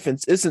BC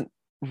defense isn't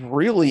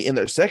really in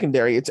their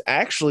secondary. It's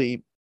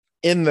actually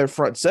in their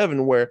front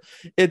seven, where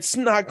it's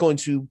not going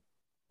to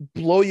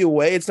blow you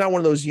away. It's not one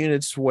of those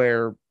units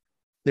where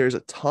there's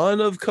a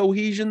ton of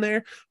cohesion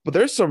there, but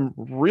there's some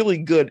really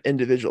good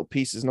individual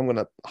pieces, and I'm going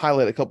to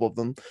highlight a couple of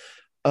them.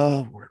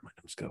 Where did my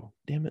notes go?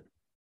 Damn it.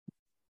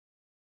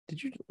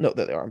 Did you? No,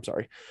 there they are. I'm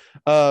sorry.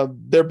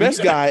 Their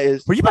best guy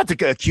is. Were you about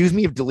to accuse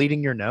me of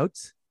deleting your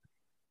notes?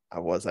 I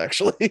was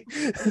actually.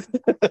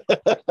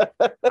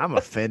 I'm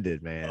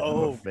offended, man.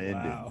 I'm offended.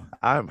 Wow.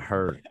 I'm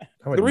hurt.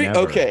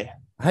 Okay.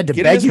 I had to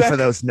beg you for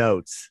those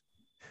notes.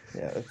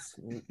 Yeah,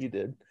 you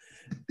did.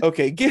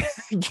 Okay,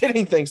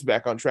 getting things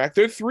back on track.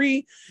 Their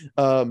three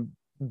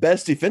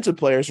best defensive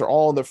players are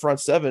all in the front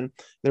seven.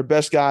 Their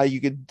best guy, you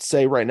could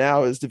say right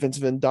now, is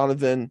defensive end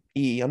Donovan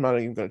E. I'm not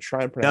even going to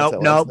try and pronounce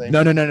that last name.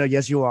 No.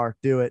 Yes, you are.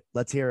 Do it.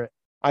 Let's hear it.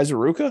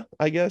 Izaruka,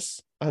 I guess.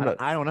 I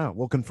don't know.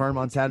 We'll confirm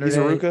on Saturday,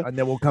 and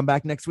then we'll come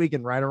back next week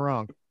and right or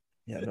wrong.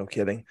 Yeah, no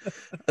kidding.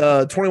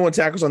 21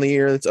 tackles on the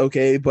year. That's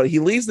okay. But he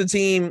leads the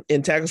team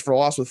in tackles for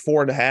loss with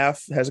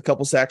 4.5, has a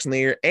couple sacks in the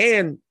year,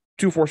 and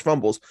 2 forced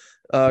fumbles.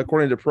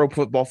 According to Pro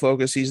Football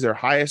Focus, he's their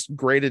highest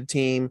graded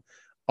team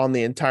on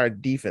the entire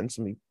defense.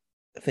 I mean,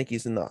 I think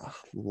he's in the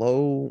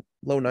low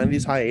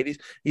 90s, high 80s.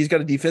 He's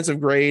got a defensive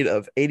grade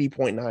of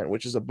 80.9,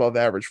 which is above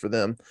average for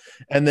them.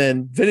 And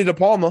then Vinny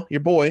DePalma,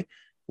 your boy,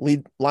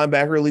 lead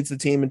linebacker, leads the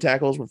team in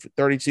tackles with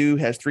 32,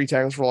 has 3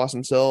 tackles for loss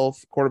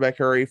himself. Quarterback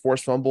hurry,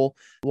 forced fumble.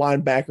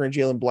 Linebacker and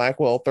Jalen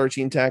Blackwell,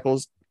 13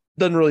 tackles.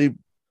 Doesn't really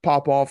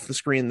pop off the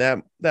screen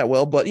that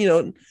well, but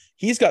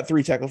he's got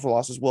 3 tackles for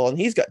loss as well, and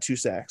he's got 2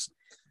 sacks.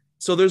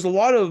 So there's a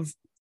lot of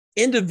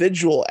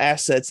individual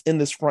assets in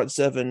this front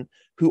seven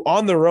who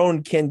on their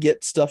own can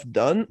get stuff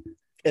done,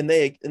 and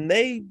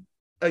they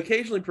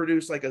occasionally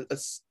produce like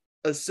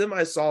a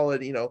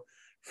semi-solid,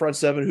 front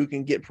seven who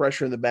can get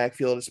pressure in the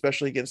backfield,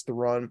 especially against the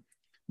run.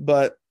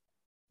 But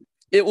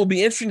it will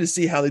be interesting to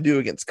see how they do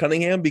against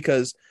Cunningham,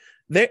 because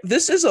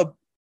this is a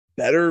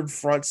better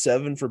front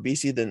seven for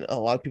BC than a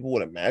lot of people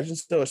would imagine,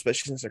 so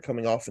especially since they're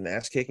coming off an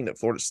ass kicking at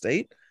Florida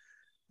State.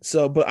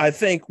 So, but I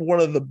think one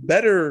of the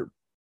better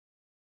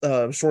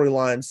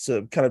storylines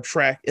to kind of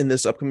track in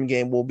this upcoming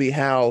game will be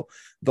how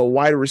the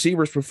wide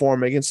receivers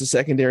perform against a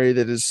secondary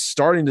that is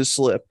starting to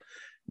slip.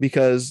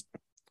 Because,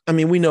 I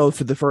mean, we know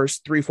for the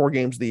first 3-4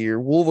 games of the year,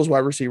 Louisville's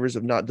wide receivers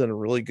have not done a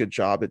really good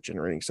job at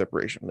generating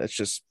separation. That's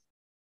just,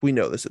 we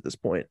know this at this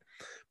point.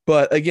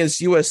 But against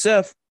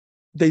USF,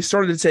 they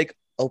started to take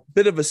a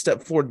bit of a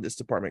step forward in this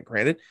department.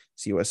 Granted,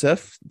 it's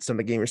USF. It's not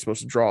a game you're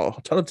supposed to draw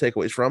a ton of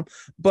takeaways from,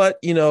 but,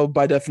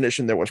 by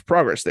definition, there was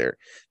progress there.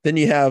 Then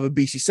you have a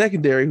BC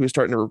secondary who's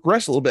starting to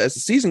regress a little bit as the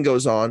season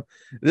goes on.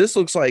 This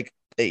looks like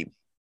a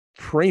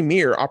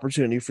premier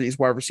opportunity for these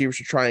wide receivers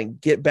to try and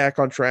get back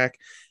on track.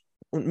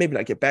 Maybe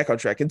not get back on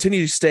track,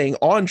 continue staying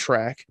on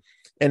track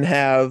and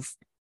have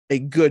a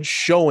good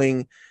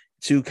showing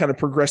to kind of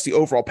progress the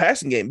overall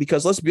passing game.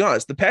 Because let's be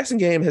honest, the passing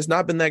game has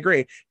not been that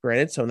great.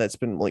 Granted, some of that's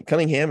been like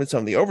Cunningham and some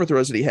of the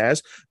overthrows that he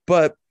has,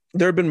 but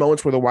there have been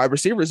moments where the wide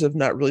receivers have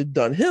not really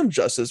done him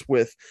justice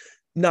with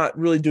not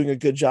really doing a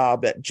good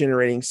job at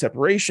generating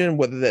separation,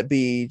 whether that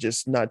be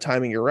just not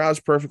timing your routes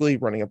perfectly,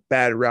 running a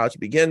bad route to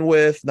begin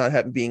with,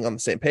 not being on the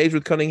same page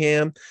with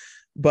Cunningham.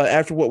 But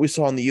after what we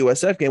saw in the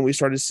USF game, we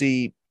started to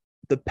see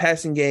the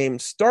passing game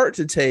start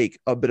to take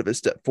a bit of a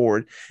step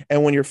forward.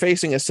 And when you're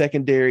facing a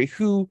secondary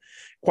who,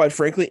 quite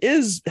frankly,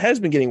 has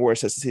been getting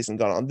worse as the season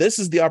gone on, this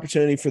is the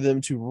opportunity for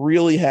them to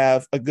really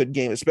have a good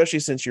game, especially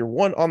since you're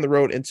 1 on the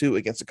road and 2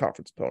 against a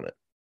conference opponent.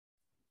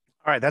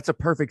 All right, that's a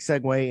perfect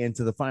segue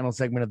into the final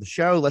segment of the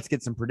show. Let's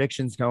get some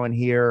predictions going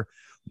here.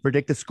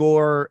 Predict the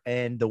score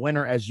and the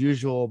winner as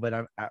usual.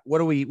 But what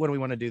do we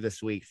want to do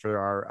this week for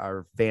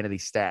our vanity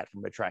stat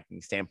from a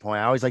tracking standpoint?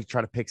 I always like to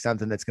try to pick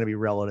something that's going to be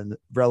relevant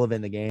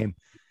in the game.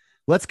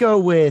 Let's go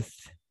with.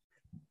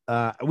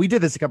 We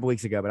did this a couple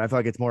weeks ago, but I feel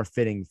like it's more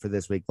fitting for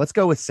this week. Let's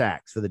go with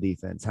sacks for the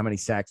defense. How many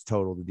sacks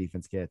total the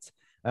defense gets?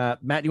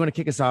 Matt, you want to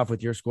kick us off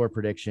with your score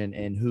prediction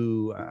and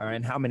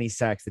and how many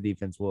sacks the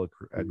defense will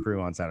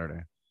accrue on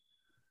Saturday?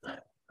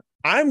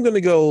 I'm going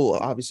to go,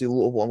 obviously,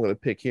 Louisville. I'm going to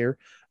pick here.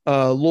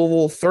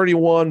 Louisville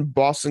 31,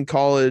 Boston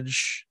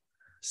College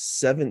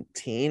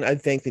 17. I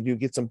think they do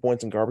get some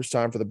points in garbage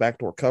time for the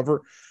backdoor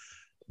cover,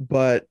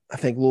 but I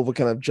think Louisville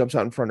kind of jumps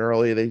out in front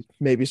early. They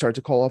maybe start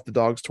to call off the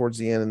dogs towards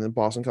the end, and then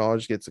Boston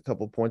College gets a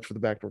couple of points for the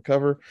backdoor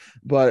cover.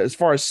 But as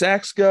far as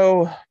sacks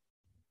go,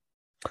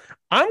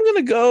 I'm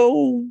going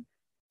to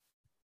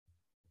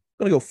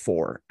go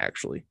 4,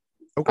 actually.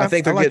 Okay. I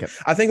think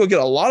they'll get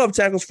a lot of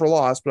tackles for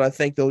loss, but I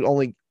think they'll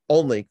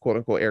only quote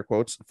unquote air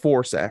quotes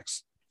 4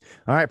 sacks.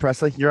 All right,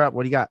 Presley, you're up.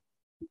 What do you got?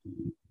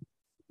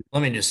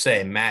 Let me just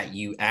say, Matt,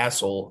 you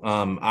asshole.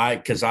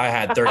 Because I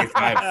had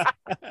 35,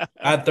 I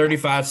had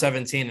 35,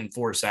 17, and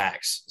 4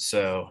 sacks.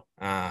 So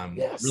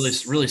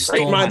yes. really stole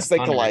great minds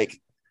think alike.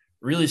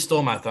 Really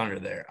stole my thunder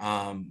there.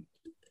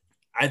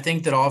 I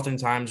think that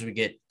oftentimes we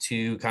get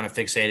too kind of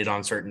fixated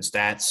on certain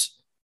stats.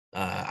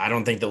 I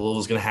don't think that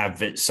Louisville's going to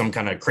have some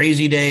kind of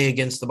crazy day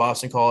against the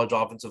Boston College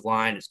offensive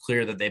line. It's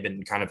clear that they've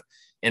been kind of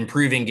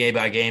improving game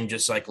by game,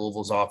 just like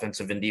Louisville's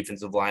offensive and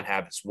defensive line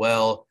have as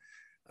well.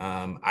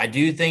 I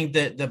do think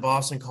that the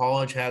Boston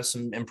College has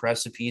some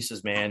impressive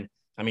pieces, man.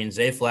 I mean,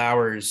 Zay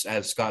Flowers,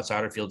 as Scott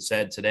Satterfield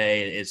said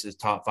today, is his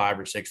top 5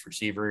 or 6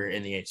 receiver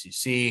in the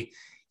ACC.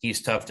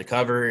 He's tough to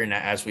cover. And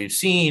as we've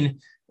seen,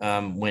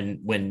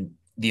 when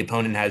the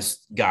opponent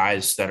has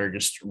guys that are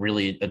just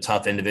really a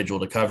tough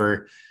individual to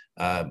cover,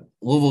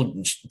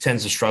 Louisville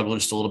tends to struggle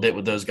just a little bit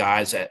with those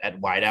guys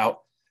at wideout.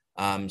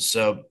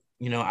 So,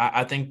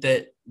 I think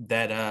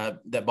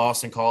that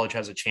Boston College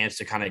has a chance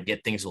to kind of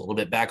get things a little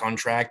bit back on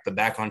track, but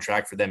back on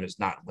track for them is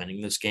not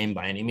winning this game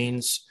by any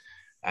means.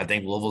 I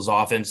think Louisville's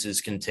offense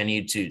has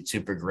continued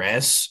to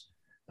progress.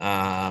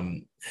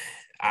 I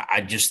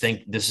just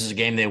think this is a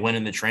game they win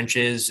in the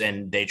trenches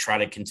and they try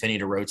to continue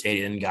to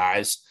rotate in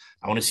guys.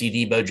 I want to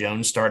see Debo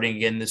Jones starting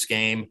again this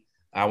game.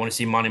 I want to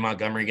see Monty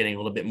Montgomery getting a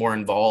little bit more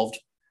involved.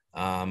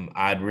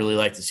 I'd really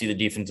like to see the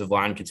defensive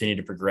line continue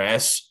to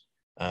progress.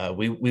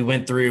 We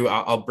went through,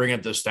 I'll bring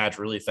up those stats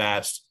really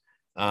fast.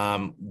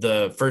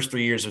 The first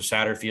 3 years of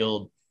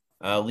Satterfield,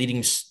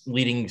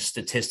 leading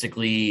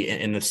statistically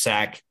in the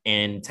sack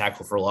and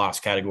tackle for loss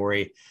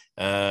category.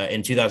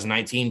 In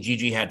 2019,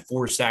 Gigi had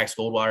 4 sacks,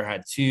 Goldwire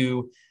had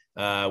 2,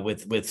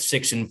 with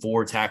 6 and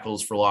 4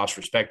 tackles for loss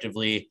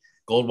respectively.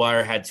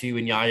 Goldwire had 2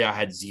 and Yaya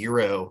had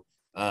 0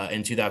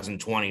 in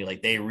 2020.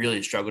 Like, they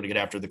really struggled to get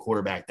after the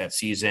quarterback that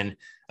season.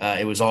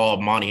 It was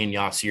all Monty and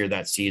Yasir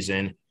that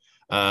season.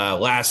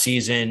 Last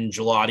season,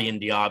 Gelati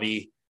and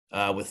Diaby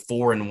with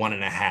 4 and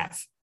 1.5.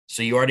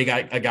 So you already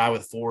got a guy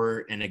with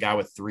 4 and a guy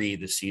with 3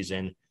 this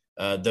season.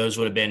 Those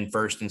would have been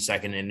first and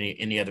second in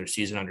any other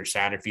season under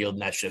Satterfield,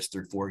 and that's just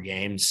through 4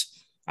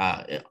 games.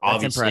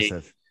 Obviously,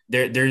 impressive.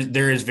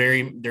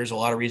 There's a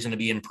lot of reason to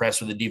be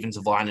impressed with the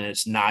defensive line, and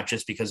it's not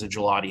just because of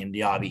Gelati and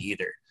Diaby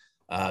either.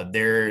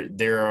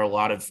 There are a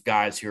lot of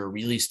guys who are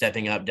really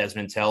stepping up.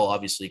 Desmond Tell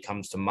obviously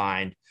comes to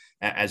mind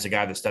as a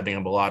guy that's stepping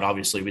up a lot.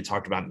 Obviously, we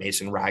talked about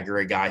Mason Reiger,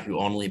 a guy who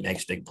only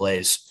makes big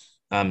plays.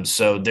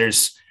 So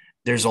there's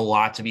a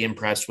lot to be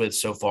impressed with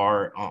so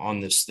far on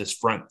this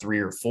front 3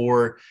 or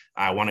 4.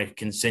 I want to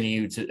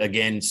continue to,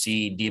 again,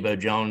 see Debo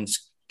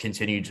Jones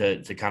continue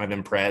to kind of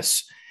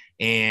impress.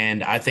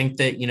 And I think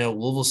that,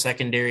 Louisville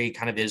secondary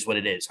kind of is what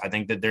it is. I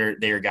think that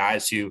they're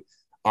guys who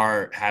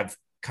have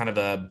kind of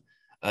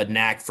a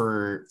knack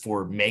for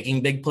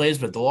making big plays,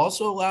 but they'll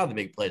also allow the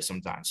big plays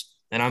sometimes.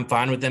 And I'm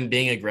fine with them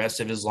being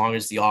aggressive as long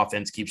as the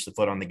offense keeps the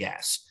foot on the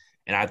gas.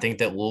 And I think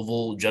that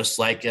Louisville, just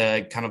like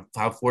kind of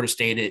how Florida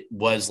State it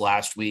was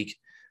last week,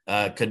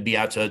 could be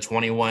out to a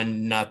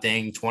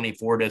 21-0,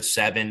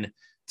 24-7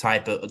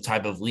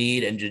 type of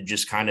lead and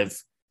just kind of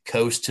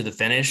coast to the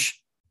finish.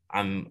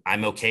 I'm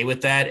okay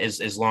with that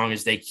as long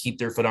as they keep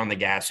their foot on the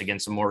gas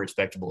against a more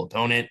respectable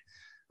opponent.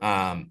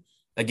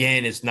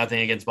 Again, it's nothing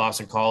against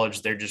Boston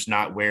College. They're just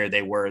not where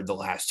they were the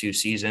last two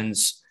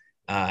seasons.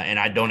 And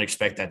I don't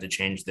expect that to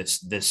change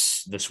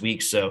this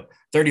week. So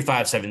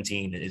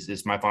 35-17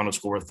 is my final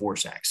score with 4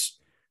 sacks.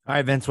 All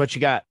right, Vince, what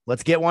you got?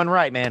 Let's get one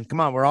right, man. Come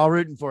on, we're all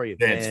rooting for you.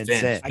 Vince. All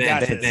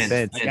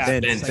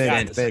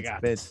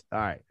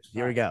right,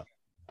 here we go.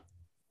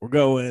 We're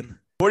going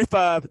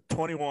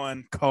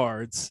 45-21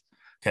 Cards.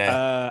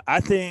 Okay.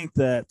 I think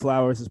that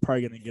Flowers is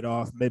probably going to get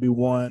off maybe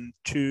 1,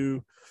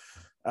 2.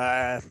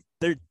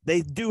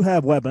 They do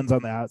have weapons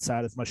on the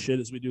outside, as much shit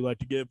as we do like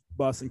to give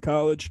Boston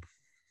College.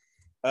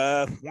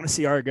 Want to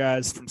see our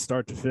guys from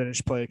start to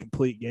finish play a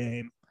complete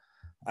game.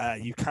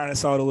 You kind of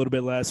saw it a little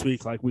bit last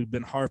week, like we've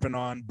been harping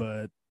on,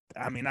 but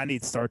I mean, I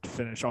need start to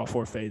finish all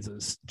 4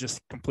 phases,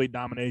 just complete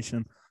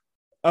domination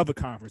of a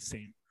conference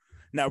team.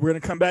 Now we're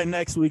going to come back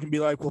next week and be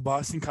like, well,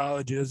 Boston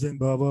College isn't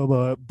blah, blah,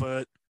 blah.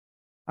 But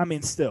I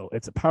mean, still,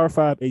 it's a Power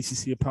 5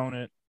 ACC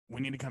opponent.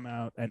 We need to come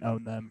out and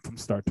own them from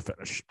start to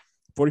finish.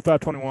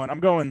 45-21. I'm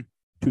going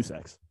 2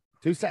 sacks.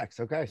 2 sacks.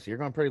 Okay. So you're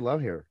going pretty low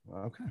here.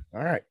 Okay.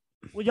 All right.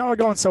 Well, y'all are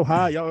going so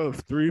high. Y'all are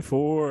 3,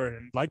 4.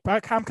 And like,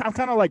 I'm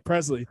kind of like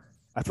Presley.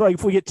 I feel like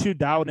if we get too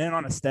dialed in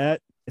on a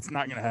stat, it's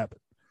not going to happen.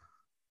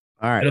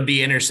 All right. It'll be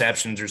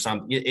interceptions or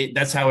something.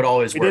 That's how it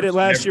always works. We did it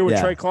last year with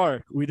Trey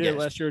Clark. We did it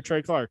last year with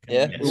Trey Clark.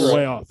 Yeah. We were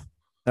way off.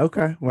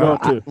 Okay. Well,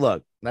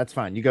 look, that's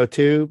fine. You go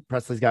 2.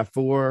 Presley's got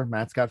 4.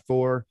 Matt's got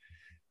 4.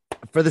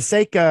 For the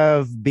sake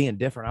of being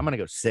different, I'm going to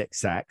go 6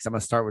 sacks. I'm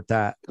going to start with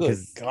that. Good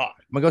God.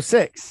 I'm going to go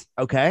 6.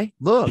 Okay.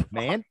 Look,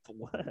 man.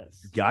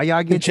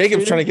 Yaya Jacob's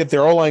treated. trying to get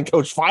their O-line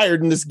coach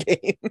fired in this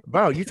game.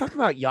 Bro, you talk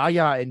about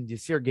Yaya and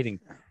Yasir getting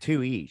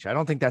 2 each. I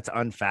don't think that's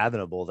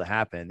unfathomable to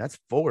happen. That's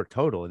 4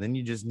 total. And then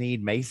you just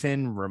need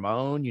Mason,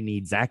 Ramon. You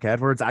need Zach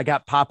Edwards. I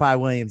got Popeye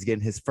Williams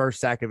getting his first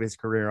sack of his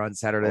career on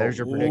Saturday. There's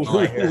your prediction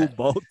right here.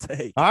 Bold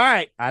take. All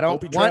right. I don't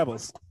Hope he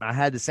travels. I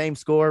had the same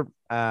score.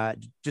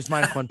 Just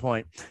minus 1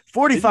 point.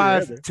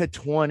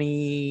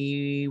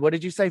 45-20. What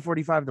did you say?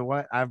 45 to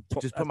what? I've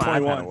just put my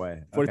iPad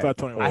away.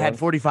 45-21. I had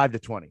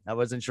 45-20. I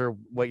wasn't sure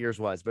what yours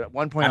was, but at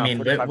 1 point,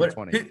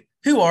 45-20.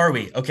 Who are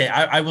we? Okay,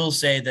 I will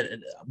say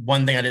that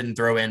one thing I didn't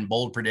throw in,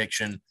 bold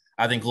prediction.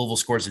 I think Louisville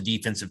scores a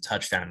defensive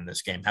touchdown in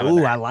this game.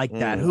 Ooh, I like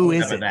that. Who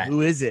is it?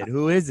 Who is it?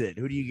 Who is it?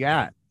 Who do you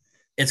got?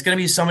 It's going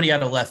to be somebody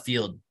out of left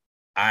field.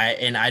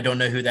 I don't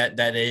know who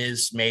that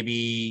is.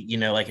 Maybe,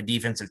 like a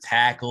defensive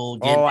tackle.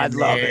 I'd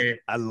love it.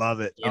 I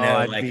love it.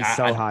 I'd be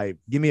so hyped.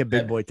 Give me a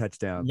big boy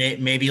touchdown.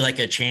 Maybe like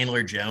a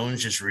Chandler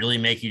Jones, just really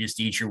make you just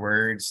eat your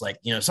words. Like,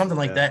 something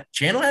like that.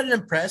 Chandler had an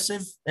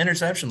impressive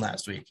interception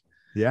last week.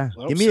 Yeah.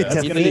 Give me a tip.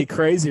 It's going to be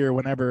crazier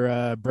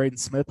whenever Braden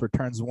Smith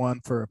returns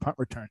 1 for a punt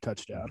return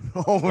touchdown.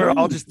 We're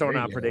all just throwing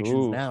out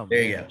predictions now.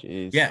 There you go.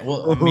 Jeez. Yeah.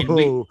 Well, I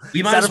mean,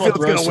 we might as well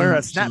going to wear a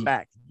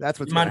snapback. That's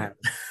what's going to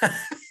happen.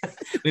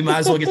 We might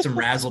as well get some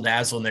razzle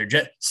dazzle in there.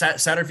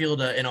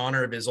 Satterfield, in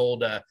honor of his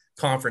old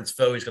conference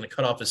foe, he's going to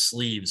cut off his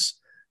sleeves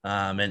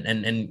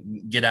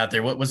and get out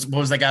there. What was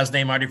that guy's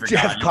name? I already forgot.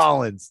 Jeff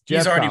Collins.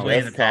 He's already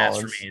waved the pass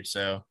for me.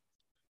 So,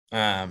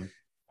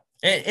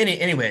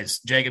 anyways,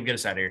 Jacob, get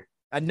us out of here.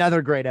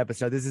 Another great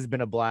episode. This has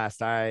been a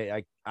blast.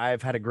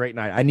 I've had a great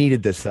night. I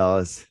needed this,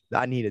 fellas.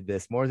 I needed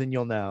this more than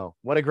you'll know.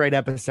 What a great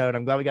episode.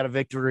 I'm glad we got a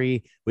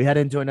victory. We head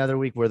into another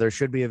week where there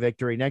should be a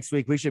victory. Next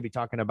week, we should be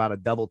talking about a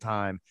double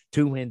time,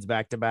 2 wins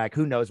back to back.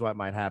 Who knows what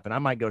might happen? I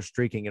might go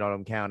streaking in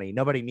Autumn County.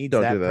 Nobody needs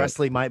that.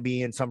 Presley might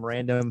be in some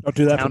random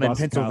town in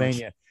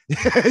Pennsylvania.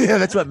 Yeah,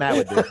 that's what Matt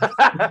would do. All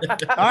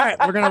right,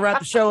 we're going to wrap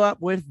the show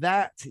up with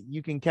that.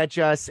 You can catch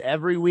us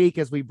every week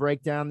as we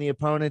break down the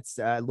opponents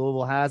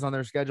Louisville has on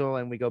their schedule,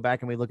 and we go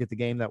back and we look at the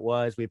game that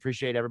was. We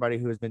appreciate everybody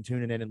who has been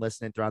tuning in and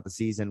listening throughout the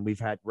season. We've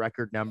had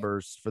record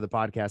numbers for the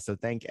podcast, so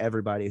thank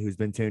everybody who's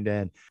been tuned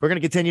in. We're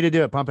going to continue to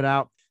do it. Pump it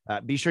out.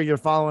 Be sure you're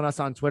following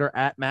us on Twitter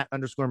at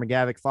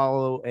Matt_McGavick.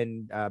 Follow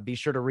and be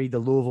sure to read the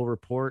Louisville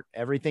Report.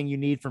 Everything you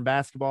need from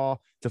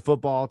basketball to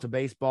football to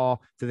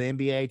baseball to the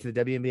NBA to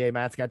the WNBA.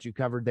 Matt's got you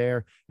covered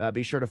there.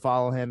 Be sure to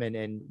follow him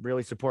and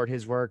really support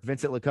his work.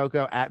 Vincent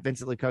Lococo at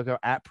Vincent Lococo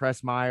at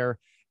Press Meyer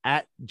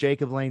at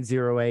Jacob Lane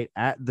 08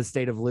 at the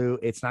State of Lou.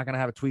 It's not going to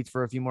have a tweets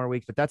for a few more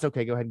weeks, but that's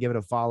okay. Go ahead and give it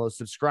a follow.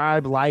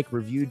 Subscribe, like,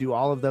 review, do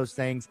all of those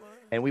things,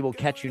 and we will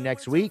catch you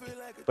next week.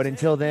 But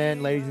until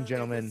then, ladies and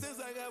gentlemen,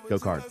 go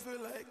Cards.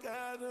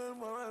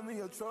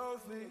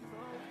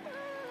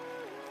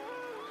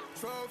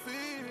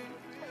 Trophy.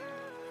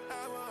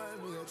 I want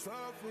me a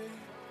trophy.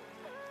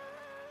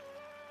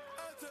 A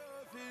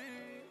trophy.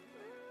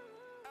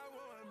 I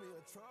want me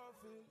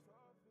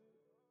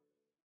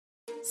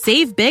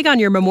Save big on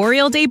your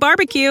Memorial Day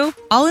barbecue,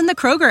 all in the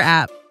Kroger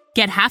app.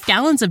 Get half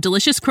gallons of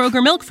delicious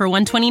Kroger milk for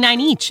 $1.29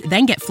 each.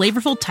 Then get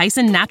flavorful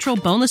Tyson natural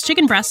boneless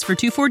chicken breasts for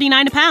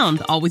 $2.49 a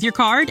pound, all with your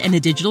card and a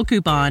digital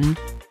coupon.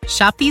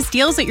 Shop these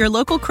deals at your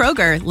local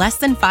Kroger, less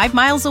than 5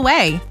 miles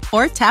away.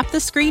 Or tap the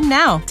screen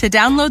now to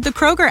download the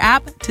Kroger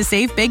app to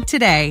save big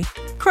today.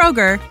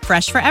 Kroger,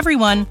 fresh for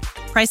everyone.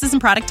 Prices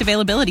and product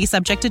availability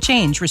subject to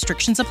change.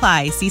 Restrictions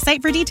apply. See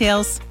site for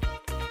details.